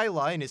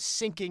skyline is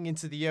sinking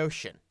into the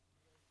ocean.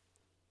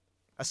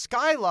 A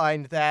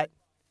skyline that,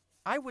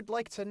 I would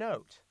like to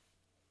note,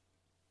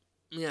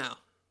 yeah,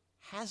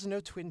 has no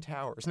twin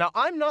towers. Now,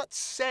 I'm not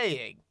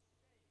saying...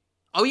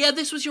 Oh yeah,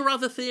 this was your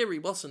other theory,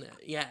 wasn't it?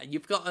 Yeah,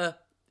 you've got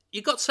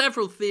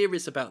several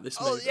theories about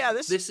this movie. Oh yeah,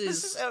 this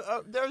is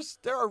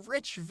there are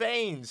rich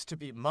veins to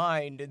be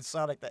mined in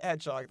Sonic the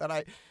Hedgehog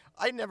that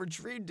I never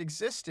dreamed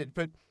existed.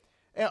 But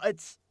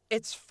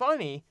it's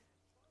funny.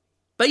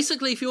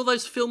 Basically, if you're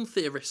those film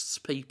theorists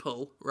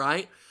people,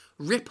 right,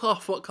 rip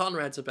off what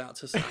Conrad's about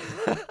to say.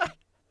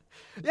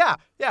 yeah.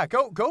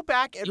 Go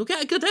back and you'll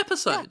get a good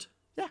episode.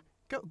 Yeah.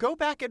 Go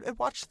back and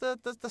watch the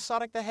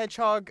Sonic the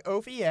Hedgehog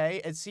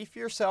OVA and see for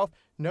yourself.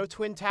 No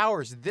Twin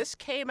Towers. This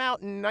came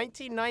out in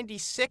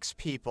 1996,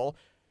 people.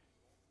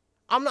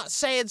 I'm not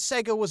saying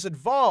Sega was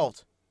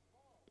involved,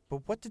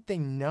 but what did they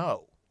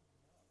know?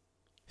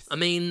 I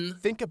mean,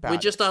 think about it.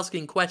 We're just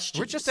asking questions.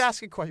 We're just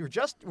asking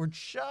questions. We're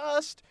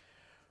just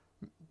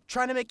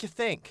trying to make you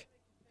think,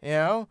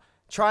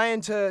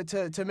 trying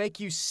to make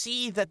you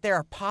see that there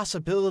are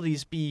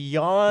possibilities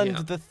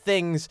beyond the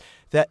things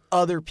that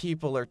other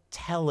people are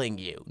telling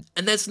you.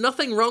 And there's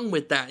nothing wrong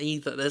with that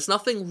either. There's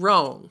nothing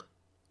wrong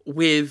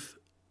with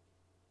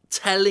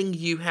telling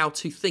you how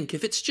to think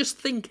if it's just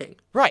thinking.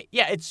 Right.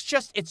 Yeah, it's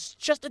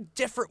just a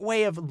different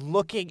way of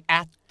looking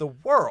at the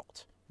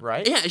world,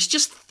 right? Yeah, it's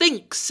just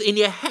thinks in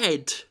your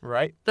head.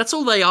 Right. That's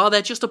all they are.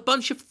 They're just a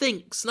bunch of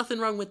thinks. Nothing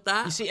wrong with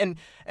that. You see, and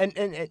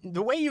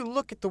the way you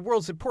look at the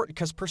world's important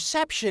because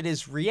perception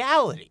is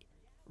reality,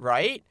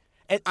 right?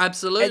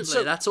 Absolutely. And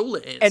so, that's all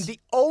it is. And the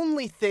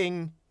only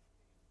thing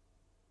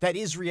that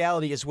is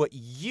reality is what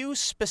you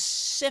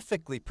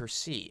specifically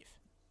perceive.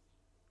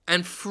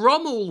 And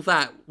from all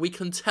that, we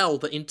can tell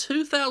that in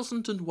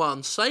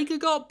 2001, Sega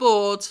got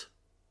bored,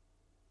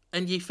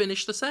 and you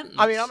finished the sentence.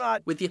 I mean, I'm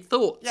not with your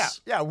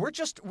thoughts. Yeah. We're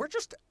just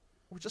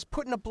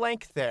putting a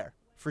blank there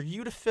for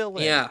you to fill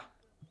in. Yeah.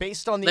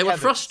 Based on the They were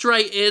evidence.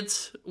 frustrated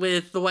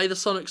with the way the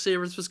Sonic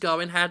series was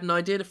going, had an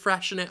idea to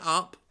freshen it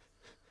up,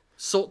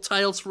 sought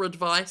Tails for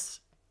advice.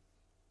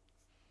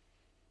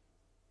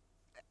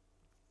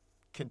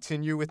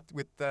 Continue with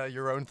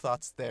your own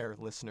thoughts there,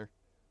 listener.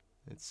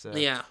 It's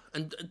yeah,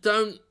 and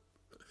don't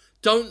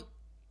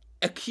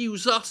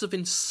accuse us of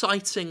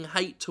inciting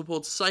hate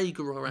towards Sega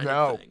or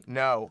anything.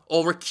 No.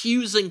 Or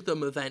accusing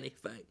them of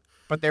anything.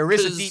 But there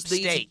is a deep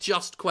these state. Are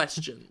just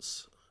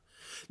questions.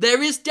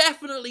 There is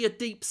definitely a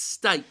deep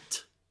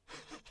state.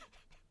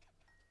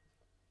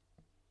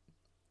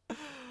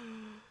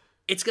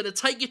 It's going to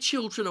take your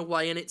children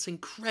away, and it's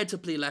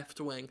incredibly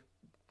left-wing.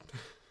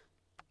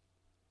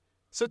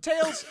 So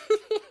Tails...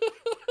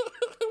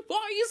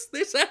 What is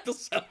this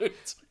episode?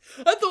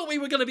 I thought we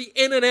were going to be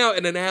in and out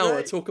in an hour,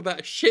 Right. talk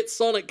about a shit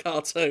Sonic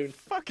cartoon.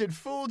 Fucking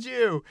fooled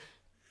you.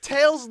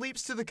 Tails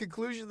leaps to the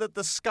conclusion that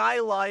the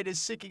skyline is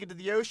sinking into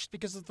the ocean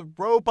because of the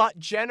robot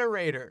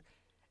generator,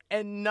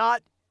 and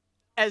not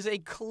as a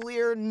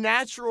clear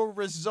natural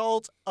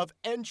result of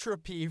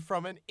entropy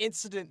from an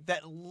incident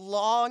that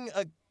long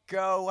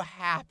ago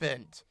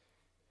happened.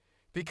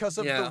 Because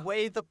of the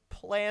way the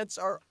plants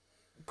are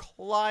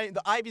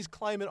the ivy's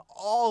climbing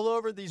all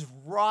over these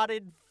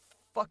rotted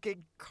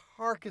fucking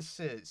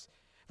carcasses.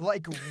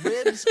 Like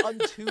ribs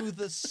unto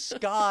the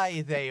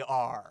sky they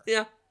are.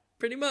 Yeah,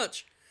 pretty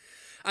much.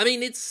 I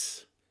mean,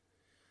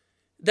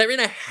 they're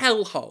in a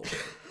hellhole.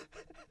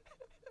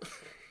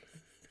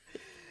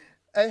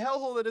 A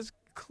hellhole that has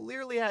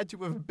clearly had to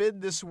have been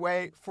this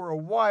way for a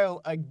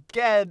while.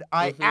 Again,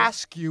 I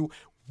ask you,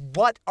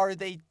 what are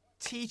they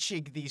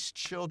teaching these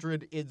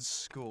children in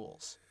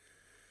schools?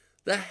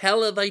 The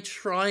hell are they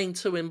trying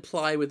to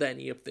imply with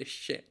any of this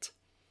shit?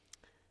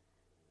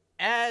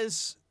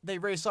 As they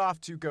race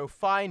off to go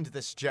find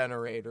this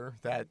generator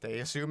that they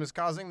assume is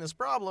causing this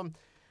problem,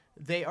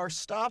 they are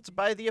stopped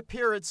by the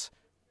appearance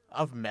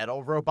of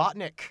Metal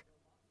Robotnik,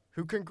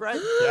 who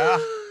yeah.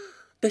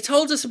 They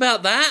told us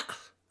about that.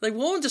 They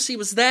warned us he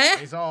was there.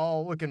 He's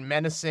all looking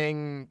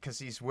menacing because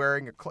he's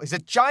wearing a cloak. He's a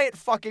giant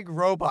fucking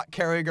robot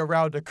carrying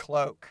around a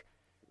cloak.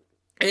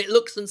 It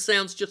looks and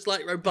sounds just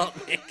like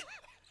Robotnik.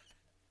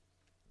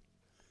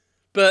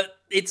 But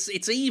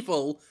it's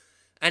evil,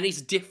 and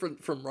he's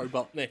different from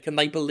Robotnik, and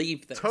they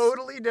believe this.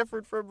 Totally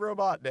different from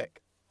Robotnik.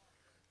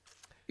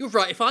 You're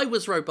right. If I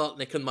was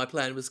Robotnik and my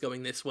plan was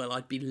going this well,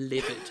 I'd be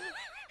livid.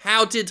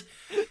 How did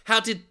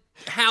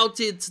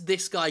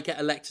this guy get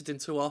elected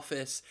into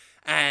office?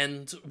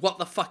 And what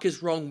the fuck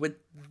is wrong with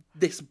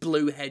this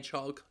blue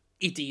hedgehog?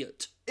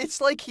 Idiot. It's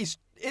like you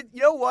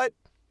know what?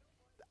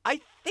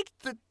 I think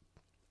that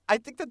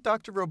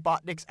Dr.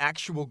 Robotnik's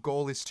actual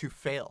goal is to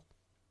fail.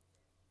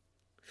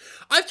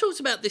 I've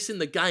talked about this in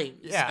the games.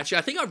 Yeah. Actually,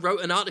 I think I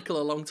wrote an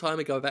article a long time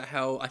ago about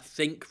how I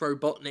think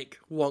Robotnik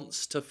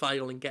wants to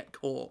fail and get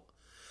caught.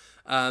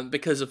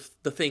 Because of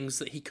the things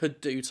that he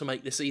could do to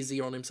make this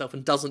easier on himself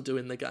and doesn't do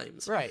in the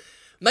games. Right.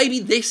 Maybe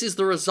this is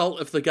the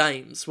result of the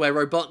games, where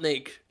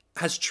Robotnik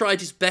has tried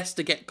his best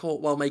to get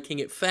caught while making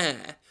it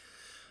fair.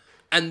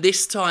 And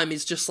this time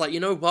is just like, you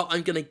know what,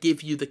 I'm going to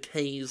give you the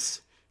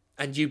keys,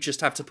 and you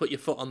just have to put your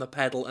foot on the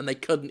pedal, and they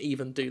couldn't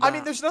even do that. I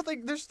mean,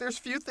 there's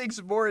few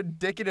things more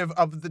indicative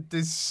of the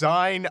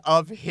design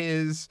of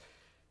his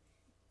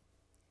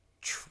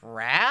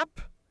trap,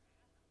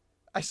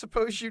 I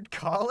suppose you'd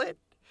call it.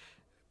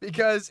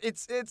 Because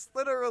it's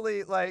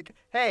literally like,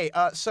 hey,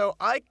 so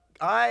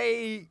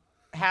I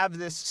have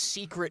this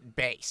secret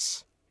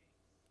base.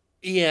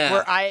 Yeah.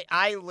 Where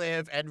I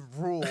live and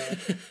rule.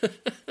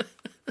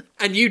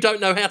 And you don't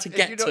know how to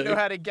get to. You don't know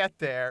how to get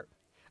there.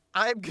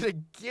 I'm going to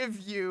give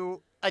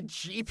you a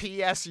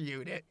GPS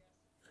unit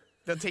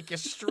that'll take you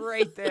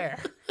straight there.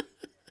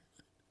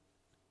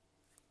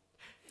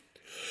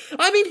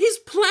 I mean, his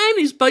plan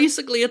is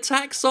basically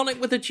attack Sonic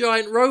with a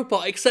giant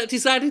robot, except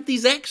he's added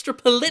these extra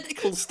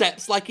political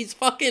steps like he's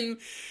fucking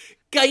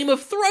Game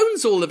of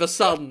Thrones all of a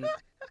sudden.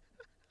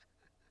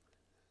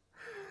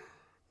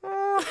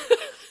 That's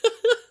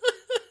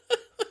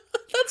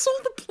all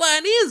the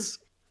plan is.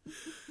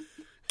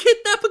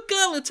 Kidnap a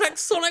girl, attack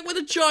Sonic with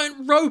a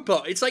giant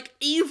robot. It's like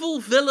Evil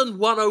Villain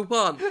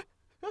 101.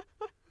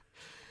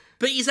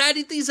 But he's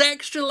added these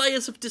extra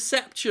layers of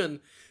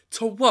deception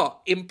to what?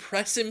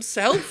 Impress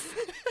himself?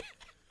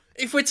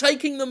 If we're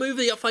taking the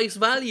movie at face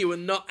value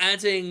and not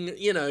adding,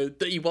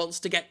 that he wants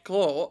to get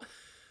caught,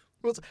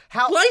 Well,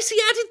 why has he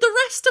added the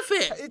rest of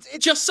it? It's-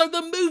 Just so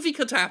the movie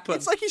could happen.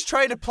 it's like he's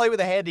trying to play with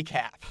a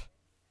handicap.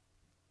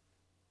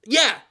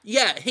 Yeah,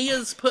 he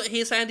has put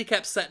his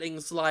handicap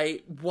settings,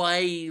 like,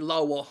 way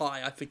low or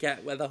high. I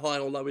forget whether high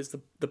or low is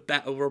the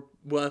better or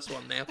worse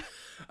one now.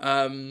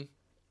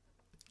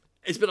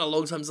 It's been a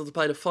long time since I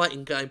played a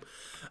fighting game.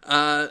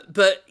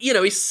 But,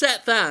 he's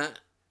set that,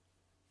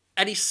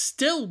 and he's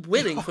still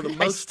winning for the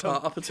most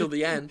part up until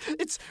the end.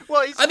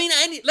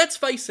 Let's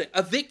face it,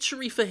 a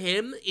victory for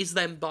him is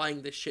them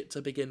buying this shit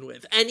to begin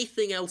with.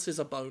 Anything else is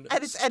a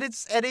bonus.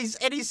 And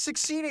he's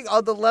succeeding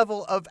on the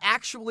level of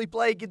actually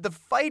playing in the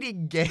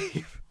fighting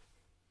game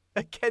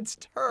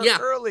against her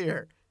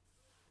earlier.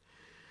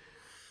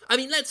 I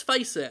mean, let's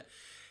face it,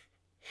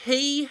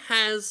 he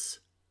has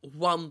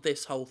won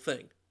this whole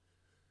thing.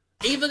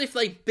 Even if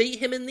they beat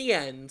him in the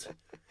end,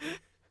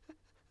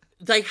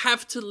 they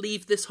have to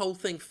leave this whole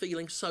thing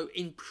feeling so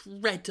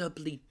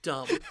incredibly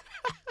dumb.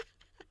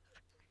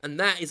 And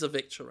that is a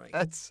victory.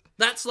 That's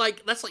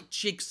like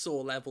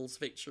Jigsaw levels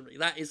victory.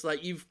 That is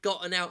like, you've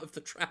gotten out of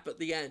the trap at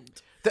the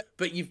end,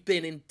 but you've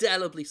been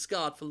indelibly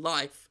scarred for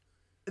life.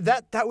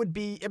 That would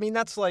be, I mean,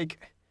 that's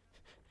like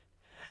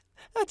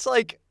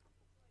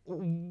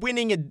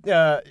winning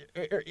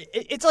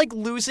it's like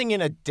losing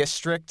in a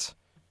district,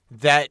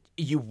 that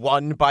you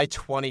won by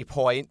 20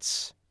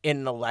 points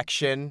in an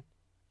election,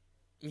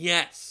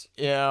 Yes.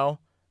 you know,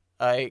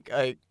 like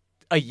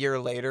a year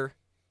later.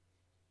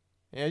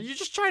 You know, you're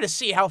just trying to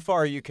see how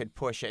far you can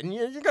push it. And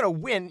you're going to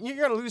win. You're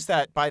going to lose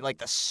that by, like,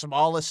 the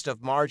smallest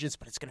of margins,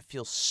 but it's going to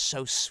feel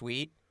so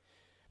sweet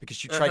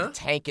because you tried to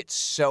tank it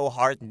so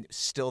hard and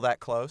still that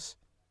close.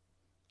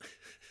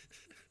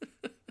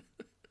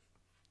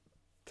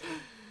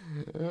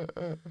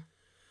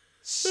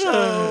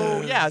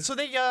 So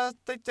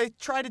they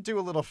try to do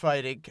a little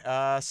fighting.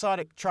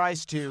 Sonic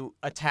tries to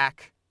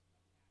attack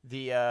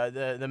the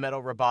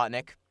Metal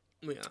Robotnik.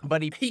 Yeah.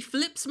 But he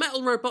flips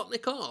Metal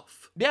Robotnik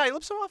off. Yeah, he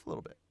flips him off a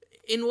little bit.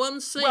 In one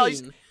scene, well,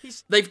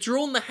 they've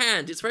drawn the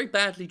hand. It's very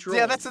badly drawn.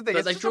 Yeah, that's the thing.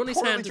 But they've just drawn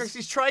his hand.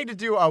 He's trying to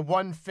do a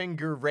one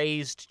finger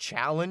raised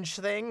challenge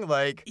thing,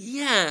 like.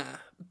 Yeah,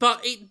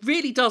 but it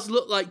really does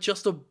look like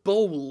just a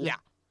bowl. Yeah.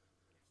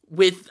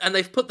 And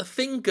they've put the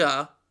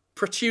finger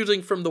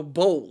protruding from the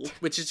bowl,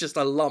 which is just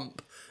a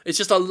lump. It's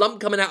just a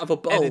lump coming out of a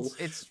bowl.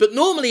 But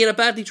normally in a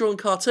badly drawn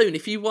cartoon,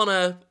 if you want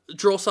to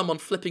draw someone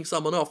flipping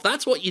someone off,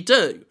 that's what you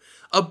do.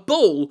 A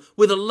ball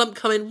with a lump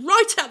coming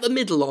right out the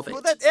middle of it.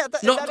 Well,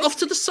 not off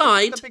to the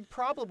side. The big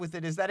problem with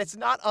it is that it's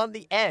not on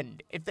the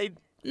end.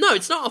 No,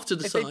 it's not off to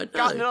the side. If they'd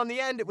gotten it on the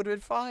end, it would have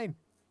been fine.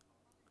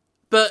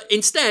 But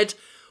instead,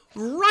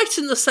 right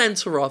in the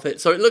centre of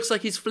it, so it looks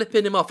like he's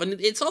flipping him off. And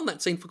it's on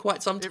that scene for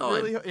quite some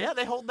time.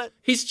 They hold that.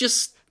 He's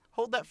just...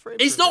 Hold that frame.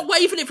 He's not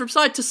waving it from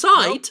side to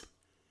side. Nope.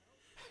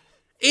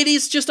 It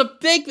is just a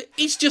big...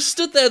 He's just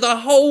stood there the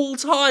whole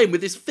time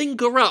with his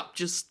finger up,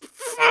 just,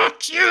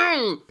 fuck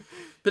you!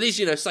 But he's,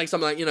 saying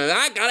something like,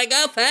 I gotta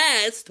go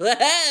fast.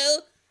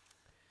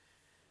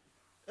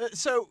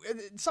 So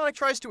Sonic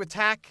tries to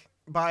attack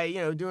by,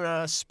 doing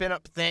a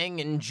spin-up thing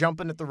and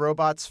jumping at the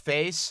robot's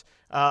face,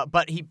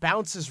 but he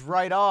bounces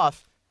right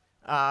off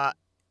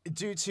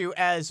due to,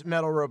 as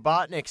Metal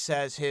Robotnik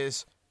says,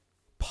 his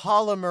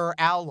polymer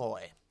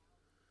alloy.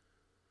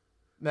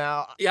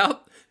 Now,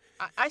 yep.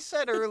 I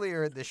said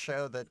earlier in the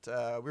show that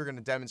we were going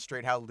to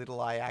demonstrate how little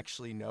I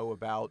actually know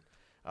about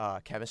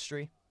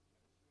chemistry.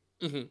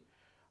 Mm-hmm.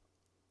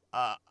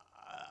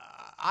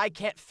 I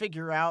can't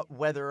figure out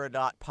whether or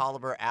not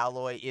polymer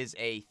alloy is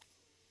a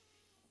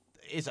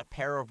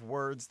pair of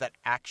words that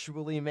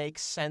actually make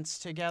sense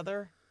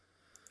together.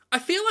 I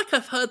feel like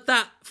I've heard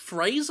that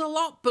phrase a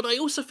lot, but I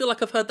also feel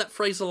like I've heard that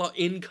phrase a lot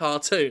in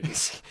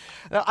cartoons.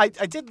 Now, I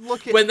did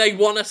look at... When they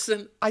want us...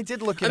 I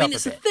did look it up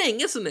it's a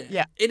thing, isn't it?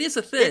 Yeah. It is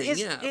a thing,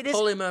 It is,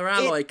 polymer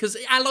alloy. Because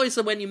alloys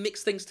are when you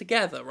mix things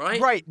together, right?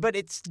 Right, but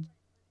it's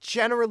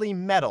generally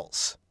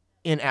metals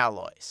in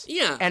alloys.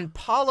 Yeah. And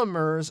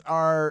polymers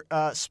are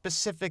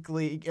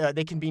specifically...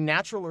 they can be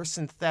natural or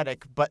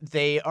synthetic, but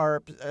they are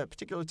a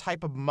particular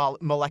type of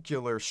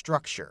molecular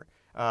structure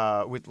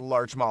with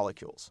large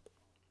molecules.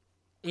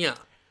 Yeah.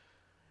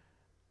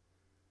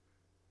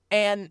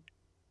 And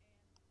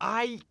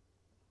I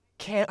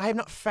have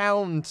not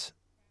found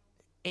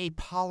a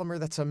polymer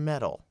that's a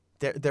metal.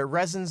 They're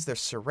resins, they're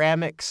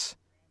ceramics.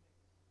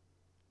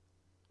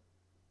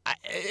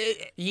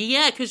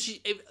 Yeah, because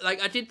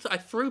I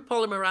threw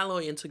polymer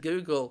alloy into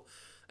Google,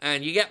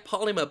 and you get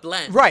polymer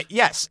blend. Right,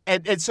 yes.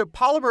 And so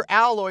polymer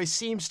alloy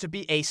seems to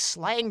be a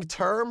slang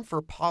term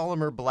for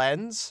polymer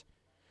blends.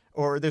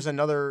 Or there's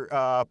another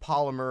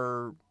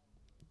polymer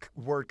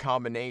word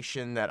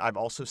combination that I've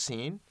also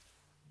seen.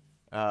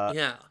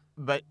 Yeah.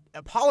 But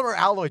polymer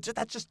alloy,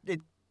 that just...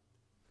 And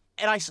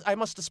I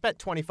must have spent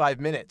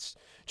 25 minutes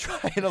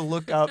trying to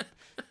look up,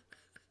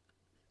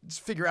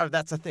 just figure out if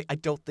that's a thing. I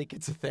don't think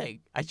it's a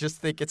thing. I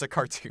just think it's a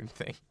cartoon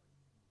thing.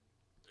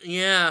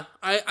 Yeah.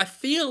 I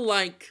feel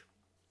like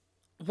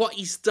what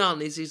he's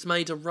done is he's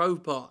made a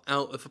robot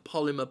out of a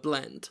polymer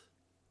blend.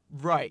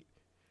 Right.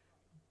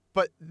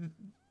 But...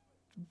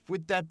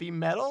 would that be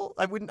metal?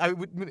 I wouldn't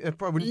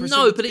presume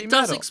no, but it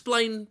does metal.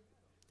 explain.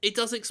 It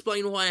does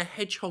explain why a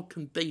hedgehog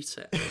can beat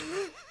it.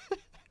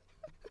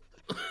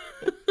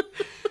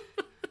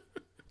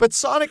 But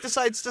Sonic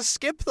decides to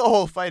skip the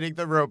whole fighting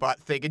the robot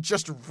thing and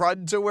just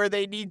run to where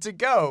they need to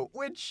go,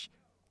 which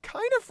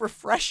kind of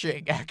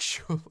refreshing,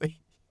 actually.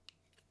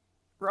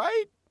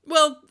 Right?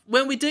 Well,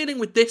 when we're dealing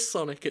with this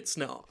Sonic, it's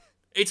not.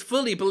 It's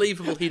fully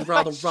believable he'd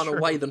rather run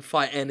away than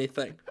fight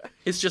anything.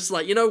 It's just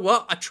like, you know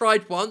what? I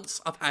tried once.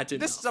 I've had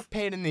enough. This is a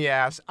pain in the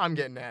ass. I'm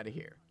getting out of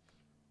here.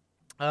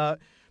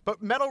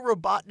 But Metal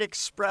Robotnik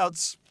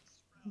sprouts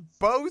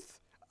both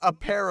a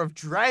pair of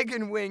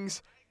dragon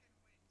wings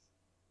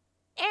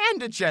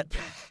and a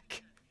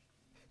jetpack.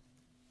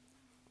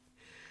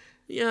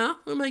 Yeah,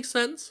 that makes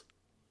sense.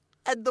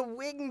 And the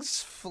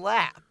wings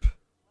flap.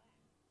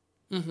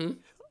 Mm-hmm.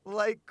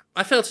 Like,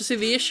 I fail to see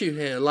the issue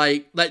here.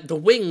 Like the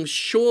wings,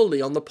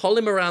 surely, on the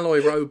polymer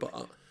alloy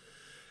robot,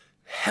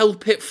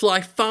 help it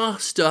fly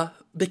faster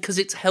because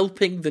it's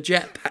helping the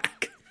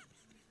jetpack.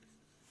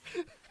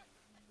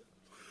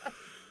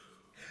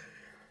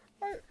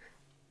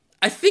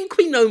 I think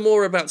we know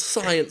more about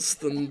science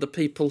than the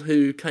people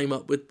who came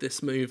up with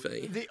this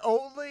movie.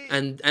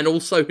 And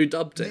also who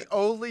dubbed it. The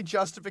only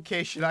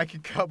justification I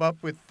could come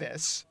up with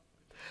this,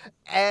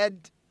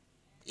 and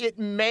it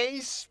may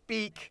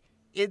speak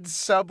in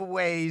some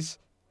ways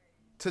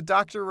to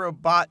Dr.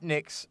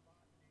 Robotnik's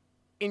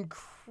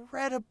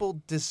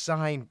incredible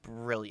design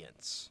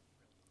brilliance.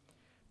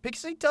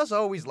 Because he does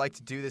always like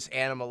to do this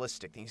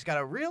animalistic thing. He's got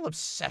a real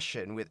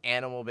obsession with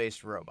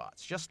animal-based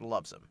robots. Just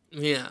loves them.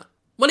 Yeah.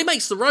 Well, he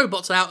makes the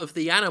robots out of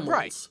the animals.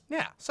 Right.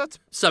 Yeah.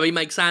 So he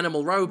makes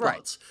animal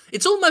robots. Right.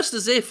 It's almost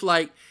as if,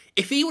 like,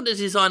 if he were to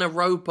design a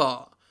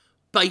robot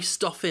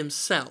based off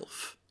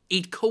himself,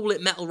 he'd call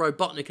it Metal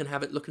Robotnik and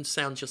have it look and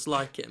sound just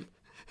like him.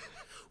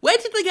 Where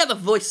did they get the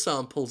voice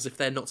samples if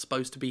they're not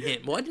supposed to be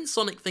him? Why didn't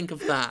Sonic think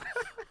of that?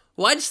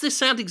 Why does this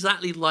sound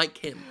exactly like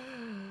him?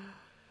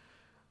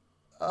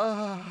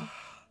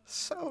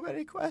 So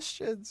many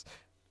questions.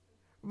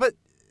 But,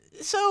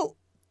 so,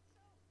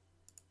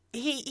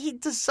 he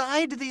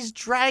designed these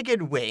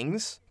dragon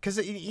wings because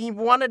he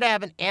wanted to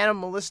have an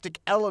animalistic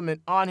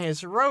element on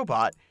his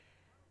robot.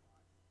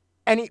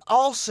 And he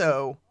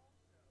also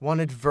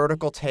wanted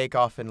vertical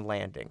takeoff and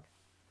landing.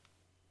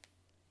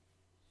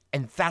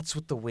 And that's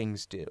what the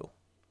wings do.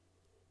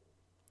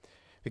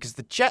 Because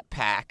the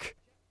jetpack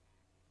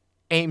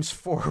aims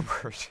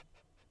forward.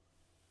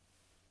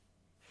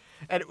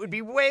 And it would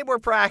be way more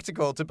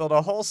practical to build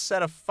a whole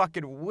set of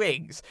fucking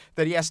wings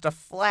that he has to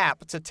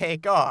flap to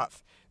take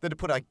off than to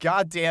put a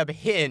goddamn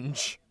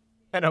hinge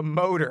and a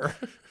motor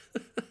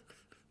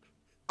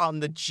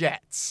on the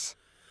jets.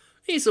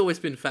 He's always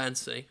been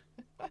fancy.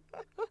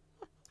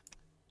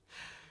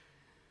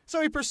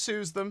 So he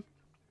pursues them,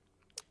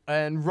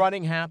 and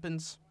running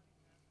happens.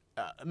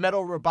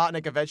 Metal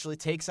Robotnik eventually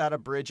takes out a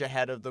bridge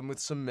ahead of them with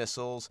some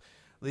missiles,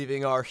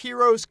 leaving our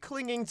heroes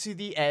clinging to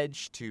the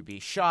edge to be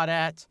shot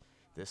at.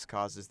 This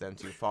causes them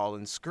to fall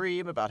and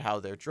scream about how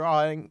they're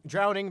drowning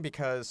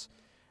because,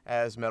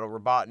 as Metal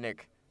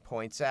Robotnik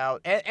points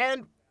out,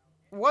 and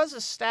was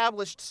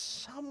established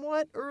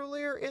somewhat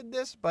earlier in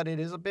this, but it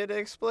is a bit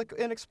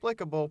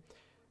inexplicable,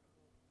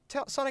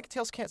 Sonic and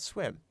Tails can't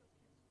swim.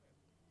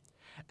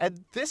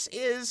 And this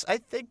is, I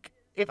think,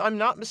 if I'm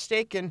not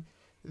mistaken,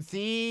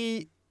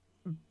 the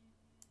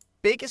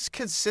biggest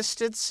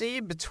consistency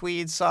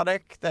between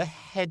Sonic the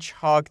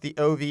Hedgehog, the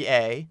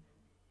OVA,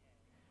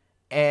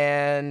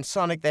 and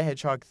Sonic the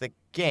Hedgehog, the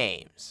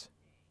games.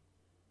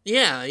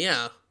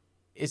 Yeah.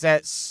 Is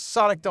that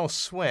Sonic don't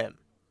swim.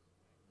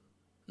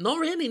 Not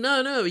really,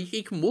 no.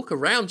 He can walk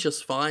around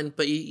just fine,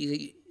 but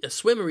a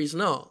swimmer he's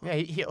not. Yeah,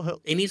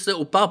 he needs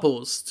little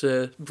bubbles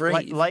to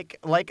breathe.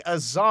 Like a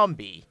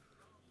zombie.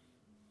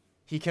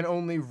 He can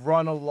only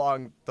run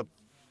along the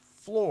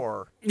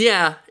floor.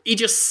 Yeah, he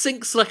just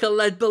sinks like a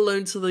lead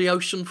balloon to the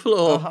ocean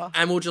floor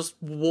and will just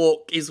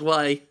walk his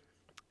way.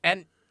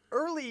 And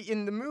early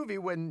in the movie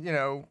when,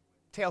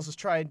 Tails is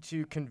trying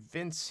to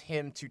convince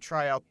him to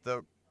try out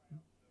the...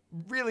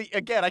 Really,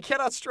 again, I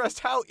cannot stress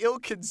how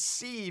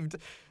ill-conceived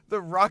the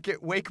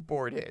rocket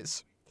wakeboard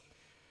is.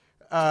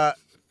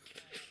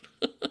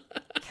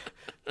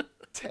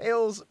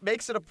 Tails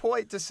makes it a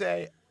point to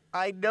say,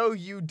 I know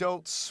you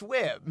don't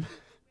swim,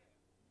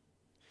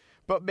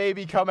 but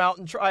maybe come out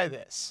and try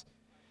this.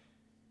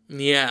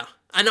 Yeah,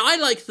 and I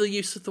like the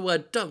use of the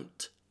word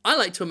don't. I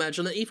like to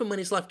imagine that even when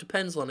his life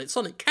depends on it,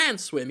 Sonic can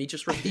swim, he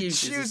just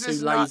refuses. He chooses He's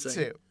too not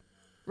lazy. to.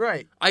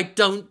 Right. I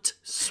don't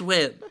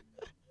swim.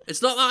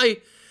 It's not that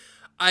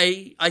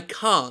I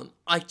can't.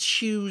 I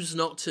choose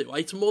not to.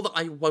 It's more that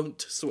I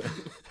won't swim.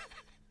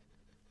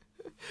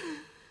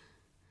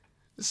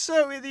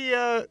 So in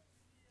the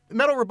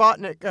Metal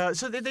Robotnik,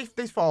 so they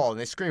fall and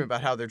they scream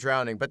about how they're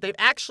drowning, but they've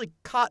actually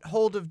caught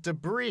hold of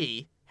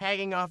debris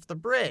hanging off the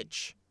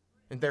bridge,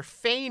 and they're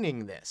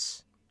feigning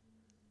this.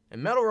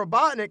 And Metal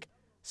Robotnik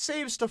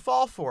seems to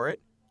fall for it,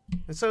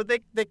 and so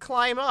they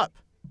climb up,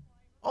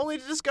 only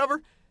to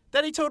discover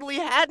that he totally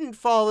hadn't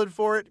fallen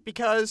for it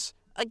because,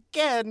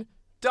 again,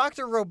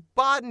 Dr.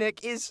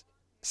 Robotnik is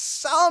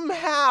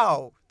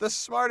somehow the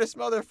smartest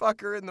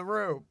motherfucker in the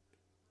room.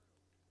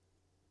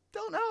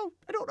 Don't know.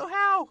 I don't know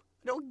how.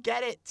 I don't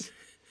get it.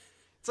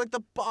 It's like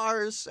the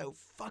bar is so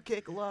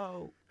fucking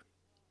low.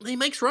 He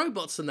makes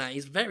robots and that.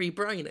 He's very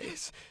brainy.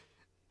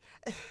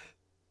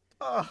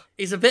 Oh.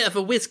 He's a bit of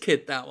a whiz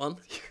kid, that one.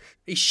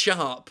 He's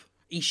sharp.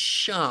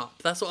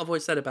 That's what I've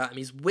always said about him.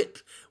 He's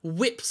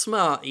whip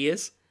smart, he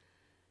is.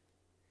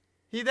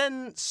 He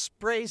then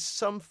sprays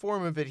some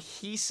form of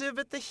adhesive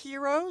at the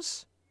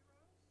heroes.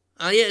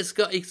 Oh yeah, it's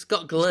got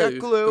glue. It's got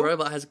glue. The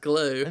robot has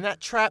glue. And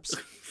that traps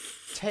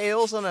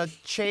Tails on a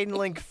chain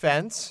link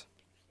fence.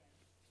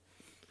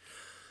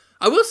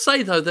 I will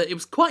say, though, that it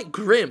was quite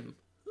grim,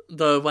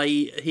 the way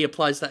he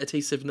applies that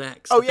adhesive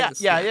next. Oh, yeah,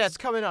 it's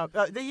coming up.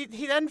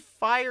 He then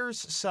fires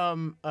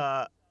some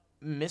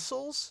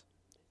missiles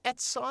at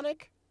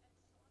Sonic,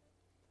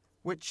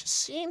 which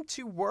seem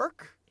to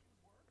work,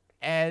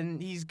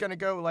 and he's going to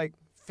go,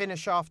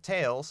 finish off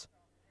Tails,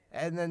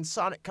 and then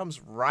Sonic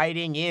comes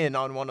riding in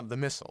on one of the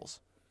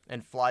missiles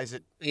and flies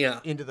it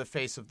into the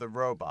face of the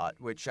robot,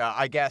 which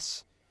I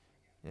guess,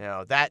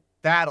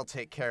 that'll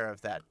take care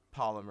of that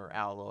polymer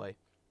alloy.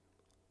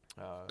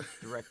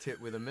 Direct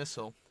hit with a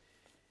missile.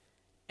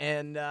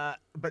 And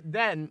but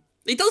then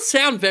It does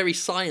sound very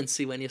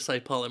sciencey when you say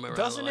polymer alloy.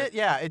 Doesn't it?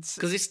 Yeah, it's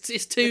Because it's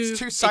two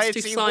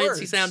sciencey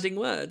words. sounding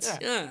words.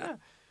 Yeah.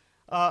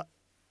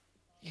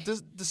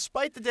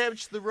 Despite the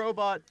damage to the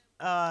robot,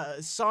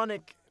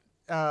 Sonic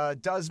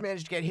does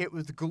manage to get hit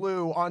with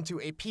glue onto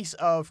a piece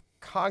of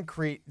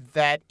concrete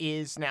that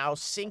is now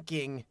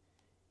sinking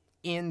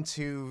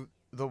into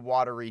the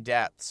watery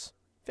depths.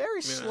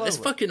 Very slowly. It's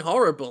fucking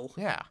horrible.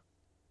 Yeah.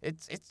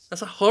 It's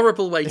That's a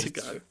horrible way to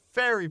go. Very,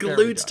 very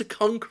Glued dark. to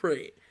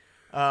concrete.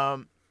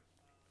 Um,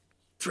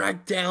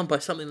 Dragged down by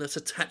something that's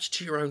attached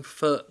to your own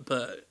foot,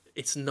 but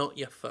it's not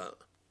your foot.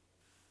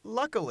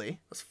 luckily,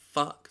 That's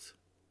fucked.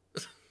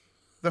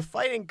 the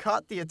fighting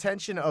caught the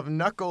attention of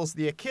Knuckles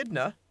the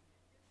Echidna.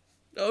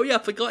 Oh yeah, I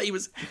forgot he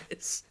was in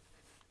this.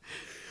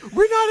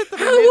 We're not at the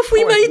How have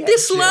we midpoint made yet,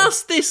 this Jim.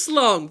 last this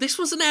long? This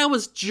was an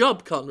hour's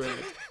job, Conrad.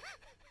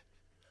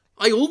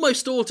 I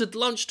almost ordered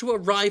lunch to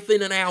arrive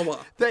in an hour.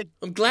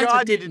 I'm glad God I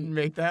you didn't. didn't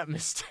make that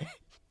mistake.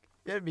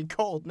 It'd be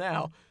cold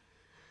now.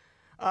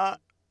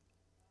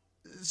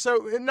 So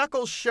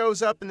Knuckles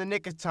shows up in the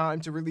nick of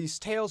time to release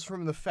Tails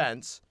from the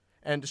fence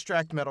and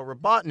distract Metal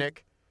Robotnik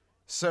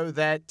so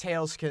that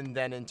Tails can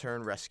then in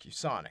turn rescue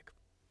Sonic.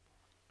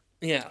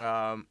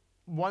 Yeah.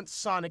 Once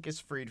Sonic is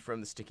freed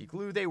from the sticky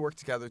glue, they work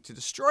together to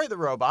destroy the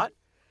robot,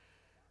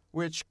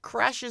 which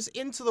crashes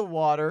into the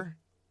water,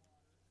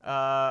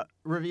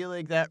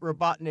 revealing that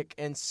Robotnik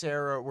and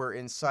Sarah were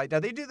inside. Now,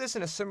 they do this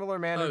in a similar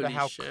manner to Holy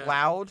how shit.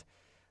 Cloud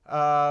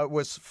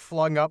was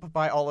flung up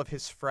by all of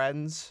his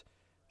friends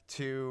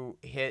to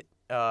hit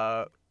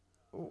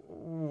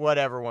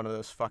whatever one of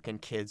those fucking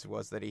kids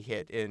was that he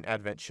hit in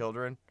Advent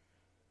Children.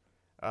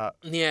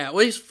 Yeah.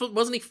 Well,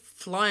 wasn't he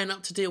flying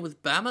up to deal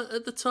with Bammit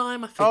at the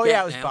time? I forget. Oh,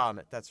 yeah, it was now.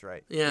 Bammit. That's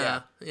right.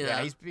 Yeah.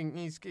 He's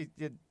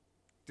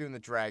doing the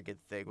dragon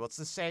thing. Well, it's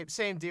the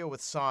same deal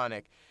with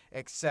Sonic,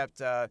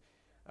 except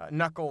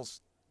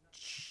Knuckles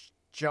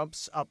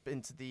jumps up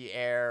into the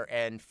air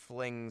and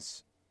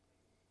flings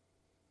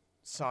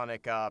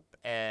Sonic up,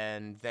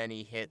 and then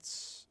he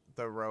hits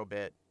the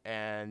robot,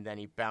 and then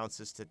he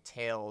bounces to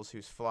Tails,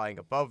 who's flying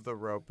above the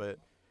robot,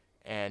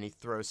 and he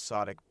throws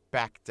Sonic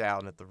back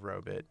down at the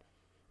robot,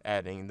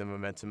 adding the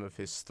momentum of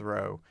his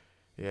throw,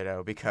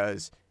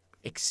 because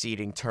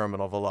exceeding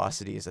terminal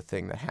velocity is a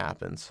thing that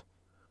happens.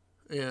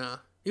 Yeah.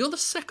 You're the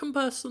second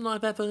person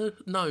I've ever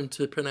known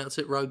to pronounce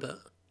it robot.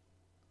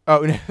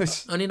 Oh, no. I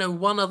only know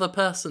one other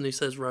person who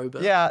says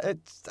robot. Yeah,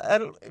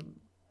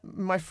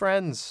 my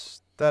friends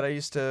that I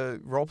used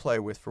to roleplay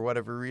with, for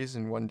whatever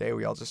reason, one day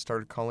we all just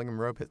started calling them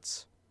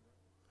robots.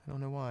 I don't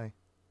know why.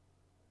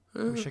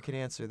 I wish I could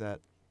answer that.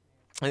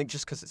 I think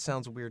just because it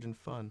sounds weird and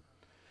fun.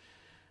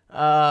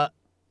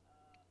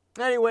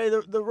 Anyway,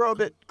 the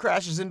robot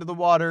crashes into the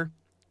water,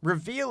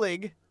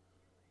 revealing,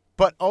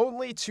 but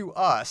only to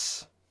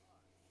us.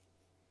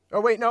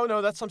 Oh, wait, no,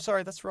 I'm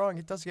sorry, that's wrong.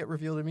 It does get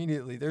revealed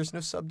immediately. There's no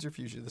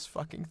subterfuge of this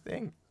fucking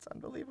thing. It's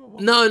unbelievable.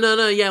 No,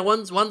 yeah,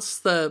 once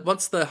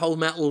the whole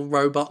Metal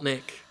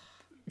Robotnik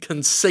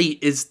conceit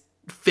is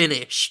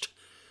finished,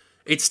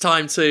 it's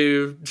time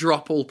to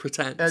drop all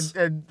pretense.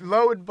 And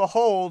lo and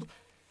behold,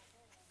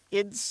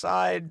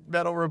 inside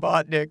Metal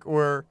Robotnik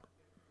were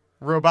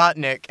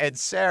Robotnik and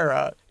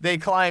Sarah. They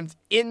climbed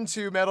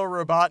into Metal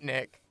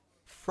Robotnik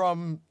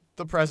from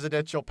the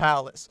presidential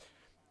palace.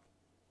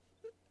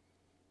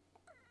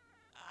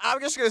 I'm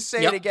just going to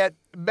say it again.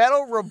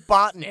 Metal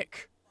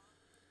Robotnik,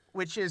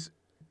 which is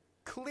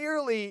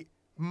clearly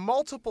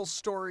multiple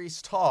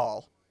stories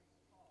tall,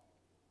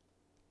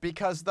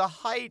 because the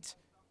height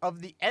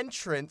of the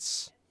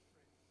entrance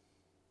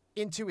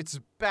into its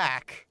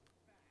back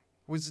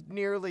was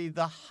nearly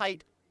the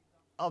height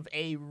of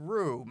a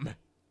room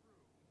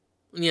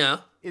Yeah.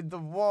 in the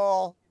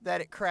wall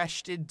that it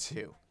crashed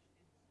into.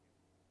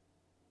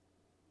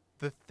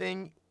 The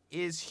thing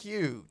is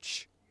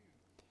huge.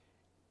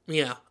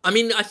 Yeah. I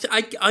mean,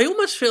 I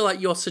almost feel like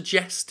you're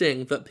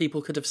suggesting that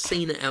people could have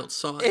seen it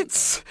outside.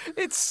 It's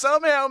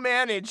somehow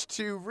managed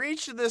to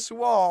reach this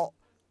wall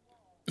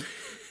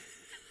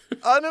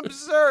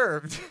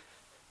unobserved.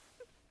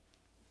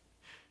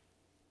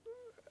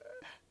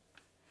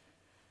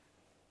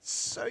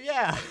 So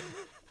yeah,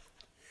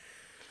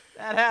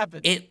 that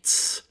happened.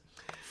 It's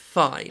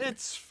fine.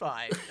 It's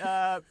fine.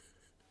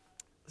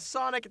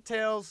 Sonic and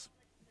Tails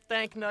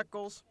thank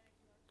Knuckles,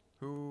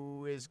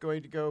 who is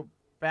going to go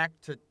back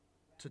to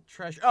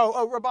treasure.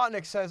 Oh,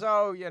 Robotnik says,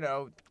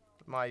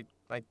 my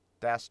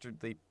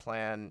dastardly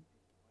plan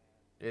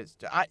is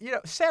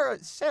to,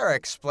 Sarah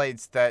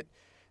explains that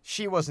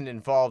she wasn't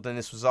involved and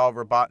this was all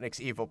Robotnik's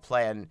evil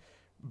plan,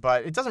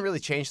 but it doesn't really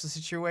change the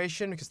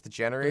situation because the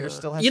generator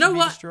still has to be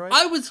destroyed.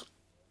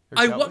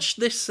 I watched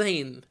this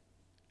scene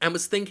and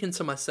was thinking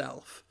to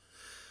myself,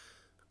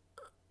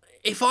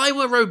 if I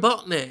were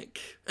Robotnik,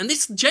 and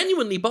this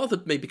genuinely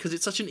bothered me because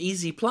it's such an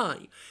easy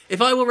play, if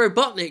I were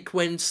Robotnik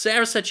when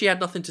Sarah said she had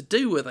nothing to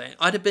do with it,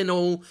 I'd have been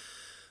all,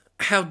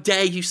 how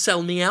dare you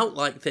sell me out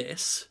like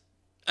this,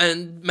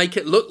 and make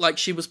it look like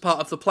she was part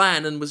of the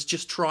plan and was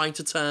just trying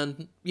to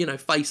turn,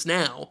 face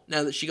now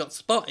that she got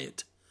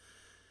spotted.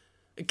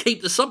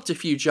 Keep the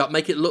subterfuge up,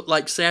 make it look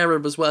like Sarah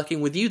was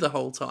working with you the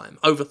whole time,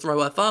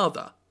 overthrow her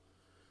father.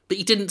 But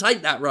he didn't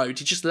take that road,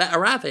 he just let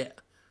her have it.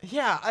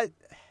 Yeah,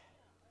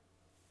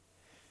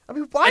 I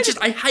mean, why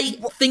I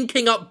hate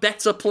thinking up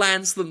better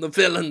plans than the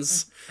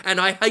villains, and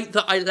I hate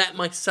that I let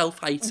myself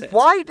hate it.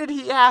 Why did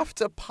he have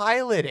to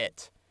pilot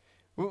it?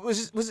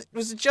 Was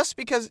it just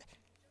because...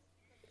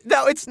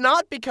 No, it's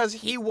not because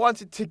he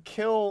wanted to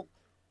kill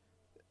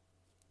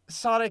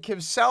Sonic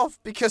himself,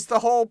 because the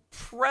whole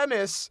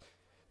premise,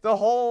 the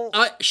whole...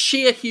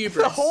 sheer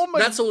hubris.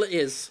 That's all it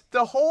is.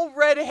 The whole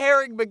red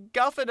herring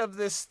MacGuffin of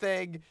this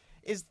thing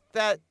is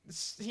that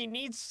he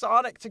needs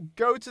Sonic to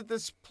go to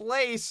this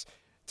place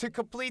to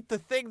complete the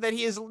thing that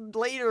he is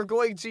later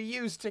going to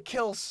use to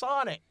kill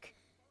Sonic.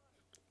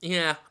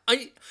 Yeah,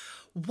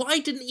 why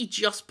didn't he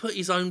just put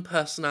his own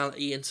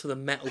personality into the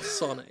Metal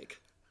Sonic?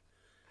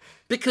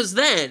 Because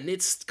then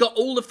it's got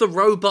all of the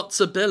robot's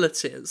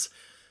abilities,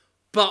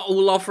 but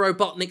all of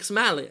Robotnik's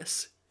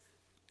malice.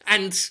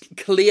 And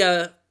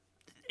clear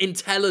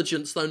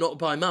intelligence, though not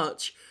by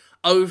much,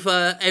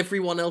 over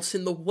everyone else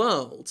in the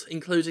world,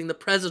 including the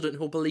president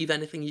who'll believe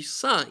anything you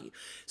say.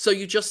 So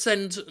you just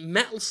send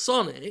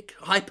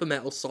Hyper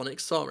Metal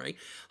Sonic,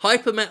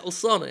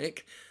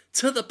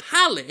 to the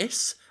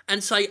palace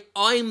and say,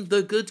 I'm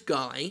the good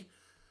guy,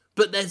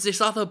 but there's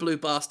this other blue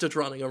bastard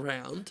running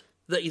around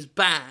that is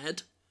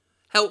bad.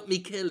 Help me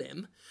kill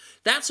him.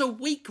 That's a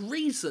weak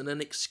reason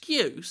and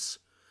excuse,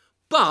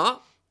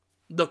 but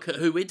look at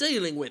who we're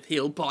dealing with.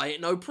 He'll buy it,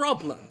 no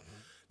problem.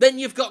 Then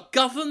you've got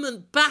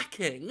government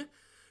backing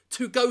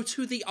to go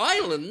to the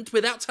island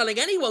without telling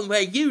anyone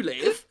where you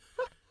live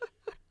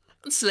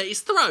and slit his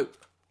throat.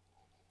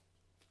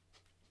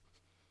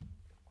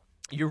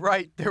 You're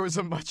right. There was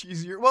a much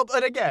easier... Well,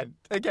 but again,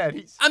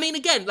 he's... I mean,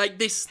 again, like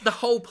this, the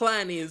whole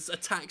plan is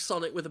attack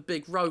Sonic with a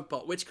big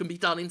robot, which can be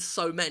done in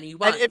so many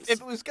ways. And if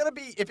it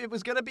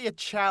was gonna be a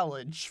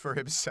challenge for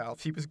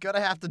himself, he was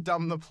gonna have to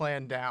dumb the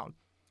plan down.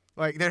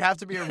 Like, there'd have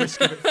to be a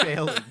risk of it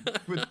failing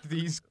with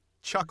these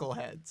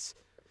chuckleheads.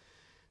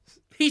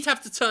 He'd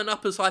have to turn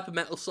up as Hyper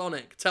Metal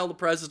Sonic, tell the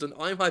president,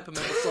 I'm Hyper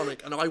Metal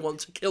Sonic, and I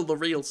want to kill the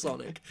real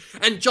Sonic,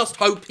 and just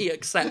hope he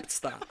accepts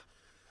that.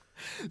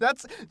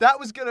 That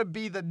was gonna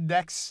be the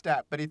next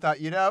step, but he thought,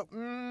 He's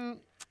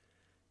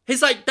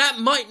like, that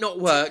might not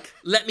work.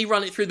 Let me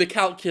run it through the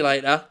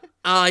calculator.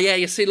 Yeah,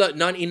 you see, look,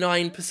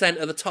 99%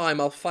 of the time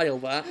I'll fail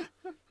that.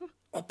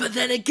 Oh, but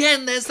then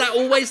again, there's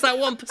always that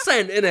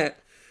 1%, innit?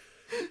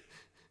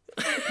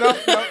 No,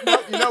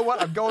 you know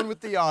what? I'm going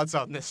with the odds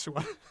on this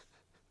one.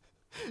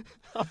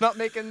 I'm not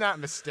making that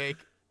mistake.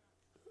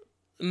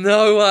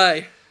 No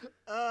way.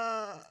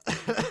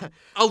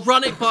 I'll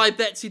run it by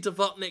Betsy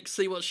Devotnik,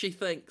 see what she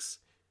thinks.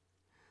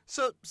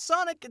 So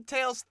Sonic and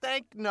Tails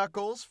thank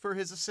Knuckles for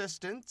his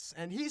assistance,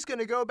 and he's going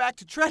to go back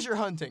to treasure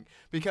hunting,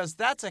 because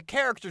that's a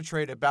character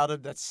trait about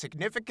him that's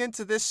significant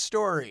to this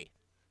story.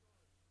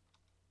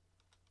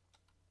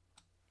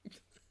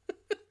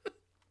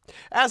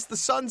 As the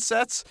sun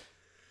sets,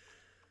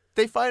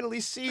 they finally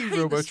see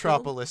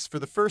Robotropolis for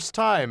the first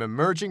time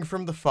emerging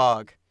from the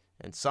fog,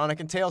 and Sonic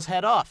and Tails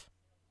head off.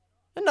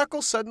 And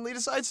Knuckles suddenly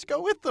decides to go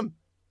with them.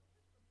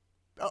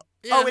 Oh,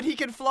 and he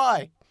can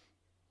fly,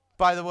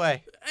 by the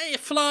way. Hey,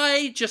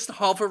 fly, just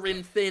hover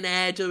in thin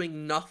air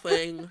doing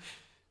nothing.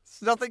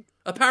 It's nothing.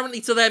 Apparently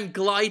to them,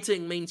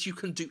 gliding means you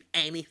can do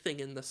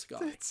anything in the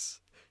sky.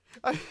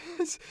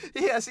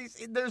 Yes,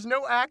 there's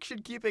no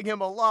action keeping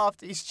him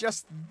aloft. He's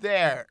just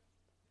there.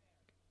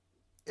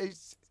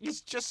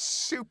 He's just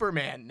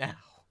Superman now.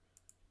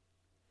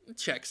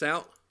 Checks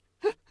out.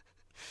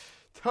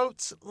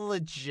 Totes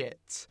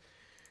legit.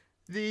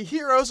 The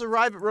heroes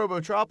arrive at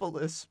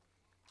Robotropolis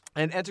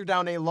and enter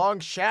down a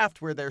long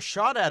shaft where they're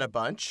shot at a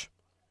bunch.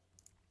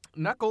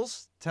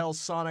 Knuckles tells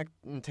Sonic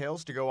and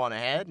Tails to go on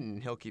ahead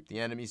and he'll keep the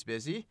enemies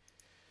busy.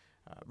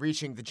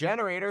 Reaching the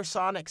generator,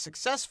 Sonic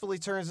successfully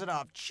turns it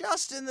off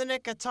just in the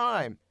nick of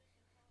time,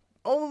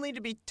 only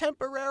to be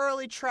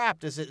temporarily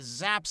trapped as it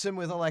zaps him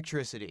with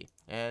electricity,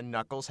 and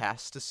Knuckles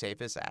has to save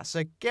his ass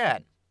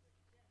again.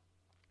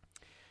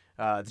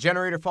 The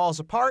generator falls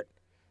apart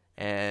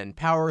and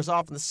power is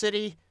off in the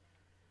city,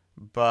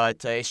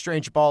 but a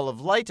strange ball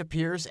of light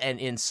appears, and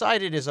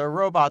inside it is a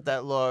robot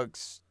that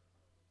looks,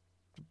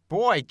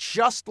 boy,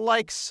 just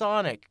like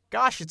Sonic.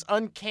 Gosh, it's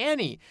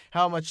uncanny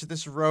how much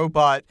this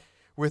robot,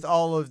 with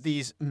all of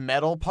these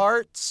metal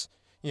parts,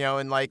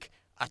 and like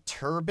a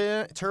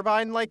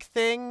turbine-like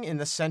thing in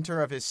the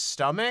center of his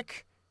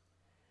stomach.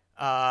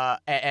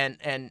 And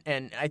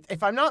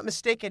if I'm not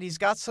mistaken, he's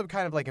got some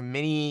kind of like a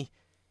mini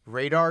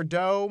radar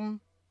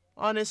dome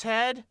on his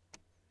head.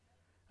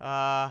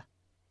 Yeah.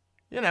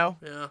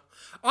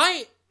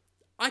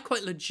 I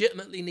quite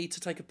legitimately need to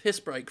take a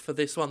piss break for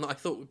this one that I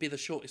thought would be the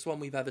shortest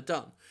one we've ever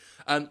done.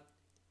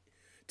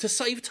 To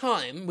save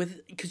time,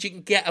 because you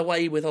can get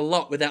away with a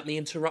lot without me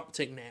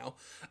interrupting now,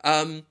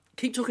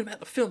 keep talking about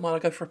the film while I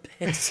go for a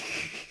piss.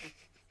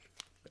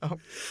 Oh.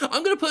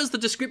 I'm going to put as the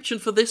description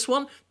for this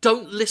one,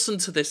 don't listen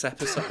to this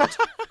episode.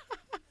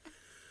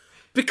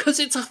 Because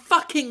it's a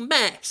fucking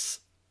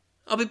mess.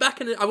 I'll be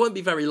back I won't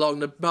be very long.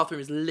 The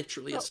bathroom is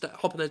literally a step,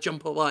 hop and a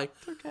jump away.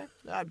 Okay.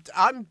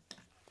 I'm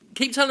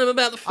Keep telling them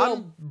about the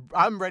film.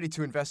 I'm ready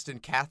to invest in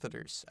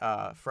catheters,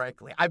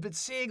 frankly. I've been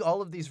seeing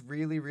all of these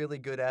really, really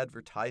good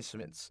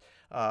advertisements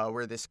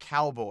where this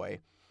cowboy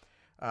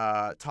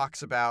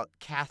talks about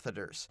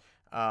catheters.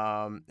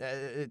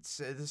 It's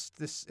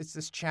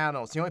this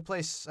channel. It's the only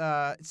place.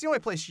 It's the only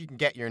place you can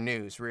get your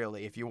news,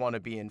 really, if you want to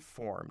be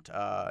informed.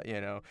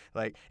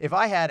 Like if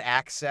I had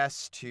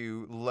access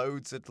to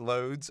loads and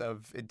loads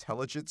of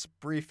intelligence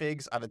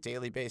briefings on a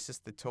daily basis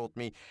that told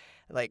me,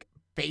 like,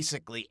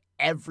 basically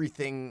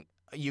everything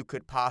you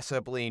could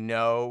possibly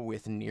know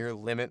with near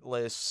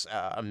limitless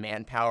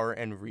manpower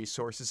and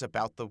resources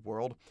about the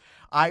world,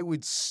 I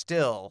would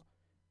still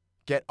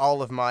get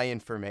all of my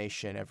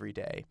information every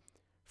day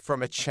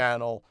from a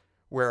channel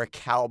where a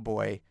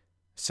cowboy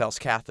sells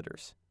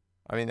catheters.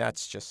 I mean,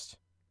 that's just,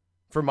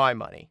 for my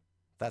money,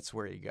 that's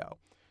where you go.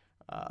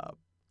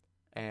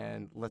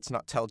 And let's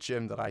not tell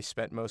Jim that I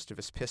spent most of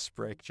his piss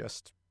break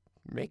just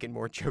making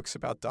more jokes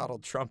about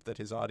Donald Trump that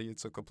his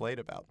audience will complain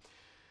about.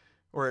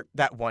 Or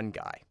that one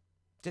guy.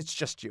 It's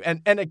just you.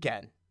 And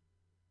again,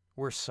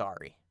 we're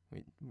sorry.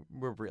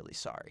 We're really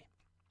sorry.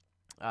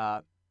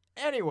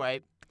 Anyway,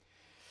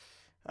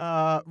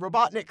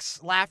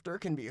 Robotnik's laughter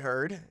can be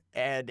heard,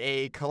 and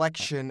a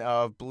collection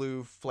of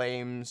blue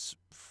flames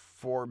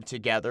form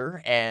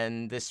together,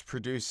 and this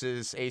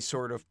produces a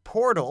sort of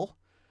portal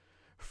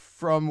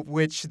from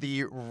which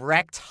the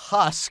wrecked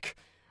husk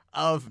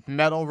of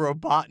Metal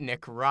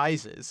Robotnik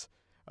rises,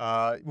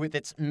 with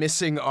its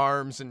missing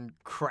arms and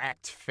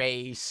cracked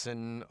face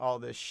and all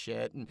this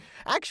shit. And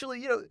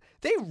actually,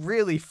 they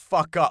really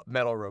fuck up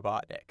Metal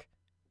Robotnik.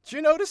 Did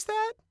you notice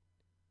that?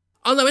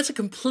 Oh no, it's a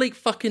complete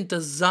fucking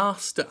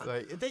disaster.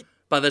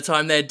 By the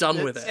time they're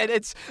done with it, and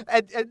it's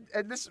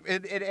this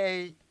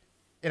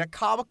in a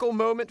comical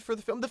moment for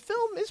the film. The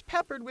film is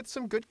peppered with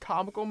some good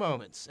comical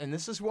moments, and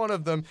this is one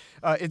of them.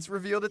 It's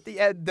revealed at the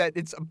end that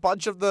it's a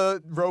bunch of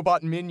the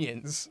robot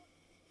minions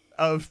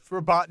of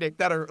Robotnik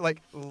that are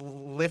like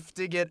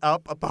lifting it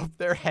up above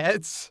their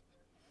heads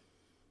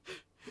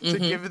to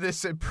give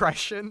this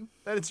impression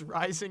that it's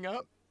rising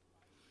up.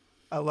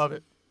 I love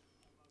it.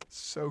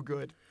 So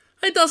good.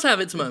 It does have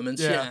its moments,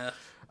 yeah.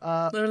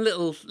 There are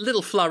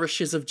little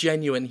flourishes of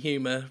genuine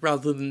humor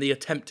rather than the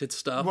attempted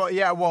stuff. Well,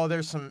 yeah. Well,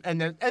 there's some,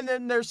 and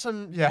then there's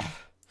some, yeah.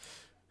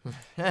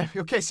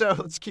 Okay, so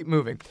let's keep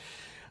moving.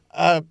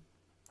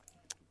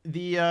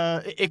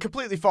 It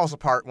completely falls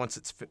apart once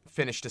it's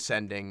finished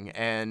ascending,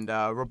 and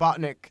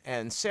Robotnik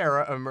and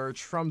Sarah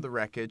emerge from the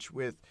wreckage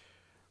with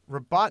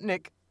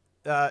Robotnik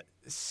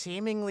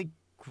seemingly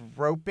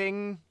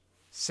groping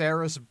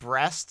Sarah's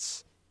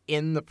breasts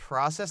in the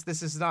process.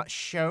 This is not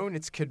shown;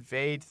 it's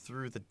conveyed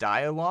through the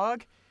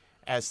dialogue.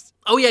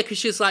 Oh yeah, because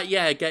she's like,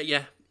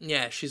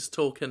 she's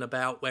talking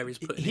about where he's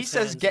putting. His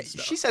hands and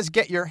stuff. She says,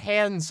 "Get your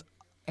hands."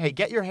 Hey,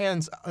 get your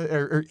hands,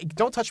 or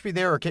don't touch me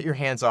there, or get your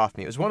hands off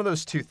me. It was one of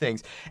those two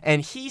things.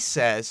 And he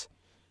says,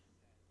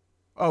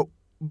 "Oh,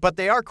 but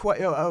they are quite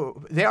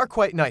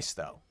nice,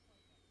 though,"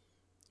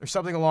 or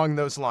something along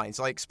those lines,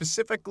 like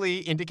specifically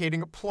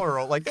indicating a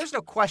plural. Like, there's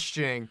no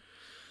questioning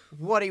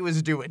what he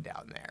was doing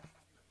down there.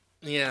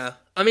 Yeah,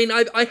 I mean,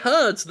 I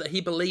heard that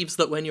he believes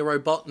that when you're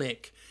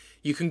Robotnik,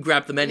 you can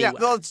grab them anywhere. Yeah,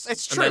 well,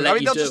 it's true. I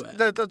mean,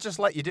 they'll just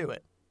let you do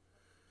it.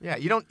 Yeah,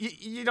 you don't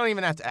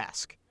even have to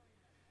ask.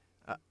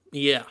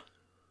 Yeah.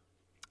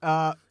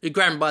 You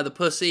grab him by the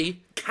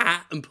pussy,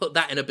 cat, and put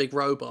that in a big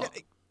robot.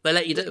 Yeah, they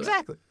let you do it.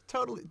 Exactly.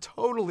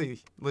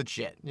 Totally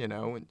legit,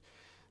 And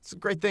it's a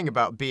great thing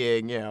about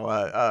being,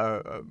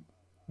 the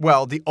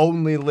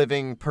only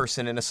living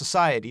person in a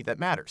society that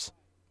matters,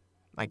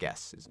 I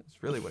guess, is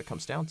really what it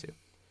comes down to.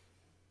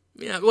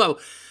 Yeah, well,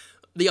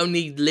 the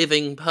only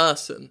living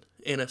person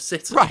in a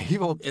city, right?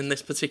 Well, in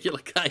this particular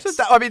case.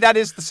 That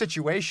is the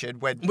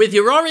situation when... With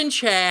your orange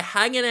hair,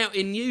 hanging out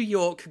in New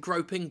York,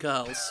 groping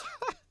girls.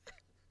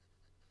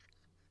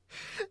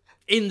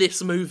 In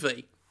this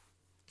movie.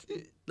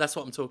 That's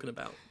what I'm talking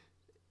about.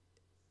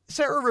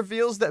 Sarah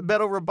reveals that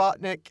Metal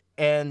Robotnik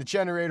and the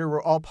generator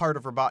were all part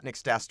of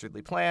Robotnik's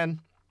dastardly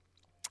plan.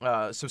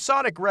 So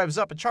Sonic revs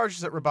up and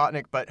charges at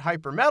Robotnik, but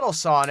Hyper Metal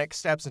Sonic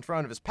steps in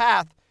front of his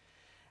path.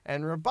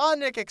 And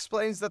Robotnik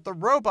explains that the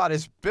robot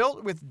is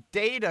built with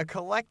data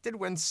collected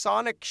when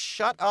Sonic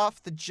shut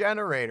off the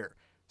generator,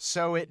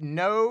 so it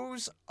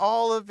knows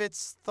all of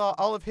his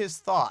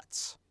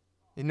thoughts.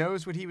 It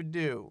knows what he would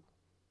do.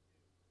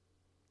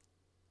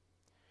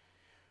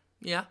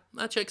 Yeah,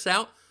 that checks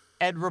out.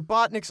 And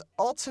Robotnik's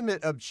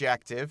ultimate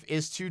objective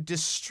is to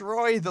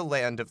destroy the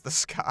land of the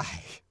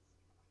sky.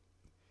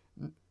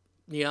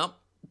 Yeah,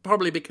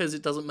 probably because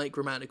it doesn't make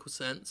grammatical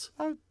sense.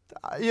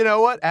 You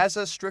know what? As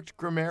a strict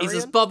grammarian, he's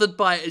as bothered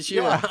by it as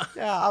you are.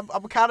 Yeah,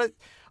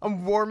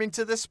 I'm warming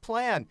to this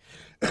plan.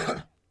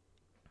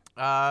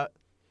 So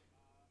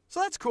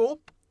that's cool.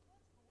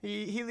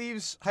 He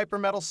leaves Hyper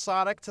Metal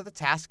Sonic to the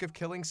task of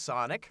killing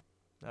Sonic,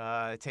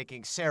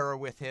 taking Sarah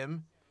with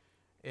him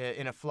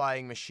in a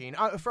flying machine.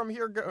 From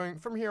here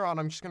on,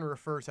 I'm just going to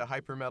refer to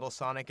Hyper Metal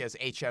Sonic as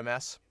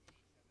HMS.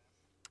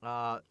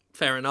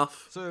 Fair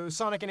enough. So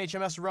Sonic and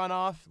HMS run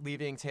off,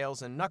 leaving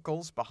Tails and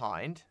Knuckles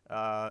behind,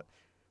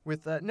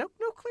 with no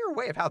clear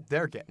way of how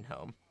they're getting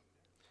home.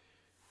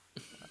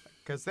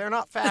 Because they're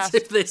not fast.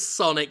 As if this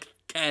Sonic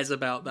cares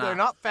about that. They're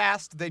not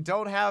fast. They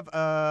don't have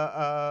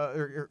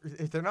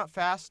if they're not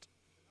fast.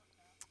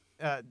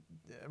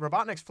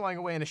 Robotnik's flying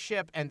away in a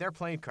ship, and their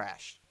plane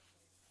crashed.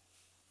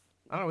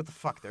 I don't know what the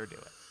fuck they're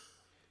doing.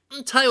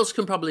 Tails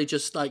can probably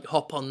just like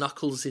hop on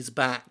Knuckles'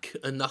 back,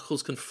 and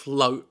Knuckles can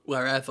float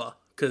wherever,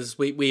 because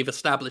we've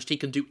established he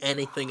can do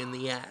anything in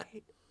the air.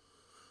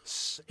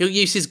 He'll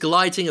use his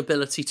gliding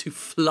ability to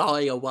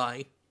fly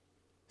away.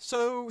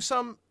 So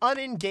some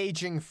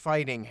unengaging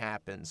fighting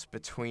happens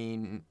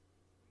between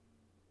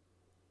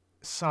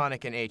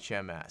Sonic and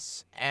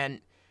HMS,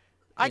 and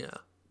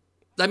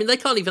I mean, they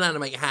can't even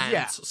animate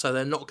hands, so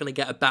they're not going to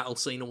get a battle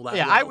scene all that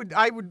well.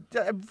 I would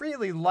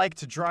really like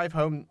to drive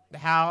home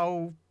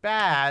how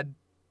bad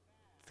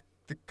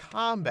the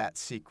combat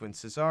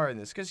sequences are in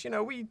this, because,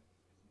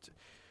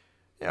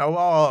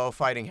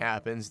 fighting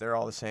happens, they're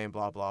all the same,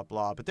 blah, blah,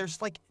 blah, but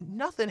there's, like,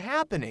 nothing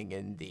happening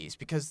in these,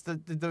 because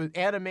the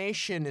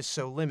animation is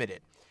so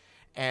limited,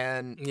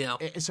 and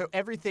so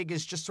everything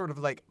is just sort of,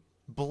 like,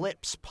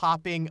 blips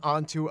popping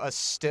onto a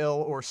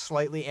still or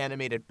slightly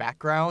animated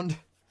background.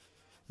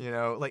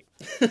 Like...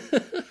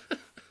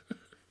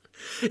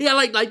 Yeah,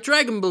 like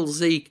Dragon Ball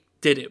Z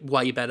did it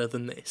way better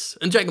than this.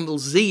 And Dragon Ball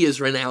Z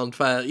is renowned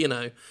for,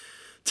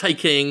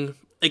 taking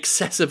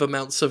excessive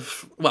amounts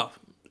of... Well,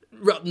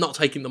 not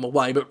taking them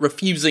away, but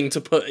refusing to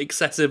put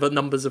excessive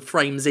numbers of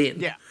frames in.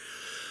 Yeah.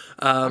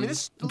 But,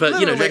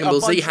 Dragon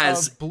Ball Z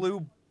has...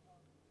 blue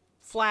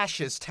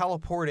flashes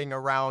teleporting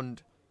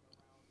around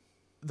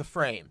the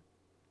frame.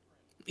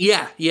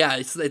 Yeah,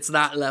 it's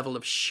that level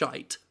of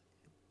shite.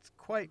 It's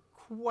quite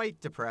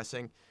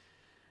depressing.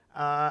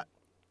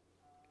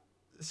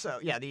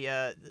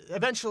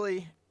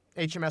 Eventually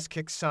HMS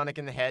kicks Sonic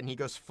in the head and he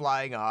goes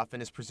flying off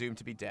and is presumed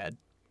to be dead.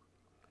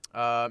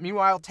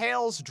 Meanwhile,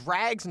 Tails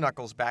drags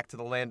Knuckles back to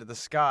the land of the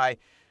sky.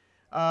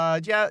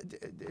 Do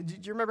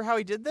you remember how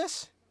he did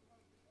this?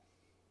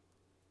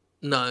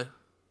 No.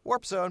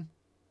 Warp zone.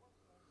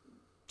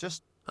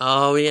 Just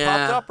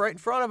popped up right in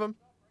front of him.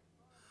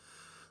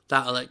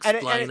 That'll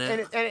explain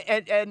it.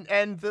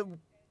 And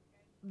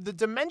the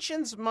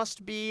dimensions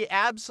must be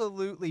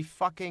absolutely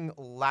fucking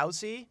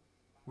lousy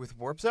with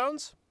warp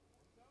zones,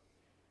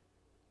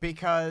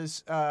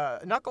 because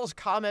Knuckles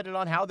commented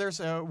on how there's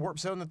a warp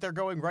zone that they're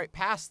going right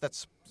past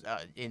that's,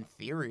 in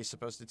theory,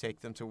 supposed to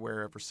take them to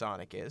wherever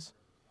Sonic is.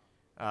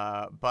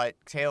 But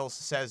Tails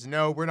says,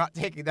 no, we're not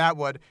taking that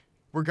one.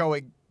 We're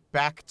going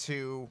back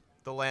to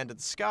the land of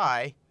the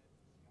sky.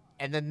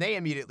 And then they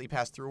immediately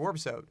pass through warp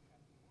zone.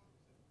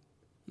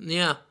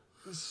 Yeah.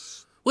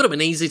 Would have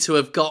been easy to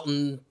have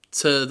gotten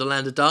to the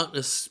Land of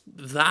Darkness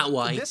that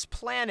way. This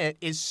planet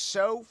is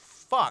so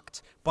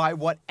fucked by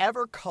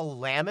whatever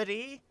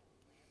calamity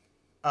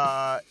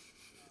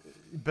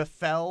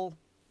befell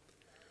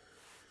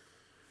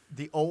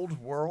the old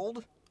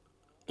world.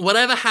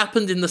 Whatever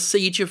happened in the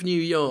Siege of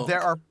New York.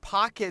 There are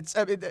pockets.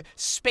 I mean,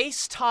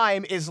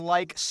 space-time is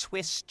like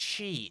Swiss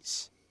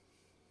cheese.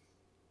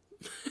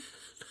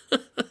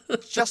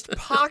 Just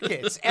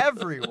pockets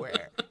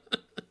everywhere.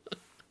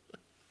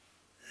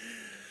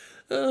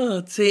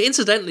 Oh, see,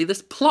 incidentally,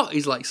 this plot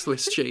is like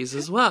Swiss cheese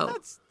as well.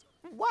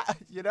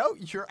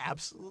 You're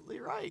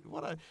absolutely right.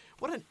 What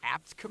an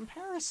apt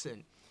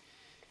comparison.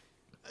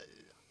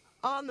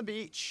 On the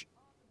beach,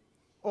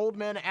 Old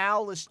Man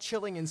Al is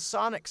chilling in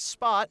Sonic's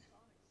spot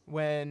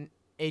when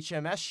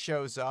HMS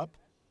shows up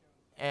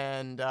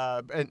and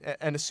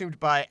assumed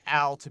by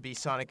Al to be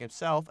Sonic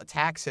himself,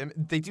 attacks him.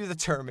 They do the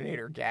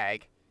Terminator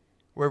gag,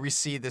 where we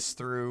see this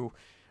through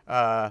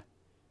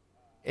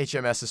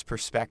HMS's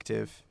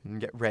perspective and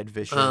get red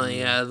vision. Oh,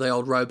 yeah, the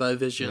old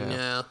Robo-Vision,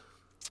 yeah.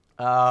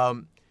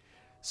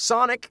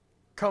 Sonic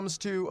comes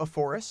to a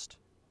forest.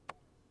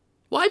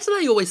 Why do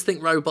they always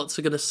think robots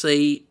are going to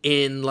see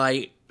in,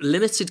 like,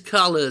 limited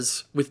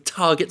colours with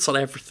targets on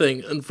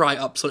everything and bright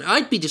up something?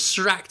 I'd be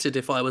distracted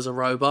if I was a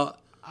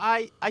robot.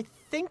 I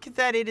think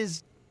that it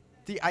is...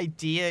 The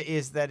idea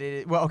is that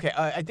it... Well, okay,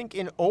 I think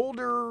in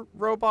older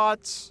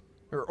robots...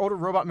 or older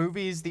robot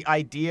movies, the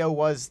idea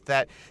was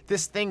that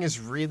this thing is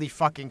really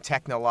fucking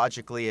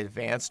technologically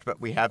advanced,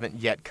 but we haven't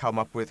yet come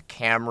up with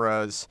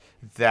cameras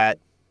that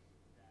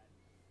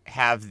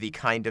have the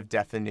kind of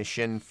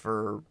definition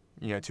for,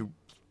 to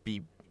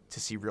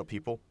see real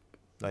people.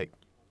 Like,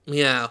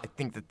 yeah. I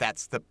think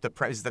that's the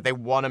premise, that they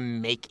want to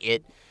make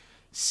it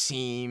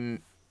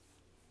seem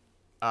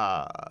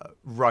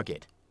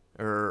rugged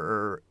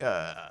or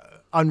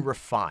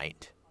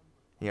unrefined.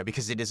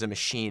 Because it is a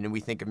machine, and we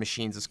think of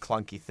machines as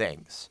clunky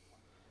things.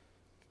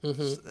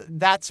 Mm-hmm. So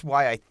that's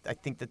why I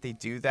think that they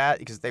do that,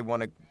 because they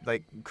want to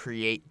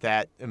create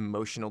that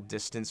emotional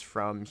distance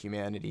from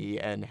humanity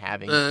and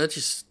having.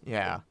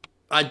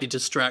 I'd be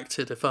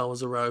distracted if I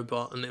was a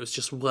robot and it was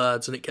just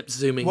words and it kept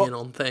zooming in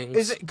on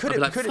things. Could I'd be it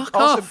like, could it "Fuck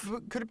also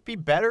off." could it be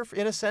better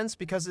in a sense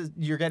because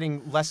you're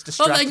getting less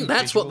distracting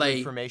that's what they-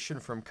 information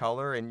from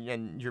color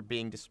and you're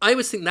being I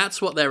always think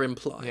that's what they're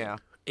implying. Yeah.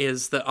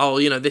 Is that,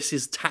 this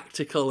is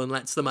tactical and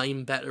lets them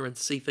aim better and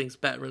see things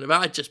better. And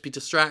I'd just be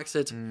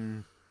distracted.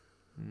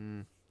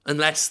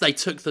 Unless they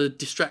took the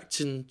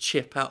distraction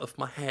chip out of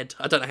my head.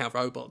 I don't know how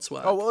robots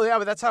work. Oh, well, yeah,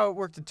 but that's how it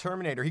worked in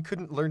Terminator. He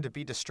couldn't learn to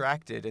be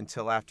distracted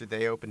until after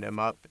they opened him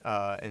up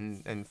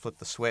and flipped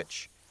the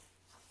switch.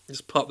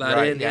 Just pop that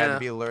Right, in, yeah. yeah. To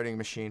be a learning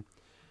machine.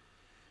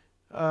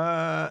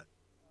 Yeah,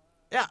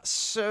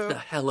 so... The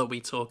hell are we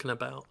talking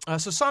about?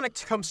 So Sonic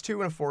comes to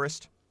in a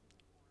forest,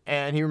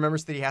 and he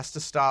remembers that he has to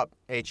stop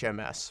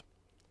HMS.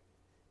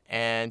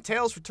 And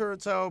Tails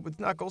returns home with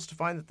Knuckles to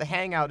find that the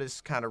hangout is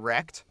kind of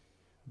wrecked.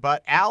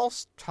 But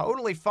Al's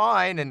totally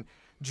fine and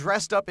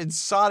dressed up in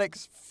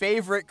Sonic's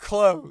favorite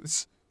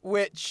clothes,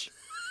 which...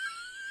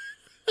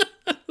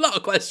 A lot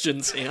of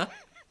questions here.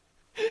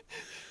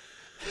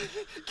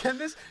 Can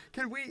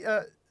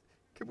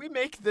we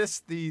make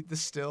this the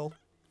still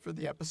for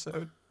the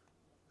episode?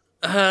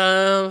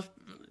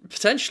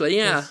 Potentially,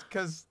 yeah.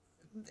 Because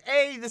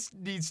A, this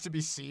needs to be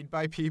seen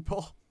by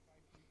people.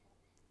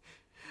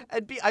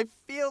 And B, I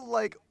feel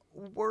like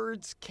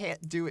words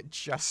can't do it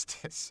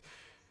justice.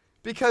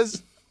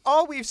 Because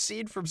all we've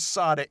seen from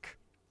Sonic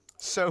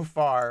so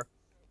far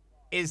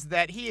is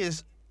that he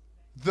is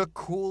the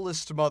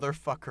coolest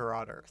motherfucker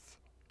on Earth.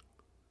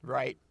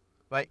 Right?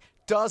 Like,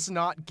 does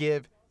not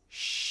give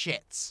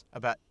shits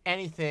about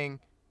anything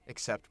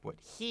except what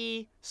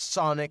he,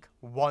 Sonic,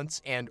 wants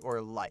and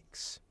or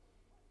likes.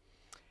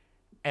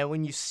 And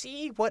when you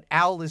see what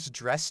Al is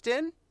dressed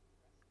in,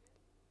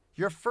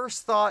 your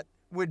first thought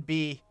would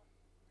be,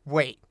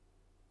 wait,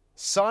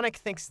 Sonic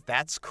thinks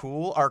that's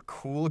cool? Our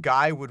cool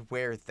guy would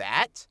wear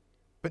that?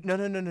 But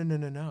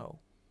no.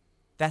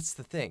 That's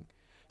the thing.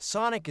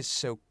 Sonic is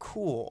so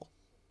cool,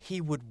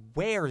 he would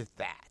wear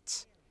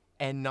that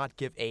and not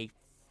give a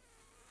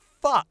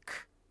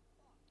fuck.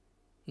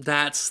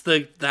 That's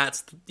the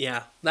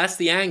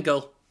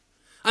angle.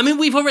 I mean,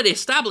 we've already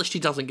established he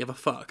doesn't give a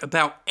fuck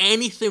about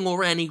anything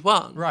or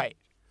anyone. Right.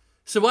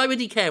 So why would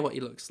he care what he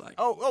looks like?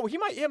 He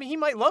might. I mean, he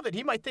might love it.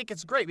 He might think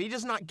it's great, but he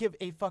does not give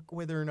a fuck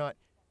whether or not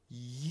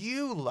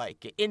you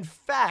like it. In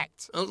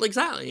fact,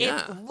 exactly.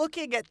 Yeah. if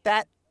looking at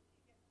that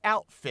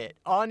outfit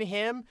on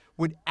him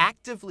would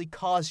actively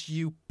cause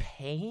you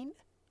pain,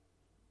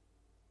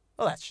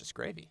 well, that's just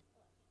gravy.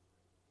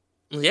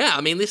 Yeah,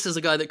 I mean, this is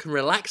a guy that can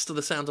relax to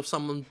the sound of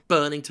someone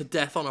burning to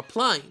death on a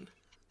plane.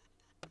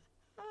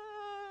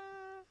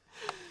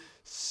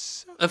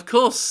 Of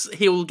course,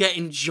 he will get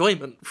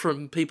enjoyment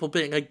from people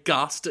being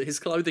aghast at his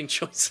clothing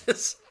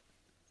choices.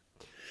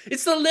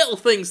 It's the little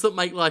things that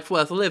make life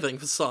worth living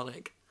for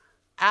Sonic.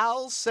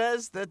 Al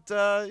says that,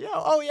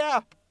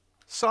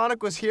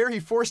 Sonic was here. He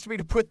forced me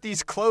to put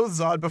these clothes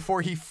on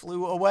before he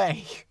flew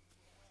away.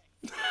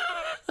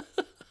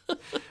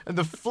 And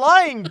the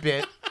flying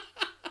bit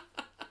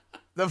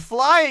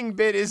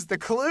is the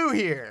clue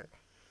here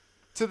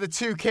to the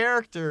two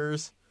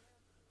characters.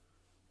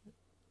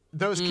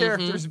 Those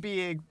characters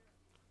being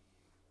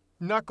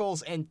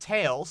Knuckles and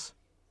Tails,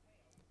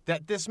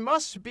 that this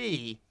must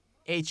be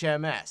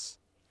HMS.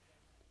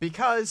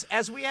 Because,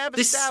 as we have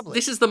established...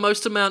 This is the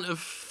most amount of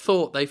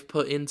thought they've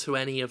put into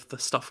any of the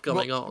stuff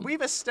going on.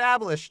 We've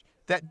established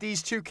that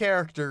these two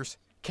characters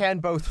can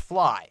both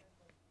fly.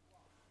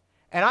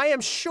 And I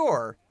am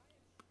sure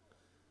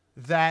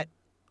that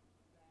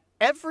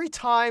every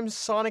time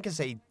Sonic is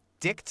a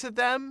dick to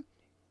them,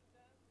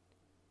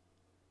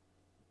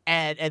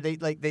 and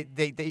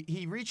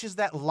he reaches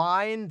that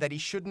line that he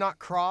should not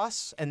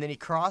cross, and then he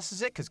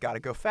crosses it because gotta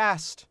go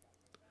fast.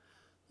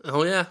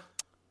 Oh yeah.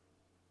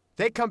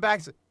 They come back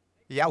and say,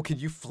 "Yeah, can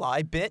you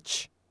fly,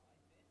 bitch?"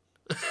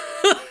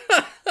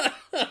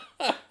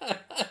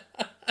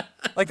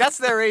 Like, that's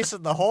their ace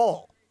in the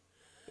hole.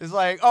 It's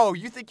like, oh,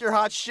 you think you're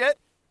hot shit?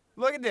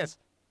 Look at this.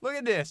 Look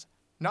at this.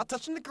 Not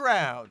touching the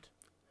ground.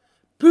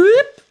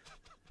 Boop.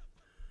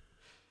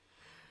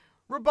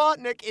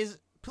 Robotnik is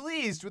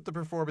pleased with the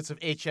performance of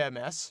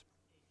HMS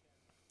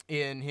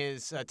in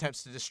his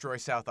attempts to destroy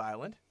South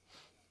Island.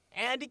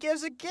 And he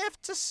gives a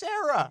gift to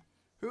Sarah,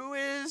 who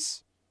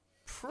is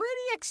pretty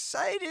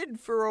excited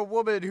for a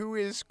woman who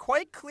is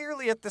quite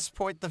clearly at this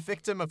point the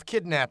victim of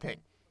kidnapping.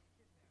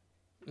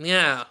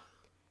 Yeah.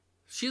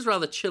 She's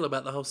rather chill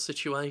about the whole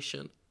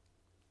situation.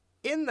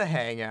 In the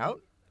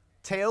hangout,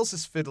 Tails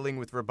is fiddling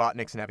with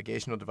Robotnik's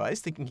navigational device,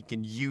 thinking he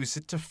can use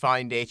it to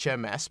find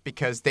HMS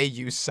because they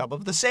use some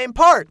of the same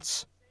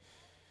parts.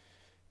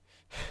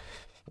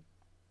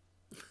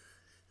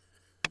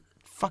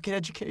 Fucking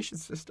education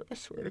system, I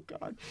swear to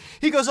God.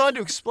 He goes on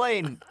to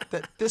explain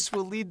that this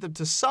will lead them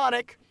to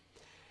Sonic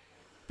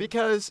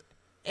because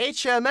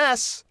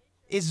HMS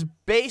is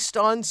based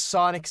on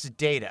Sonic's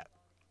data.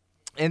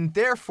 And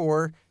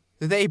therefore,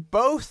 they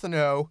both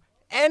know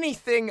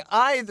anything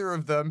either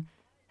of them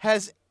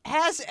has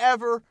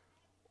ever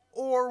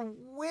or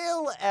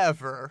will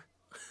ever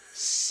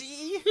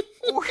see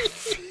or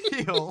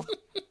feel.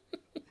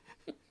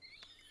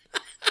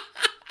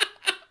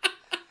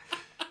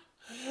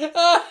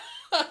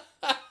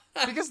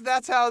 Because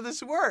that's how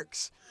this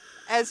works.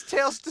 As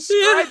Tails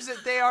describes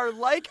it, they are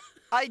like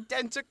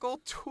identical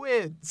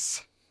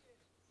twins.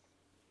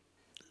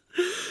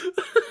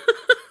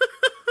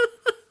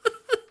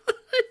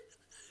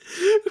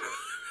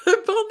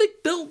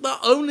 Robotnik built not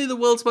only the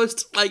world's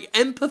most,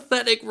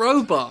 empathetic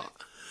robot,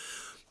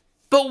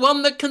 but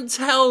one that can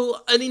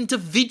tell an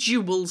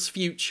individual's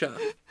future.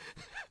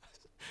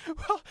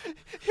 Well,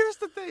 here's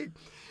the thing.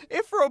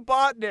 If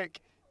Robotnik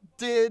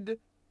did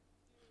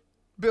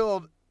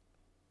build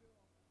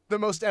the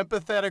most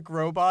empathetic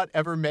robot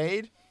ever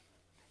made,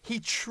 he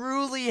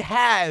truly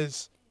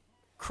has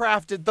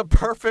crafted the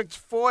perfect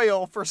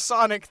foil for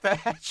Sonic the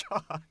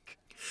Hedgehog.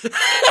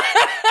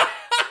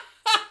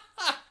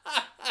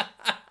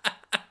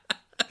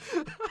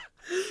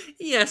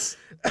 Yes.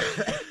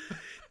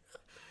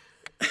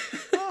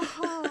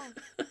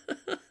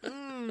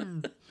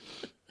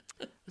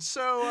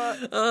 So,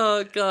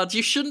 oh, God,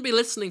 you shouldn't be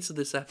listening to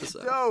this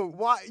episode. no,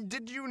 why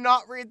did you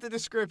not read the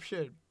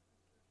description?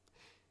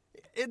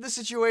 In the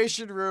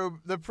Situation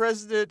Room, the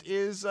president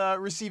is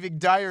receiving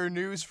dire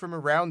news from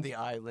around the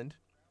island.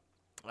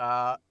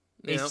 A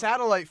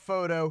satellite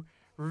photo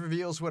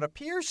reveals what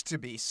appears to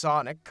be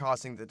Sonic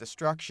causing the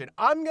destruction.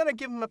 I'm going to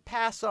give him a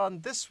pass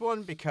on this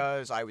one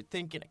because I would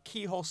think in a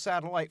keyhole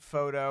satellite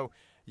photo,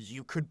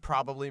 you could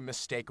probably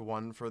mistake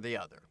one for the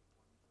other.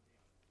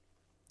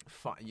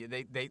 Fine,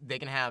 they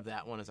can have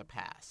that one as a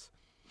pass.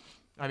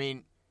 I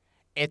mean,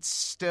 it's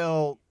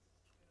still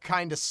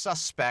kind of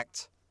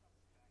suspect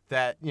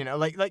that, he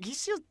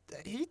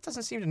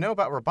doesn't seem to know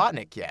about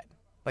Robotnik yet.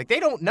 Like, they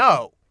don't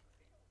know.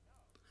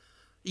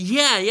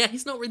 Yeah,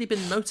 he's not really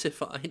been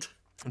notified.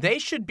 They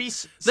should be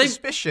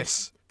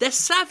suspicious. They're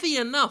savvy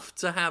enough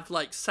to have,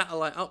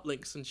 satellite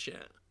uplinks and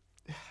shit.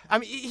 I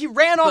mean, he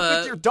ran off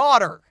with your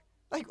daughter.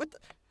 Like, what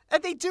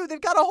and they do. They've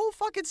got a whole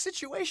fucking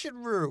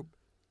Situation Room.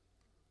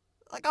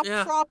 Like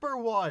a proper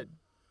one.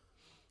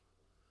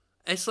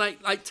 It's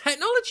like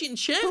technology and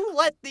shit. Who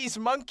let these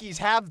monkeys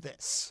have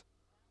this?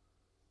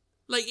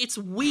 It's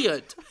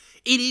weird.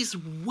 It is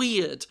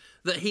weird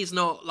that he's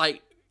not,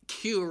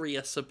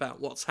 curious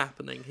about what's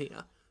happening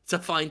here to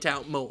find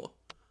out more.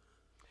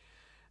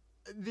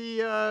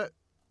 But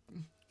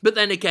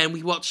then again,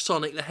 we watched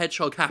Sonic the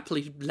Hedgehog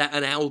happily let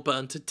an owl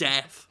burn to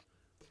death.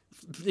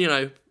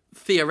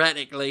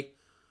 Theoretically.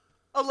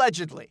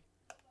 Allegedly.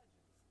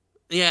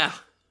 Yeah.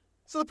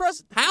 So the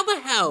president... How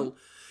the hell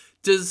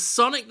does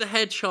Sonic the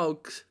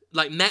Hedgehog,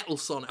 Metal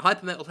Sonic,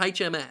 Hyper Metal,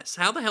 HMS,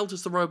 how the hell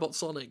does the robot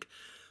Sonic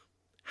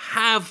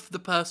have the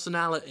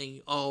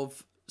personality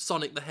of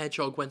Sonic the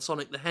Hedgehog when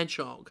Sonic the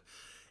Hedgehog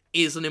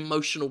is an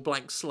emotional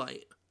blank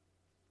slate?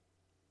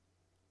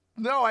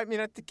 No, I mean,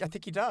 I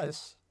think he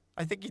does.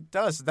 I think he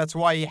does. That's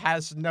why he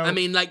has no... I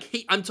mean,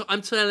 I'm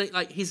telling,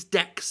 he's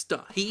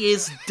Dexter. He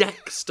is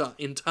Dexter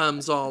in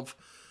terms of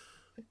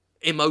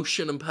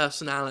emotion and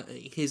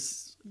personality.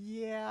 He's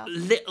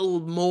little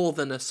more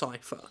than a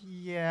cipher.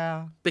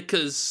 Yeah.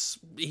 Because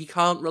he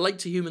can't relate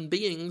to human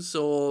beings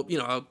or,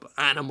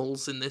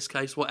 animals in this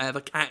case,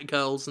 whatever, cat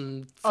girls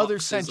and foxes other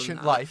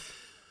sentient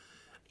life.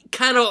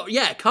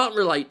 Can't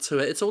relate to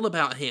it. It's all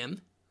about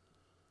him.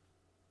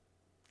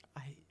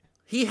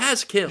 He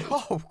has killed.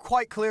 Oh,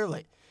 quite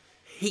clearly.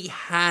 He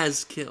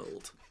has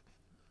killed.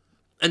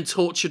 And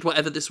tortured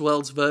whatever this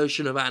world's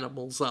version of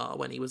animals are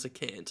when he was a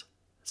kid.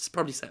 It's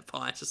probably set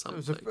fire to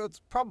something. It's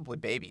probably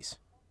babies.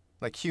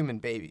 Like human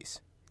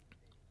babies.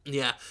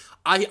 Yeah.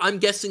 I'm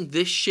guessing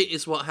this shit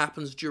is what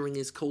happens during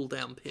his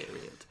cooldown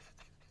period.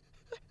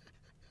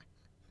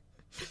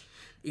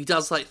 He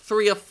does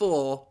 3 or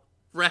 4,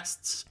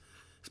 rests,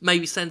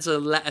 maybe sends a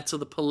letter to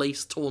the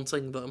police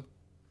taunting them.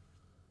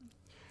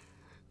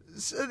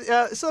 So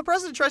the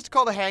president tries to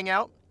call the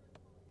hangout,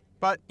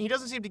 but he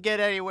doesn't seem to get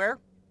anywhere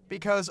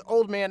because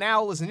Old Man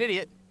Owl is an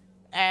idiot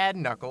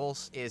and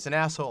Knuckles is an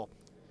asshole.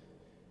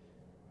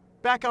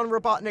 Back on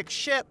Robotnik's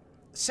ship,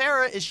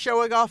 Sarah is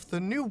showing off the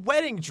new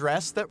wedding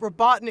dress that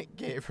Robotnik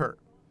gave her.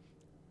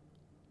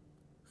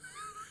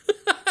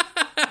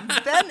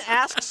 Then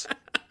asks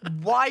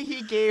why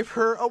he gave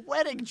her a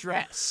wedding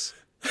dress.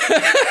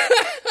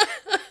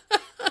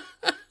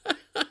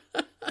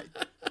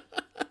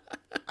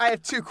 I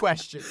have 2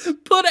 questions.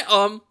 Put it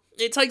on.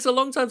 It takes a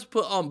long time to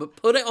put on, but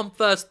put it on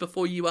first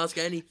before you ask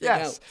anything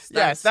else.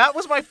 Yes, that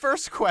was my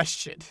first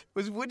question.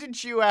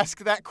 Wouldn't you ask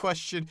that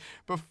question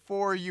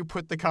before you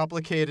put the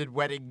complicated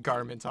wedding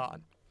garment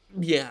on?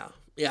 Yeah,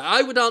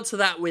 I would answer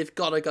that with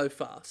gotta go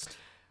fast.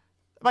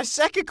 My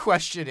second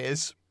question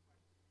is,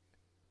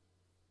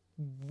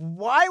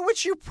 why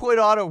would you put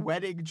on a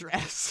wedding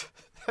dress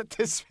that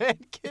this man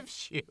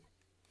gives you?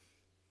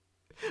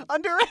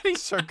 Under any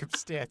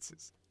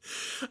circumstances.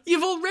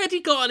 You've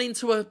already gotten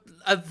into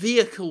a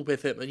vehicle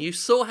with him, and you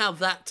saw how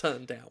that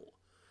turned out.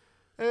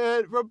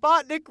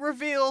 Robotnik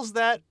reveals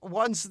that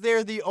once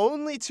they're the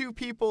only 2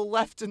 people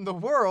left in the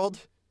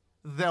world,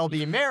 they'll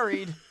be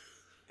married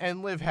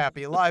and live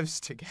happy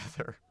lives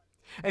together.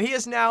 And he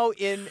is now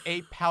in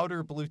a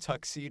powder blue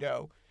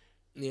tuxedo.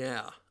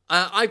 Yeah.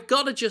 I've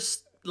got to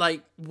just,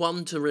 like,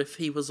 wonder if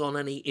he was on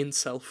any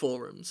incel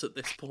forums at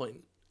this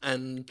point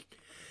and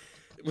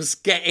was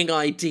getting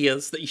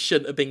ideas that he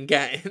shouldn't have been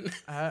getting.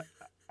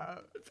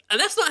 And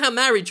that's not how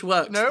marriage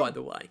works, No. by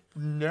the way.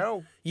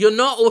 No. You're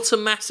not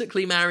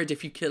automatically married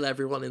if you kill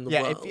everyone in the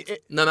Yeah, world,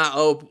 no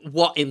matter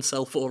what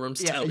incel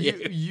forums tell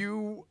you.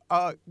 You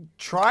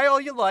try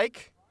all you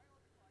like.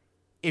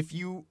 If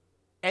you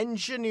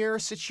engineer a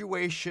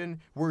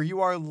situation where you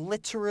are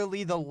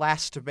literally the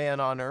last man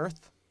on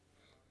Earth,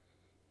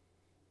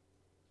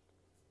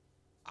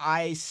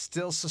 I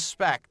still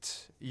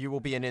suspect you will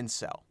be an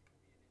incel.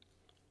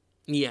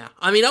 Yeah,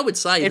 I mean, I would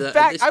say In that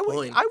fact, at this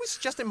point... I would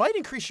suggest it might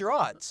increase your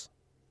odds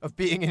of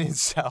being an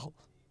incel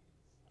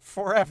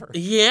forever.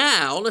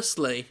 Yeah,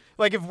 honestly.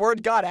 Like, if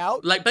word got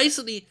out... Like,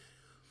 basically,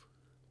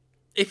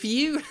 if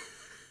you...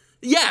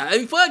 Yeah,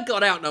 if word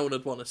got out, no one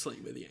would want to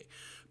sleep with you.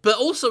 But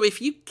also,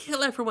 if you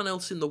kill everyone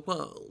else in the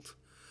world,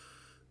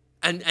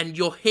 and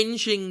you're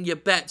hinging your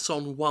bets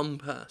on one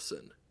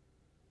person,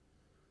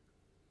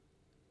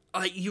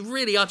 like, you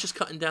really are just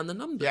cutting down the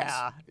numbers.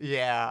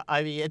 Yeah.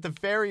 I mean, at the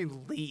very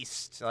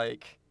least,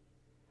 like,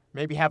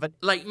 maybe have it...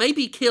 Like,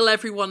 maybe kill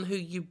everyone who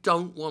you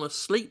don't want to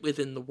sleep with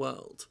in the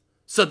world.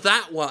 So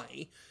that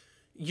way,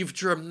 you've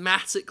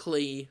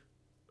dramatically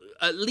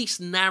at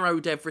least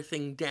narrowed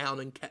everything down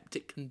and kept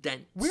it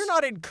condensed. We're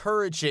not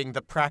encouraging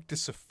the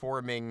practice of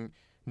forming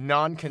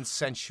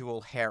non-consensual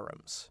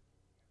harems.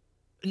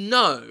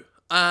 No.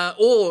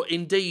 Or,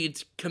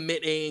 indeed,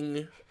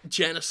 committing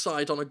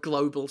genocide on a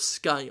global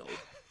scale.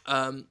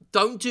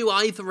 Don't do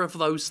either of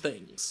those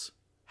things.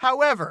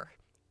 However,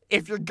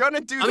 if you're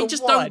gonna do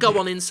just don't go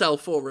on incel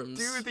forums.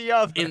 Do the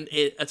other. In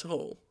it at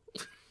all.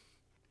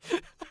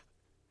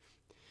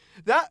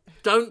 That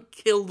Don't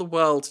kill the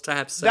world to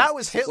have sex. That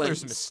was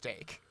Hitler's please.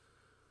 mistake.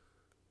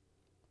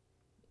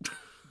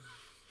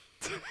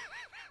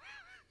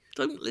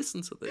 Don't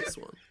listen to this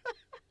one.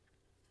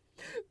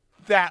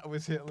 That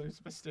was Hitler's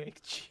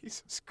mistake.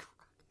 Jesus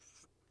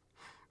Christ.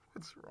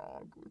 What's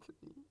wrong with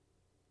me?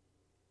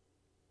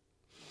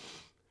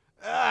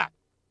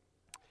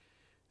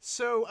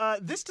 So,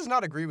 this does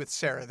not agree with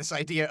Sarah, this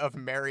idea of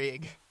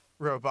marrying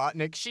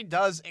Robotnik. She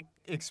does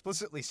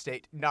explicitly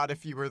state, not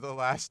if you were the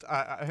last,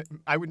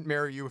 I wouldn't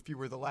marry you if you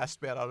were the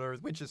last man on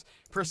Earth, which is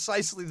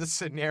precisely the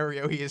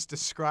scenario he is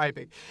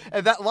describing.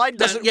 And that line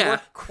doesn't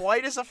work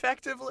quite as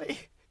effectively,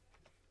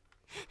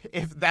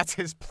 if that's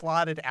his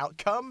plotted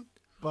outcome,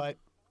 but...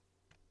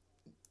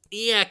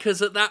 Yeah,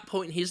 because at that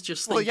point he's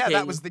just thinking... Well, yeah,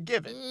 that was the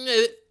given.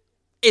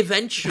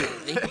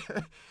 Eventually...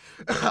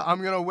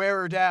 I'm gonna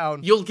wear her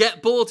down. You'll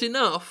get bored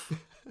enough.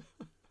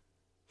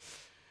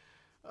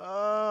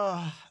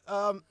 What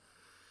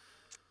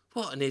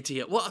an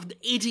idiot. What an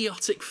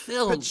idiotic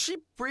film. But she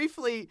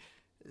briefly...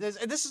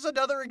 This is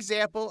another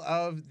example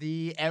of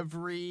the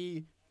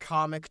every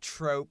comic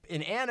trope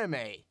in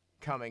anime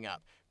coming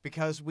up.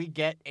 Because we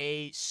get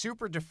a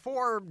super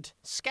deformed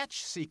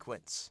sketch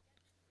sequence.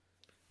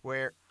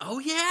 Where... Oh,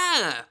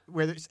 yeah!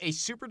 Where there's a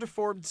super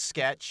deformed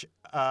sketch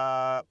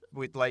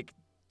with, like,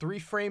 3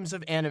 frames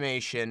of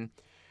animation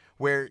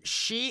where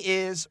she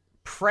is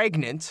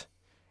pregnant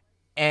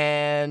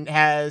and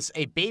has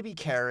a baby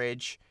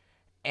carriage,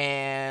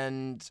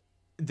 and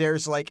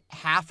there's like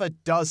half a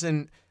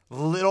dozen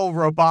little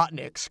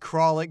Robotniks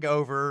crawling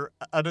over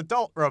an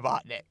adult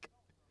Robotnik.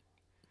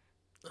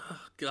 Oh,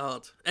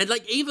 God. And,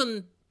 like,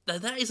 even...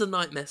 That is a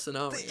nightmare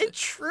scenario. It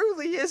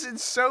truly is in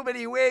so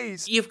many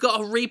ways. You've got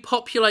to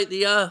repopulate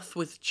the Earth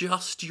with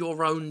just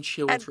your own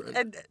children.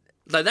 And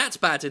like, that's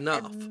bad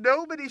enough. And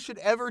nobody should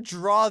ever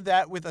draw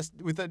that with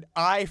an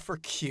eye for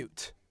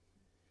cute.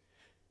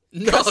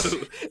 No.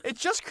 It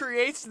just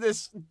creates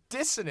this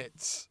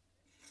dissonance.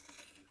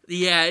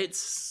 Yeah,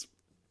 it's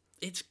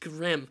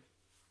grim.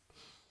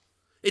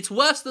 It's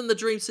worse than the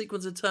dream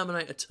sequence in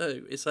Terminator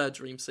 2, is her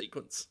dream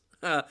sequence.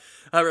 Her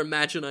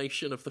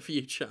imagination of the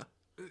future.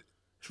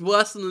 It's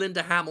worse than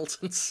Linda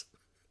Hamilton's.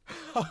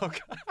 Oh,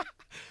 God.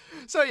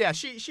 So, yeah,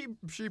 she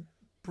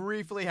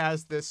briefly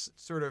has this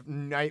sort of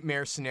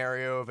nightmare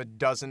scenario of a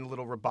dozen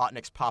little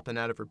Robotniks popping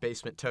out of her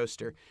basement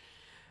toaster.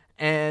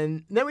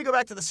 And then we go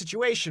back to the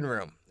Situation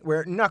Room,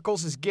 where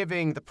Knuckles is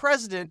giving the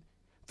president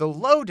the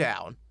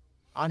lowdown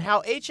on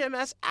how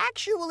HMS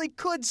actually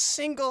could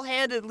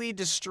single-handedly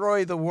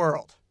destroy the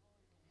world.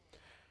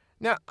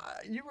 Now,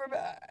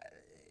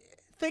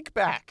 think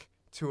back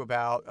to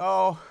about,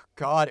 oh,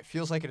 God, it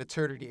feels like an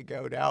eternity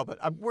ago now, but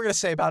we're going to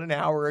say about an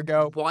hour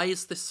ago. Why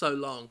is this so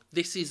long?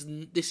 This is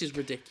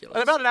ridiculous.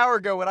 And about an hour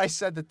ago when I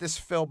said that this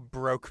film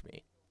broke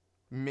me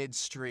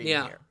midstream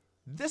here.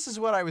 This is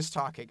what I was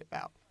talking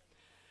about.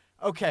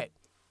 Okay.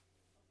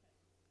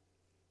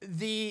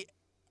 The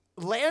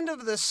Land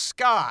of the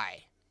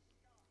Sky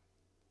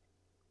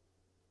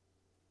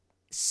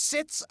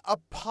sits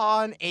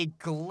upon a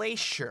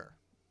glacier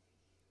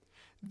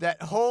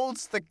that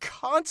holds the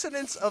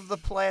continents of the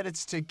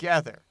planets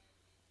together,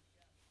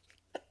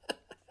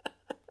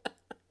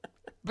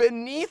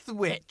 beneath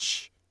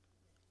which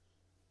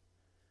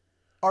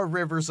are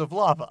rivers of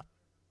lava.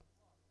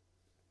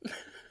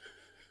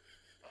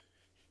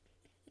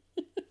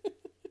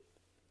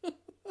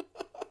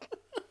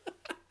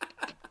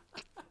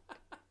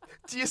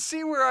 Do you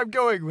see where I'm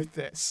going with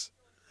this?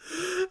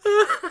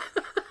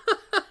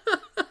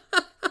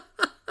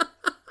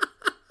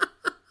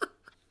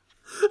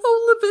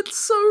 All of it's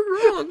so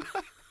wrong.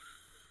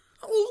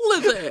 All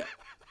of it.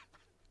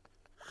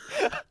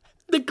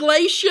 The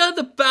glacier,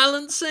 the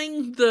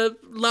balancing, the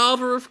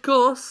lava, of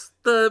course,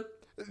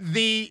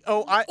 every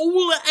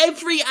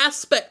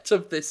aspect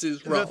of this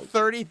is wrong. The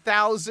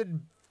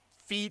 30,000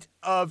 feet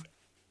of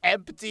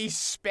empty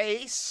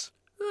space.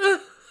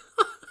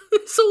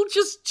 It's all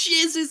just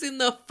jizzes in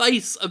the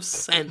face of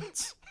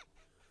sense.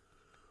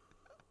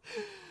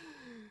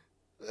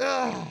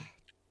 How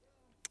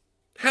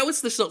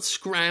is this not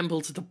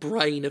scrambled the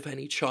brain of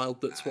any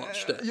child that's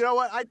watched it? You know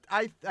what?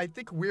 I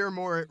think we're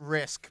more at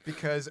risk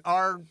because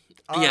our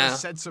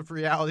sense of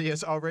reality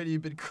has already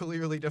been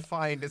clearly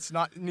defined. It's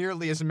not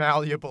nearly as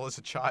malleable as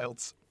a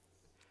child's.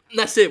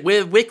 That's it.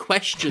 We're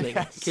questioning.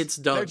 Yes, kids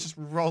don't. They're just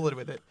rolling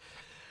with it.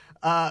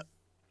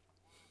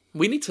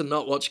 We need to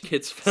not watch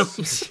kids'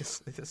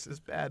 films. This is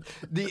bad.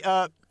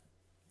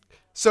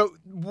 So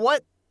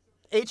what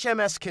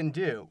HMS can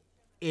do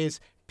is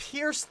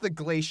pierce the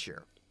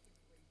glacier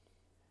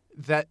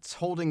that's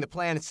holding the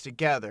planets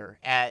together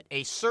at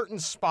a certain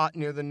spot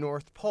near the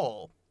North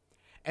Pole.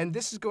 And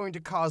this is going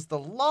to cause the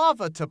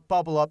lava to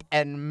bubble up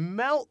and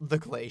melt the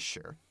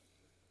glacier,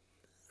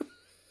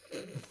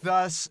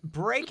 thus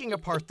breaking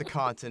apart the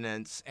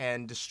continents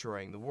and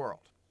destroying the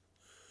world.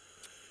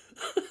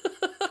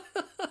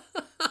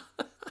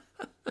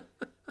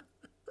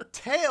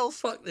 Tails.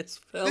 Fuck this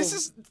film. This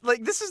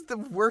is the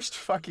worst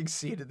fucking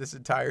scene of this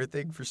entire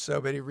thing for so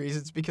many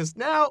reasons, because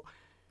now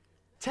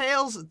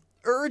Tails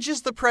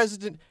urges the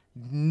president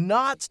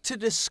not to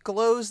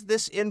disclose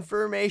this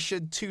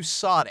information to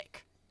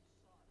Sonic.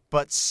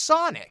 But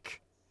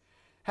Sonic,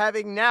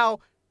 having now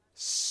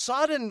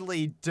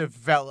suddenly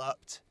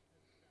developed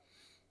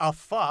a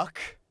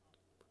fuck,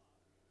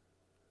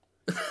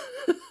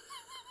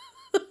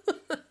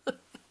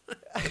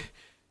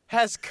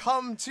 has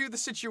come to the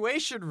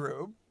Situation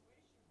Room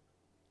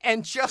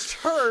and just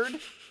heard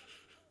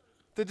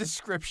the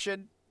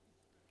description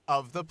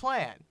of the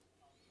plan.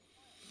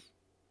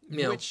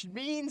 Yeah. Which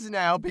means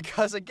now,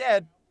 because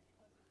again,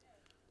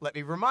 let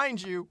me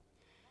remind you,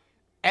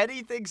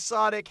 anything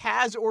Sonic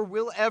has or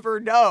will ever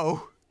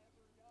know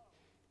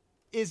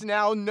is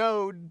now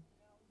known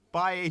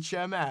by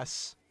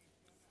HMS.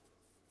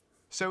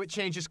 So it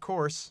changes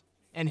course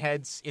and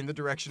heads in the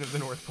direction of the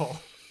North Pole.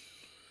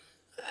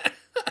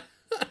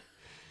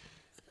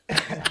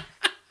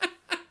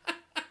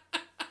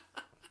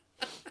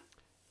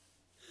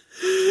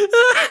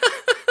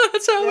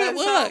 That's how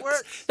it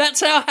works.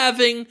 That's how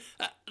having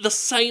the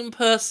same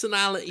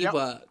personality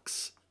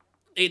works.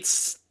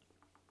 It's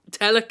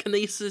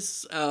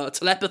telekinesis,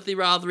 telepathy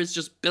rather, is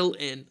just built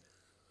in.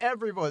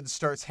 Everyone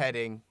starts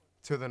heading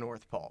to the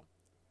North Pole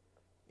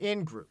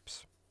in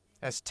groups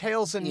as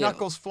Tails and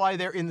Knuckles fly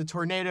there in the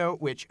tornado,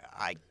 which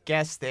I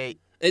guess they...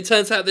 It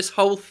turns out this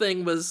whole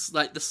thing was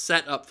like the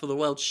setup for the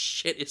world's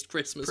shittest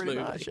Christmas Pretty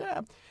movie. much,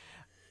 yeah.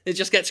 It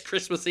just gets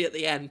Christmassy at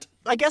the end.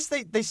 I guess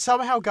they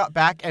somehow got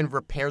back and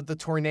repaired the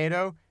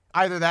tornado.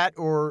 Either that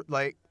or,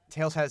 like,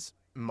 Tails has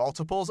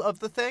multiples of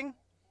the thing.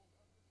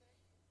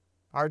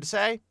 Hard to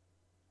say.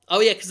 Oh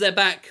yeah, because they're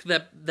back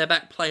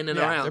planing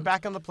around. They're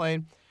back on the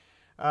plane.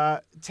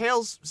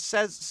 Tails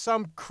says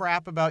some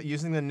crap about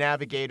using the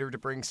navigator to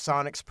bring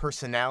Sonic's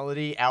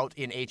personality out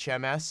in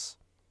HMS.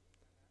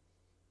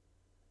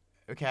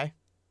 Okay,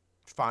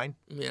 fine.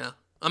 Yeah.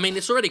 I mean,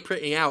 it's already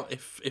pretty out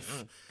if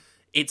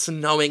it's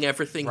knowing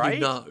everything you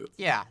know.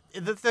 Yeah,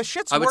 the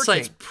shit's I would working. say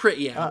it's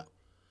pretty out.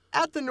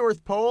 At the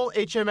North Pole,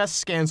 HMS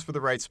scans for the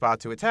right spot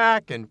to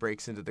attack and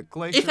breaks into the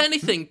glacier. If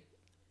anything,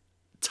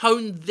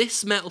 tone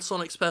this Metal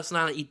Sonic's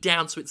personality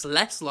down so it's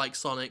less like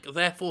Sonic,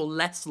 therefore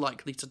less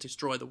likely to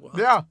destroy the world.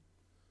 Yeah.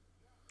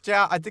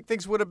 Yeah, I think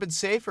things would have been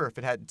safer if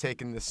it hadn't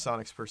taken this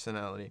Sonic's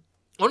personality.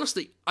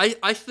 Honestly,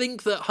 I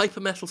think that Hyper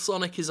Metal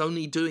Sonic is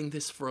only doing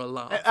this for a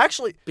laugh.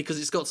 Actually, because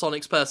it's got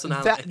Sonic's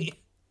personality.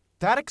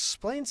 That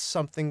explains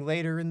something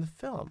later in the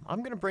film. I'm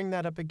going to bring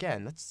that up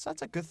again.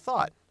 That's a good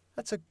thought.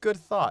 That's a good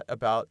thought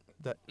about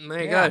that.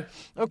 There you go.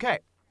 Okay.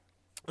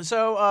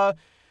 So,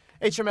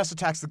 HMS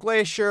attacks the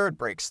glacier, it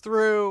breaks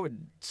through,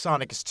 and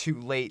Sonic is too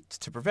late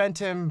to prevent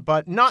him,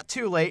 but not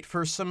too late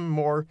for some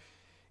more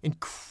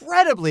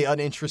incredibly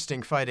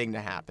uninteresting fighting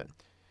to happen.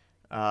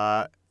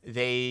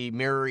 They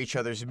mirror each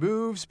other's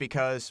moves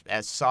because,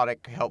 as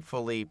Sonic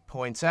helpfully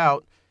points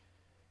out,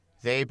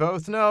 they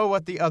both know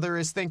what the other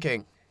is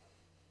thinking.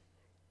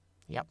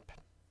 Yep.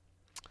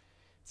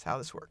 That's how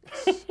this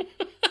works.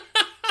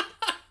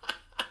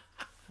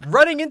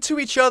 Running into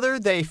each other,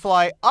 they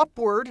fly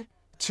upward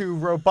to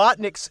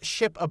Robotnik's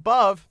ship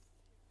above,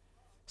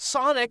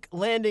 Sonic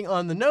landing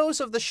on the nose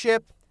of the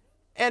ship,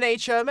 and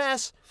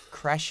HMS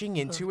crashing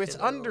into its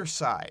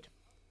underside.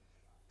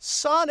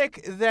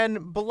 Sonic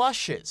then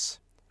blushes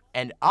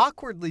and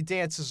awkwardly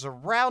dances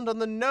around on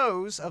the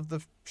nose of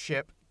the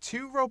ship,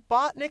 two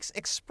Robotniks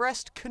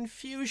expressed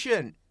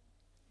confusion.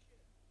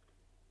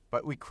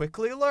 But we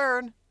quickly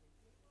learn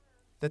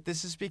that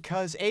this is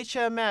because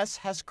HMS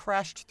has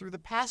crashed through the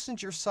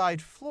passenger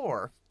side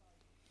floor,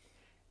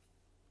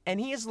 and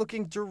he is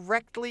looking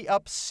directly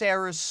up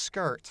Sarah's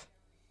skirt.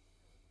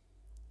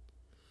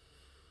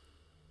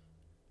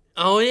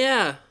 Oh,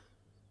 yeah.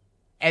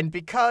 And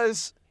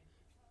because...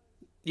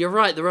 You're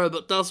right, the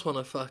robot does want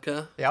to fuck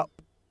her. Yep.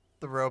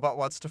 The robot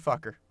wants to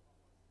fuck her.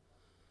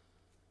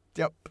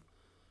 Yep.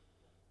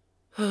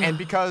 And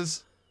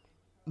because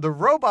the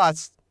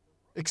robot's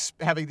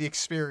having the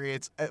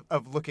experience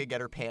of looking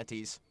at her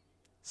panties,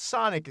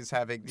 Sonic is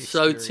having the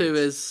experience So too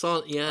is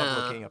Sonic, of yeah.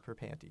 looking up her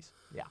panties.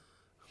 Yeah.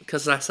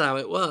 Because that's how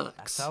it works.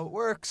 That's how it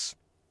works.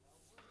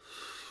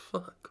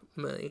 Fuck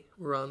me,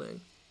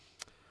 running.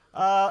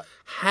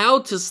 How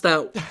does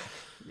that...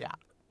 Yeah.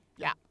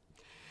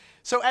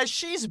 So as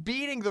she's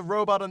beating the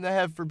robot on the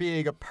head for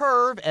being a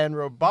perv, and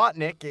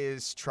Robotnik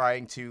is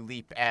trying to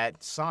leap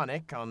at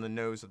Sonic on the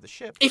nose of the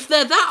ship. If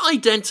they're that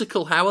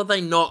identical, how are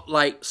they not,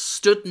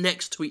 stood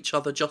next to each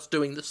other just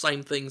doing the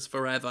same things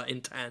forever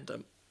in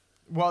tandem?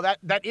 Well,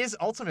 that is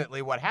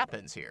ultimately what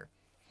happens here.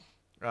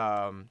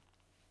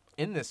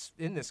 In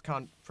this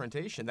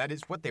confrontation, that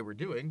is what they were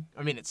doing.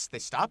 I mean, they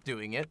stopped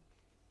doing it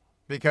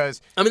because...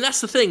 I mean,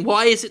 that's the thing.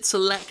 Why is it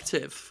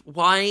selective?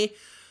 Why?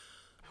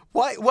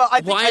 Well,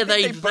 I think are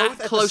they they both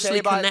that closely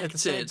connected? At the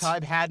same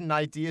time had an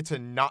idea to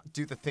not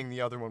do the thing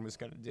the other one was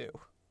going to do.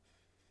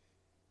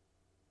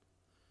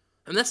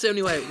 And that's the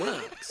only way it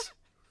works.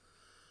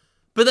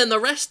 But then the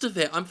rest of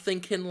it, I'm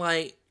thinking,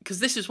 because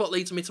this is what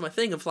leads me to my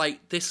thing of,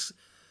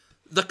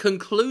 the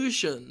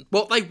conclusion,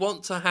 what they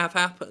want to have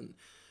happen,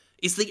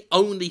 is the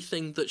only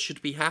thing that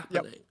should be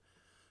happening. Yep.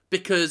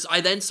 Because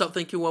I then start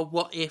thinking, well,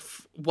 what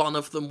if one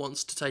of them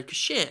wants to take a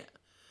shit?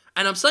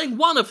 And I'm saying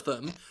one of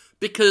them...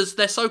 because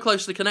they're so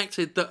closely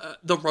connected that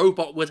the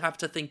robot would have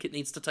to think it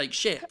needs to take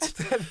shit.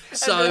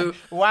 So...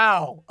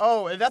 wow.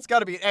 Oh, and that's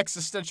got to be an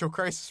existential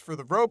crisis for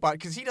the robot,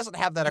 because he doesn't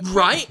have that equipment.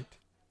 Right?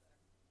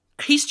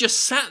 He's just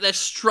sat there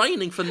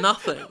straining for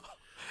nothing.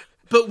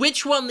 But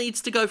which one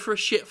needs to go for a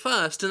shit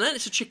first? And then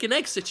it's a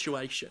chicken-egg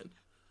situation.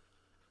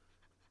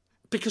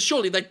 Because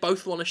surely they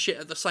both want to shit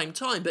at the same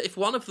time, but if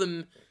one of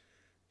them...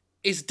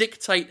 is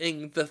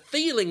dictating the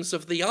feelings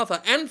of the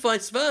other, and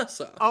vice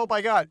versa. Oh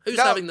my god. Who's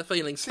having the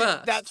feelings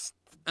first? That's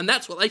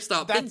what they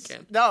start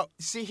thinking. No,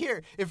 see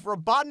here, if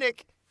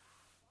Robotnik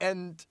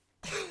and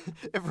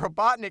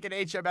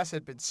HMS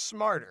had been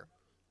smarter,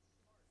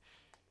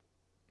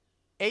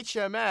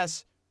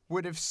 HMS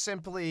would have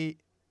simply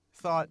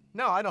thought,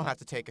 no, I don't have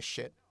to take a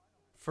shit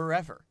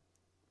forever.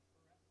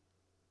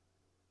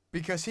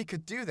 Because he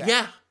could do that.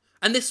 Yeah.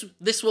 And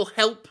this will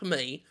help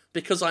me,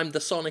 because I'm the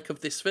Sonic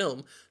of this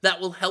film,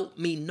 that will help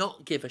me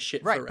not give a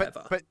shit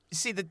forever. But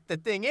see, the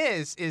thing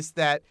is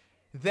that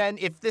then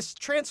if this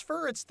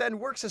transference then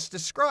works as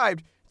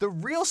described, the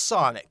real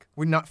Sonic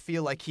would not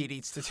feel like he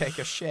needs to take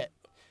a shit.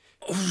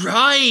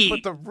 Right!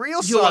 But the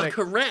real Sonic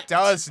correct.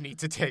 does need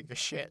to take a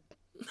shit.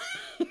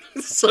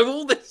 So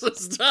all this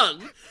has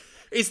done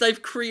is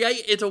they've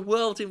created a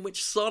world in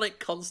which Sonic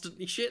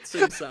constantly shits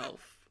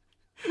himself.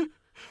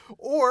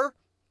 Or...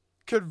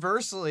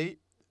 conversely,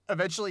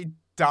 eventually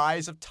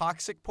dies of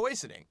toxic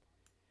poisoning.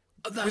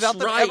 That's without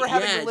them right, ever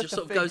having to lift just a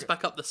sort of finger. goes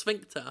back up the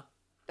sphincter.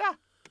 Yeah.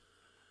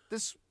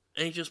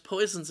 And he just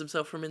poisons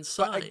himself from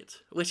inside,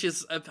 which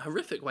is a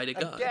horrific way to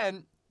go.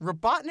 Again,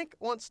 Robotnik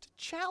wants to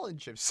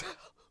challenge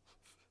himself.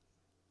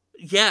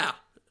 Yeah.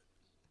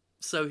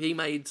 So he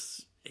made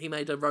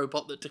a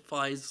robot that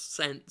defies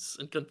sense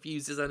and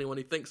confuses anyone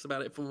who thinks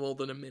about it for more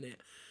than a minute.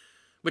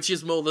 Which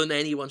is more than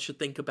anyone should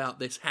think about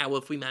this. How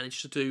have we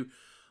managed to do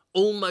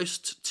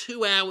almost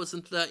 2 hours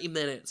and 30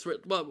 minutes.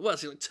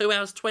 What's it, 2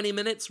 hours, 20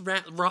 minutes,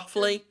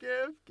 roughly?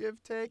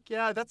 Give, take.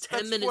 Yeah, that's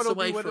 10 minutes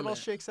away when from it all it.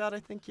 shakes out, I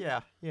think.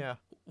 Yeah.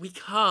 We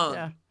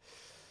can't.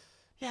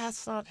 Yeah,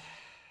 it's not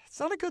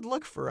a good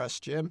look for us,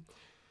 Jim.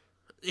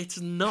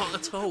 It's not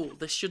at all.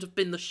 This should have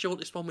been the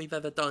shortest one we've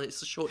ever done. It's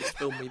the shortest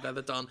film we've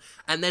ever done.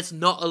 And there's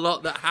not a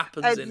lot that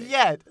happens in it. And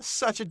yet,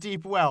 such a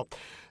deep well.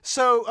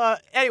 So,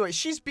 anyway,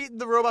 she's beaten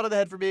the robot on the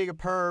head for being a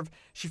perv.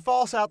 She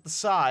falls out the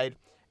side,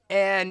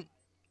 and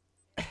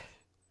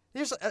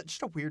there's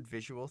just a weird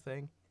visual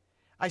thing.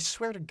 I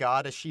swear to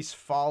God, as she's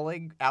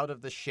falling out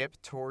of the ship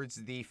towards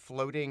the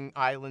floating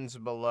islands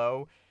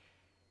below,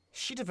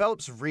 she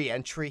develops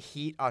re-entry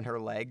heat on her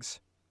legs.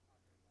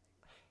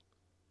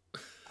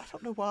 I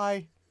don't know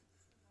why.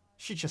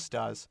 She just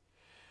does.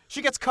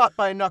 She gets caught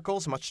by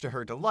Knuckles, much to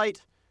her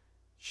delight.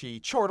 She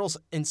chortles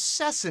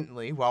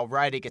incessantly while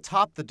riding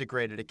atop the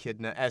degraded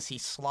Echidna as he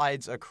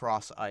slides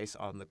across ice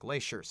on the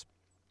glaciers.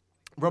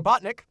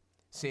 Robotnik,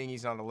 seeing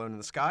he's not alone in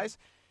the skies,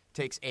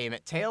 takes aim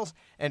at Tails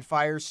and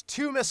fires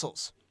 2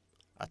 missiles,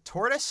 a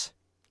tortoise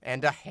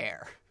and a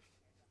hare.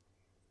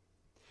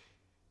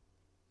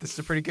 This is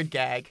a pretty good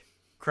gag.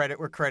 credit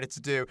where credit's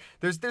due.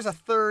 There's a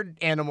third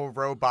animal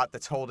robot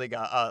that's holding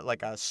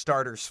a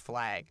starter's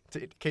flag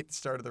to indicate the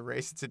start of the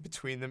race. It's in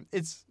between them.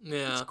 It's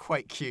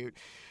quite cute.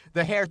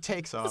 The hare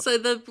takes off.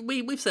 So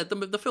we've said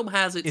the film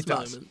has its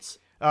moments.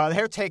 The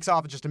hare takes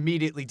off and just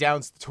immediately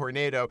downs the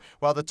tornado,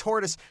 while the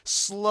tortoise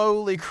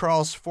slowly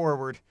crawls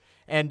forward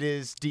and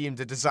is deemed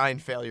a design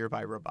failure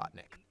by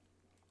Robotnik.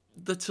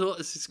 The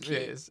tortoise is cute.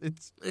 It is.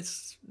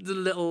 It's the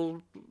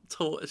little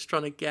tortoise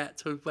trying to get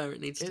to where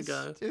it needs to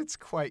go. It's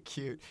quite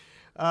cute.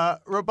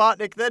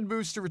 Robotnik then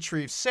moves to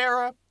retrieve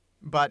Sarah,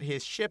 but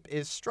his ship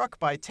is struck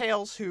by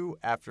Tails, who,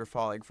 after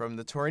falling from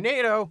the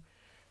tornado,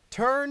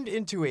 turned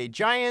into a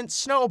giant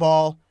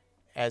snowball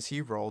as he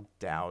rolled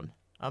down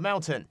a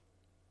mountain.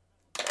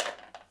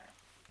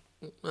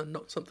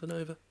 Knocked something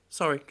over.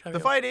 Sorry, carry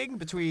on. Fighting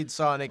between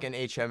Sonic and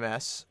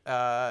HMS,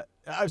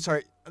 I'm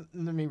sorry,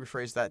 let me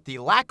rephrase that. The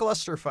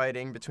lackluster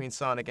fighting between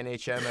Sonic and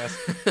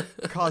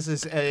HMS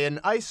causes an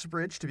ice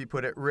bridge to be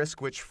put at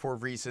risk, which, for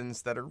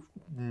reasons that are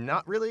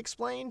not really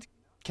explained,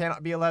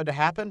 cannot be allowed to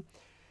happen.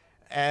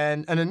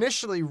 And an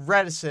initially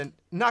reticent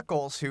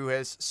Knuckles, who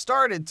has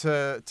started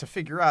to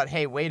figure out,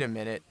 hey, wait a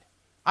minute,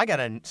 I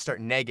gotta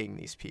start negging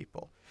these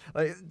people.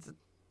 Like,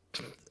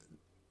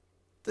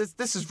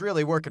 This is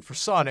really working for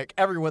Sonic.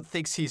 Everyone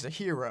thinks he's a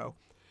hero.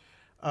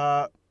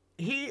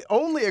 He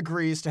only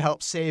agrees to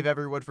help save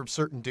everyone from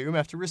certain doom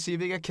after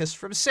receiving a kiss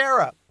from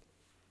Sarah.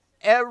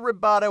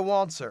 Everybody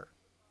wants her.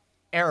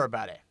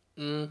 Everybody.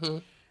 Mm-hmm.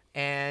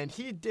 And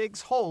he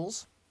digs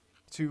holes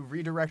to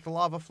redirect the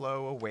lava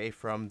flow away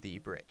from the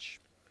bridge.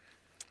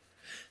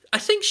 I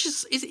think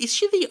is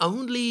she the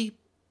only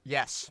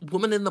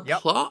woman in the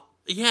plot?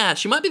 Yeah,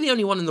 she might be the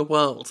only one in the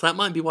world. That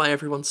might be why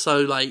everyone's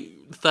so,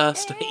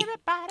 thirsty.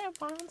 Everybody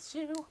wants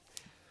you.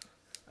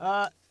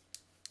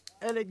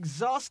 An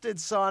exhausted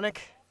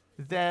Sonic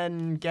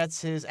then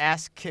gets his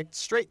ass kicked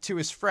straight to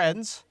his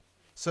friends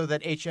so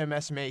that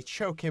HMS may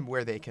choke him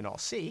where they can all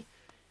see.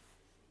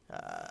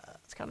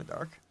 It's kind of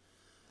dark.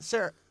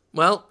 Sarah...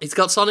 Well, he's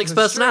got Sonic's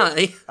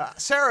personality.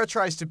 Sarah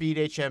tries to beat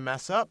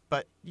HMS up,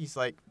 but he's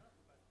like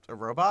a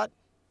robot.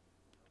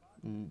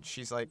 And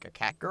she's like a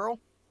cat girl.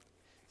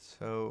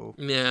 So...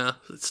 Yeah,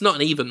 it's not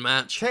an even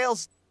match.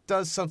 Tails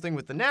does something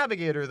with the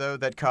Navigator, though,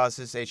 that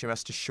causes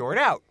HMS to short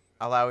out,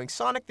 allowing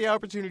Sonic the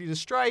opportunity to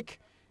strike,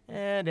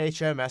 and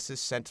HMS is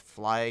sent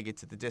flying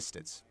into the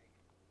distance.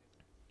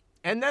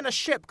 And then a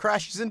ship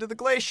crashes into the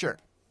glacier.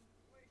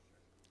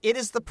 It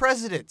is the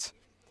President,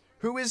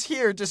 who is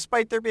here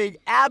despite there being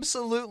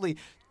absolutely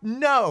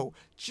no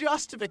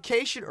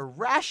justification or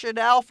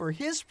rationale for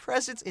his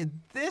presence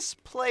in this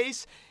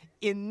place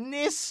in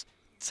this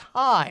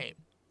time.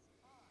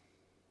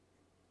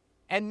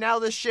 And now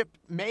the ship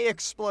may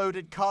explode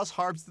and cause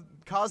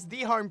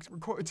the harm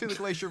to the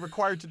glacier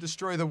required to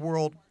destroy the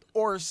world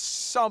or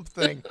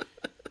something.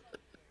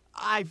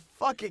 I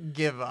fucking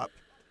give up.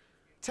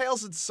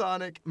 Tails and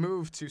Sonic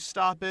move to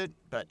stop it,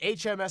 but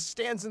HMS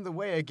stands in the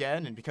way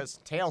again, and because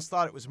Tails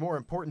thought it was more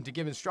important to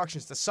give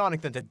instructions to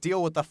Sonic than to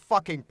deal with the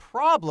fucking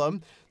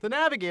problem, the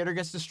Navigator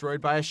gets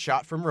destroyed by a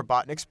shot from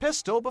Robotnik's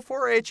pistol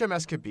before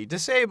HMS could be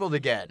disabled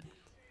again.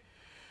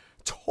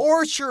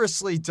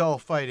 Torturously dull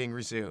fighting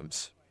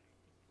resumes,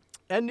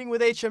 ending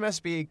with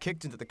HMS being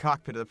kicked into the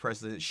cockpit of the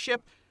President's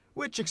ship,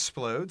 which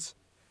explodes.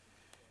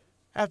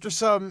 After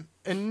some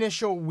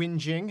initial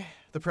whinging,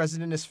 the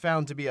President is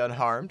found to be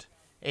unharmed.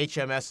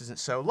 HMS isn't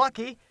so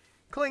lucky,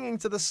 clinging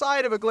to the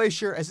side of a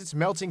glacier as it's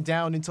melting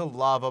down into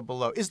lava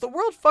below. Is the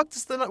world fucked?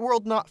 Is the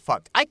world not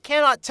fucked? I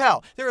cannot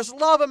tell. There is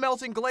lava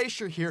melting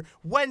glacier here.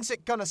 When's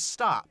it gonna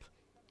stop?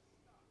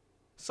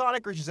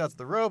 Sonic reaches out to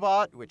the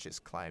robot, which is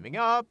climbing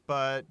up,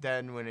 but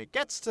then when it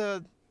gets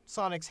to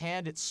Sonic's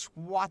hand, it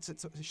swats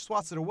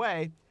it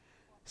away,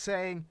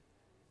 saying,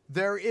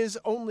 "There is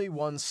only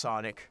one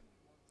Sonic,"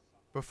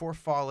 before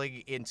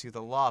falling into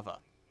the lava.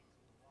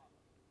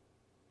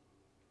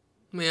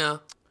 Yeah.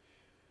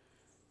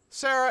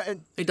 Sarah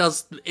and... It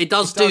does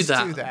do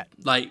that.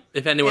 Like,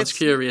 if anyone's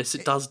curious,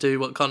 it does do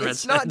what Conrad said.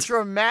 It's not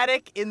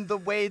dramatic in the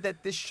way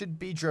that this should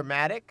be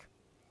dramatic.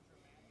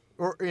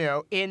 Or,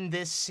 in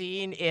this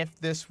scene, if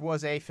this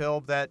was a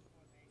film that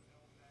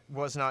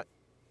was not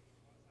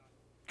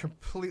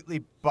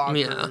completely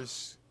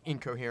bonkers,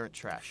 incoherent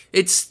trash.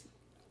 It's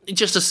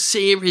just a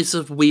series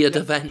of weird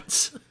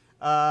events.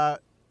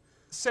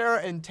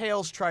 Sarah and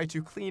Tails try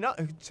to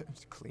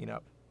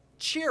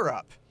cheer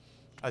up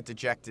a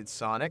dejected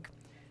Sonic.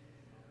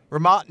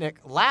 Robotnik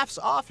laughs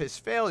off his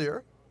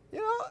failure.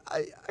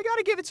 I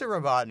gotta give it to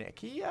Robotnik.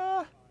 He,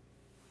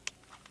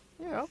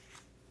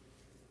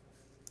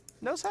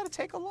 knows how to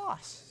take a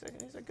loss.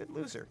 He's a good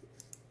loser.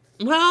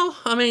 Well,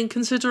 I mean,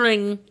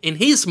 considering in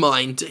his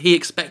mind he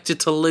expected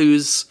to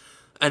lose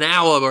an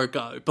hour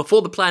ago,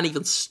 before the plan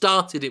even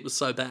started, it was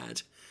so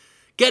bad.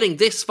 Getting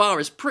this far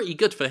is pretty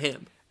good for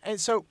him. And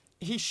so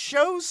he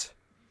shows,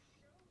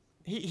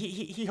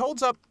 he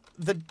holds up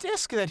the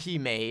disc that he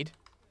made,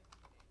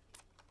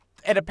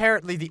 and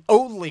apparently the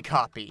only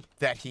copy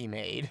that he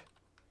made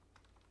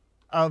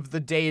of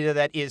the data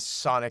that is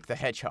Sonic the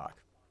Hedgehog.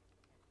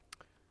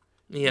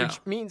 Yeah. Which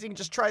means he can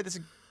just try this.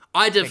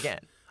 I'd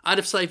again.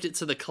 have saved it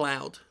to the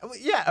cloud.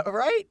 Yeah,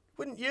 right?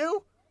 Wouldn't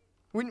you?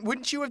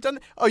 Wouldn't you have done?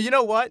 Oh, you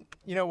know what?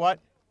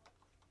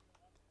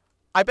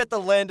 I bet the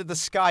Land of the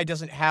Sky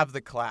doesn't have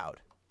the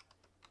cloud.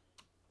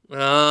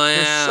 Oh, yeah.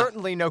 There's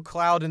certainly no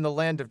cloud in the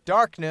Land of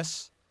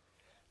Darkness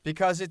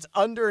because it's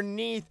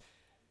underneath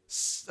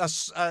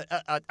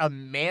a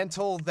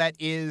mantle that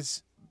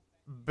is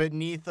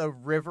beneath a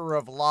river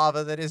of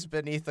lava that is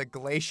beneath a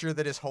glacier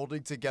that is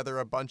holding together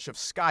a bunch of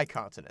sky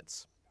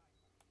continents.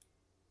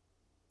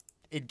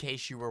 In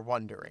case you were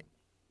wondering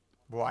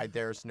why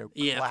there's no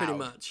cloud Yeah, pretty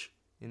much.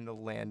 in the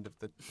Land of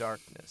the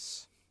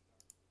Darkness.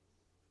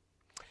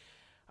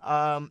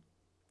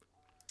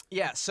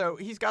 Yeah, so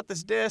he's got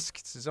this disc.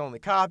 It's his only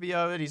copy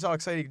of it. He's all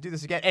excited to do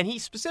this again. And he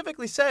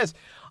specifically says,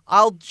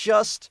 I'll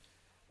just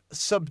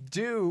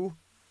subdue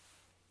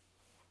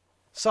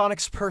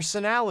Sonic's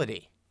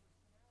personality.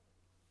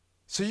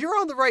 So you're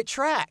on the right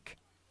track.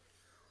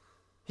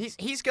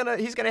 He's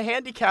gonna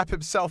handicap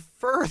himself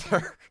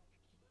further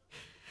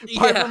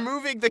by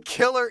removing the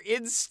killer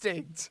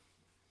instinct.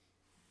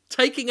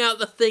 Taking out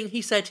the thing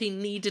he said he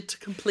needed to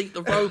complete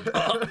the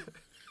robot.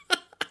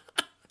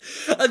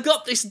 I've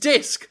got this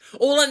disc.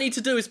 All I need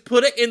to do is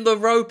put it in the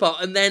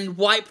robot and then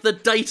wipe the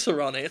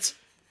data on it.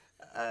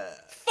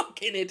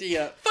 Fucking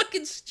idiot.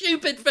 Fucking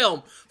stupid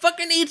film.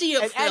 Fucking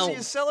idiot and film. As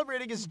he is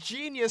celebrating his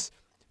genius,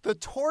 the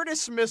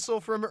tortoise missile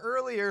from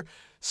earlier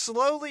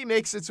slowly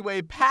makes its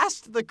way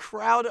past the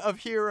crowd of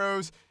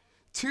heroes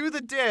to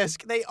the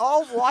disc. They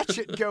all watch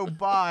it go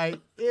by.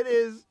 It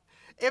is...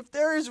 If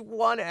there is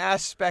one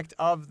aspect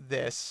of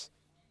this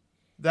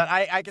that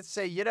I could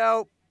say,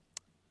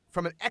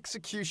 from an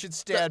execution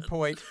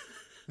standpoint,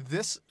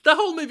 the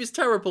whole movie's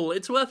terrible.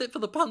 It's worth it for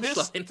the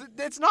punchline.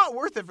 It's not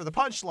worth it for the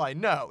punchline.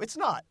 No, it's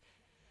not.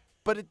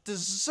 But it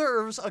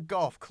deserves a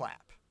golf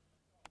clap.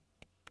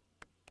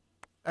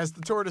 As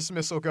the tortoise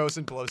missile goes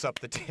and blows up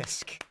the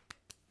disc.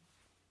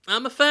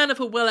 I'm a fan of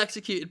a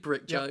well-executed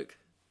brick joke.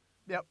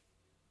 Yep.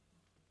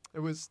 It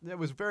was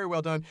very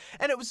well done,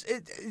 and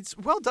it's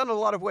well done in a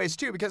lot of ways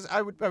too. Because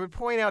I would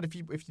point out if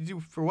you do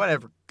for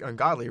whatever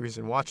ungodly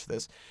reason watch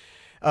this,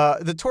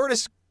 the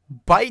tortoise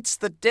bites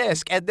the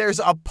disc and there's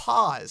a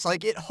pause,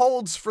 like it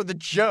holds for the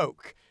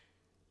joke,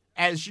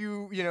 as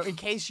in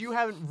case you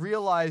haven't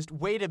realized.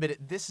 Wait a minute,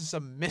 this is a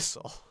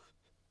missile.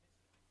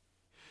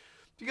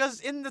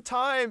 Because in the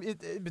time in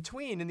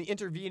the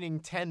intervening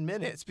 10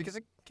 minutes, because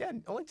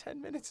again only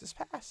 10 minutes has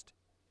passed,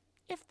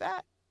 if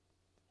that.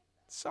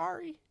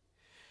 Sorry.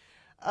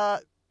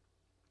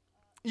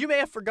 You may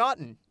have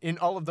forgotten in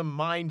all of the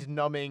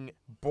mind-numbing,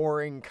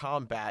 boring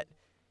combat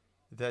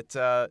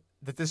that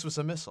this was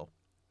a missile.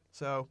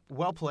 So,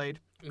 well played.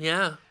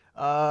 Yeah.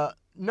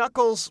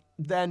 Knuckles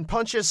then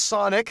punches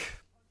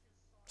Sonic,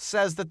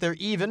 says that they're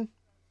even,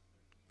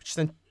 which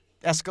then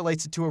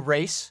escalates into a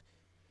race.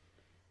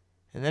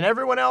 And then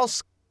everyone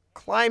else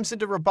climbs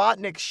into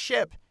Robotnik's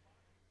ship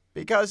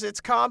because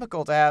it's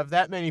comical to have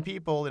that many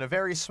people in a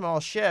very small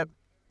ship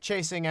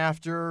chasing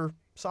after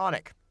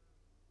Sonic.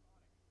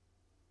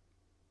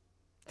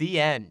 The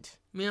end.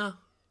 Yeah,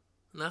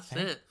 that's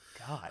Thank it.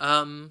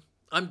 God.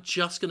 I'm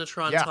just going to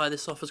try and tie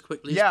this off as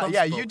quickly as possible.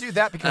 Yeah, you do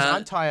that because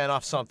I'm tying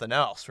off something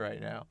else right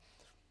now.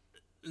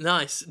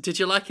 Nice. Did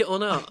you like it or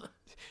not?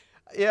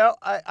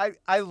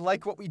 I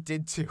like what we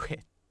did to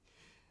it.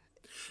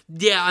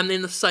 Yeah, I'm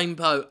in the same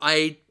boat.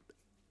 I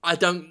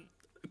don't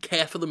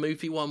care for the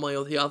movie one way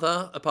or the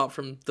other, apart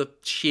from the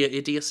sheer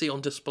idiocy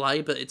on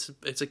display, but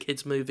it's a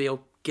kid's movie.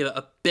 I'll give it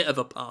a bit of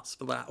a pass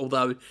for that,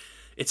 although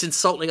it's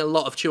insulting a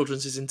lot of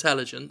children's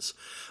intelligence.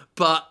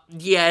 But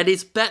yeah, it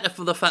is better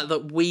for the fact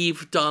that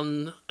we've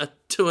done a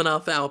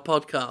 2.5-hour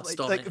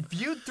podcast on it.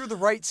 Viewed through the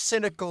right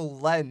cynical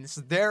lens,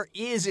 there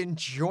is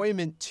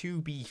enjoyment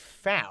to be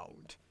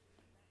found.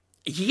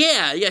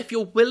 Yeah, if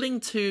you're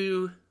willing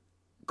to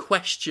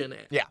question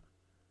it. Yeah.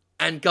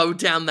 And go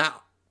down that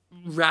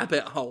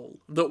rabbit hole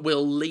that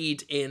will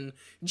lead in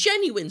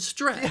genuine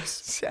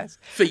stress yes.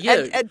 for you.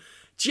 And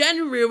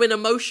genuine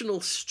emotional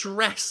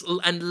stress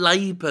and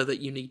labour that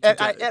you need to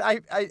do.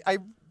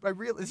 I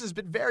realize this has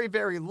been very,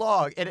 very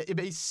long, and it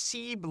may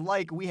seem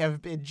like we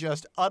have been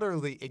just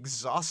utterly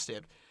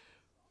exhausted,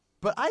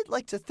 but I'd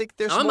like to think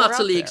there's more out there. I'm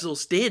utterly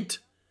exhausted.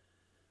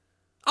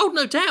 Oh,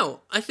 no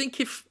doubt. I think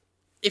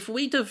if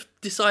we'd have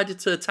decided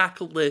to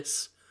tackle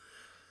this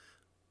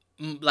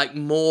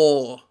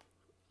more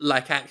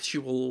like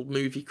actual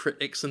movie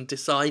critics and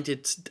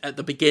decided at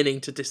the beginning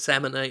to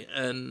disseminate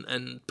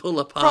and pull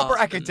apart. Proper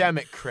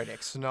academic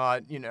critics,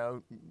 not,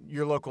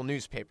 your local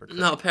newspaper critics.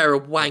 Not a pair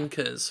of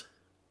wankers.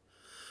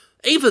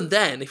 Even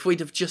then, if we'd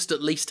have just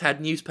at least had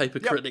newspaper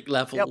critic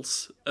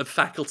levels of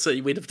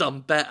faculty, we'd have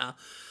done better.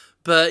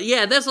 But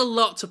yeah, there's a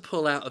lot to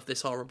pull out of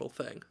this horrible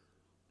thing.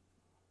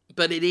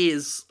 But it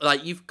is,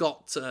 you've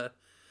got to,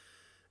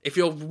 if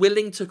you're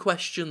willing to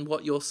question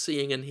what you're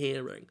seeing and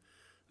hearing,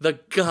 the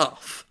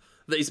guff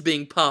that is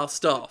being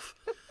passed off.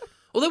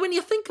 Although when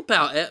you think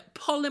about it,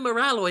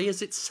 polymer alloy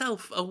is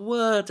itself a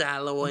word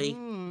alloy.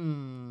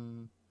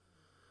 I'm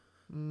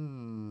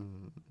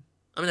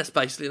I mean, that's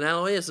basically an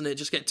alloy, isn't it?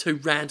 Just get two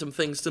random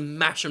things to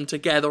mash them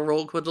together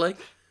awkwardly.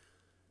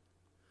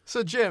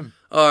 So, Jim,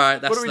 All right,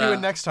 that's what are we doing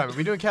next time? Are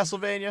we doing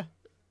Castlevania?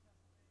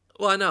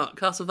 Why not?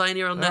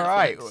 Castlevania on Netflix. All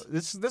right,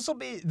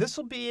 this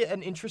will be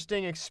an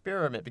interesting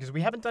experiment because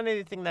we haven't done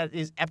anything that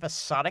is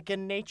episodic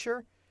in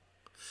nature.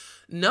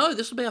 No,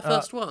 this will be our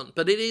first one,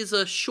 but it is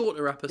a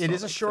shorter episode. It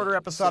is a shorter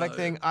episodic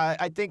thing.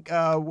 I think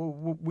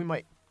we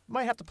might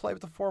have to play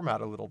with the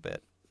format a little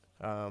bit.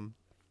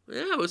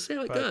 Yeah, we'll see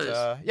how it goes.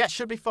 Yeah, it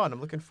should be fun. I'm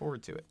looking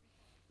forward to it.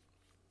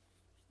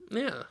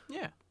 Yeah.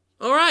 Yeah.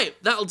 All right,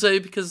 that'll do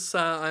because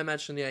I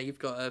imagine, you've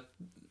got to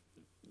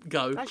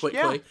go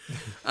quickly.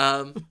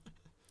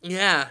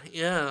 Yeah.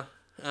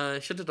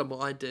 Should have done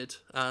what I did,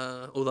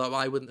 although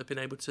I wouldn't have been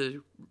able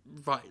to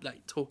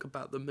talk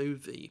about the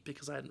movie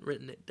because I hadn't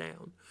written it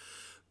down.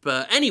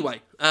 But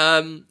anyway,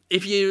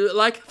 if you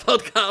like a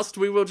podcast,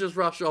 we will just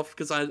rush off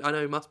because I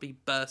know it must be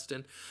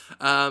bursting.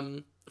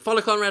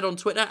 Follow Conrad on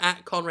Twitter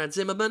at Conrad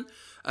Zimmerman.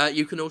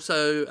 You can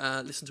also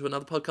listen to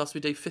another podcast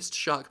we do, Fist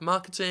Shark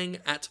Marketing,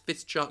 at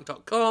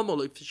fistshark.com, or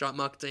look for Shark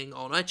Marketing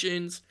on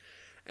iTunes.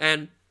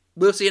 And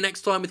we'll see you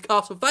next time with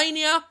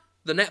Castlevania,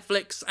 the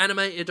Netflix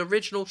animated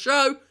original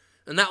show,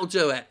 and that'll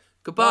do it.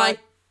 Goodbye. Bye.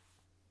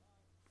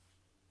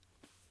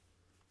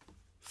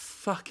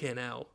 Fucking hell.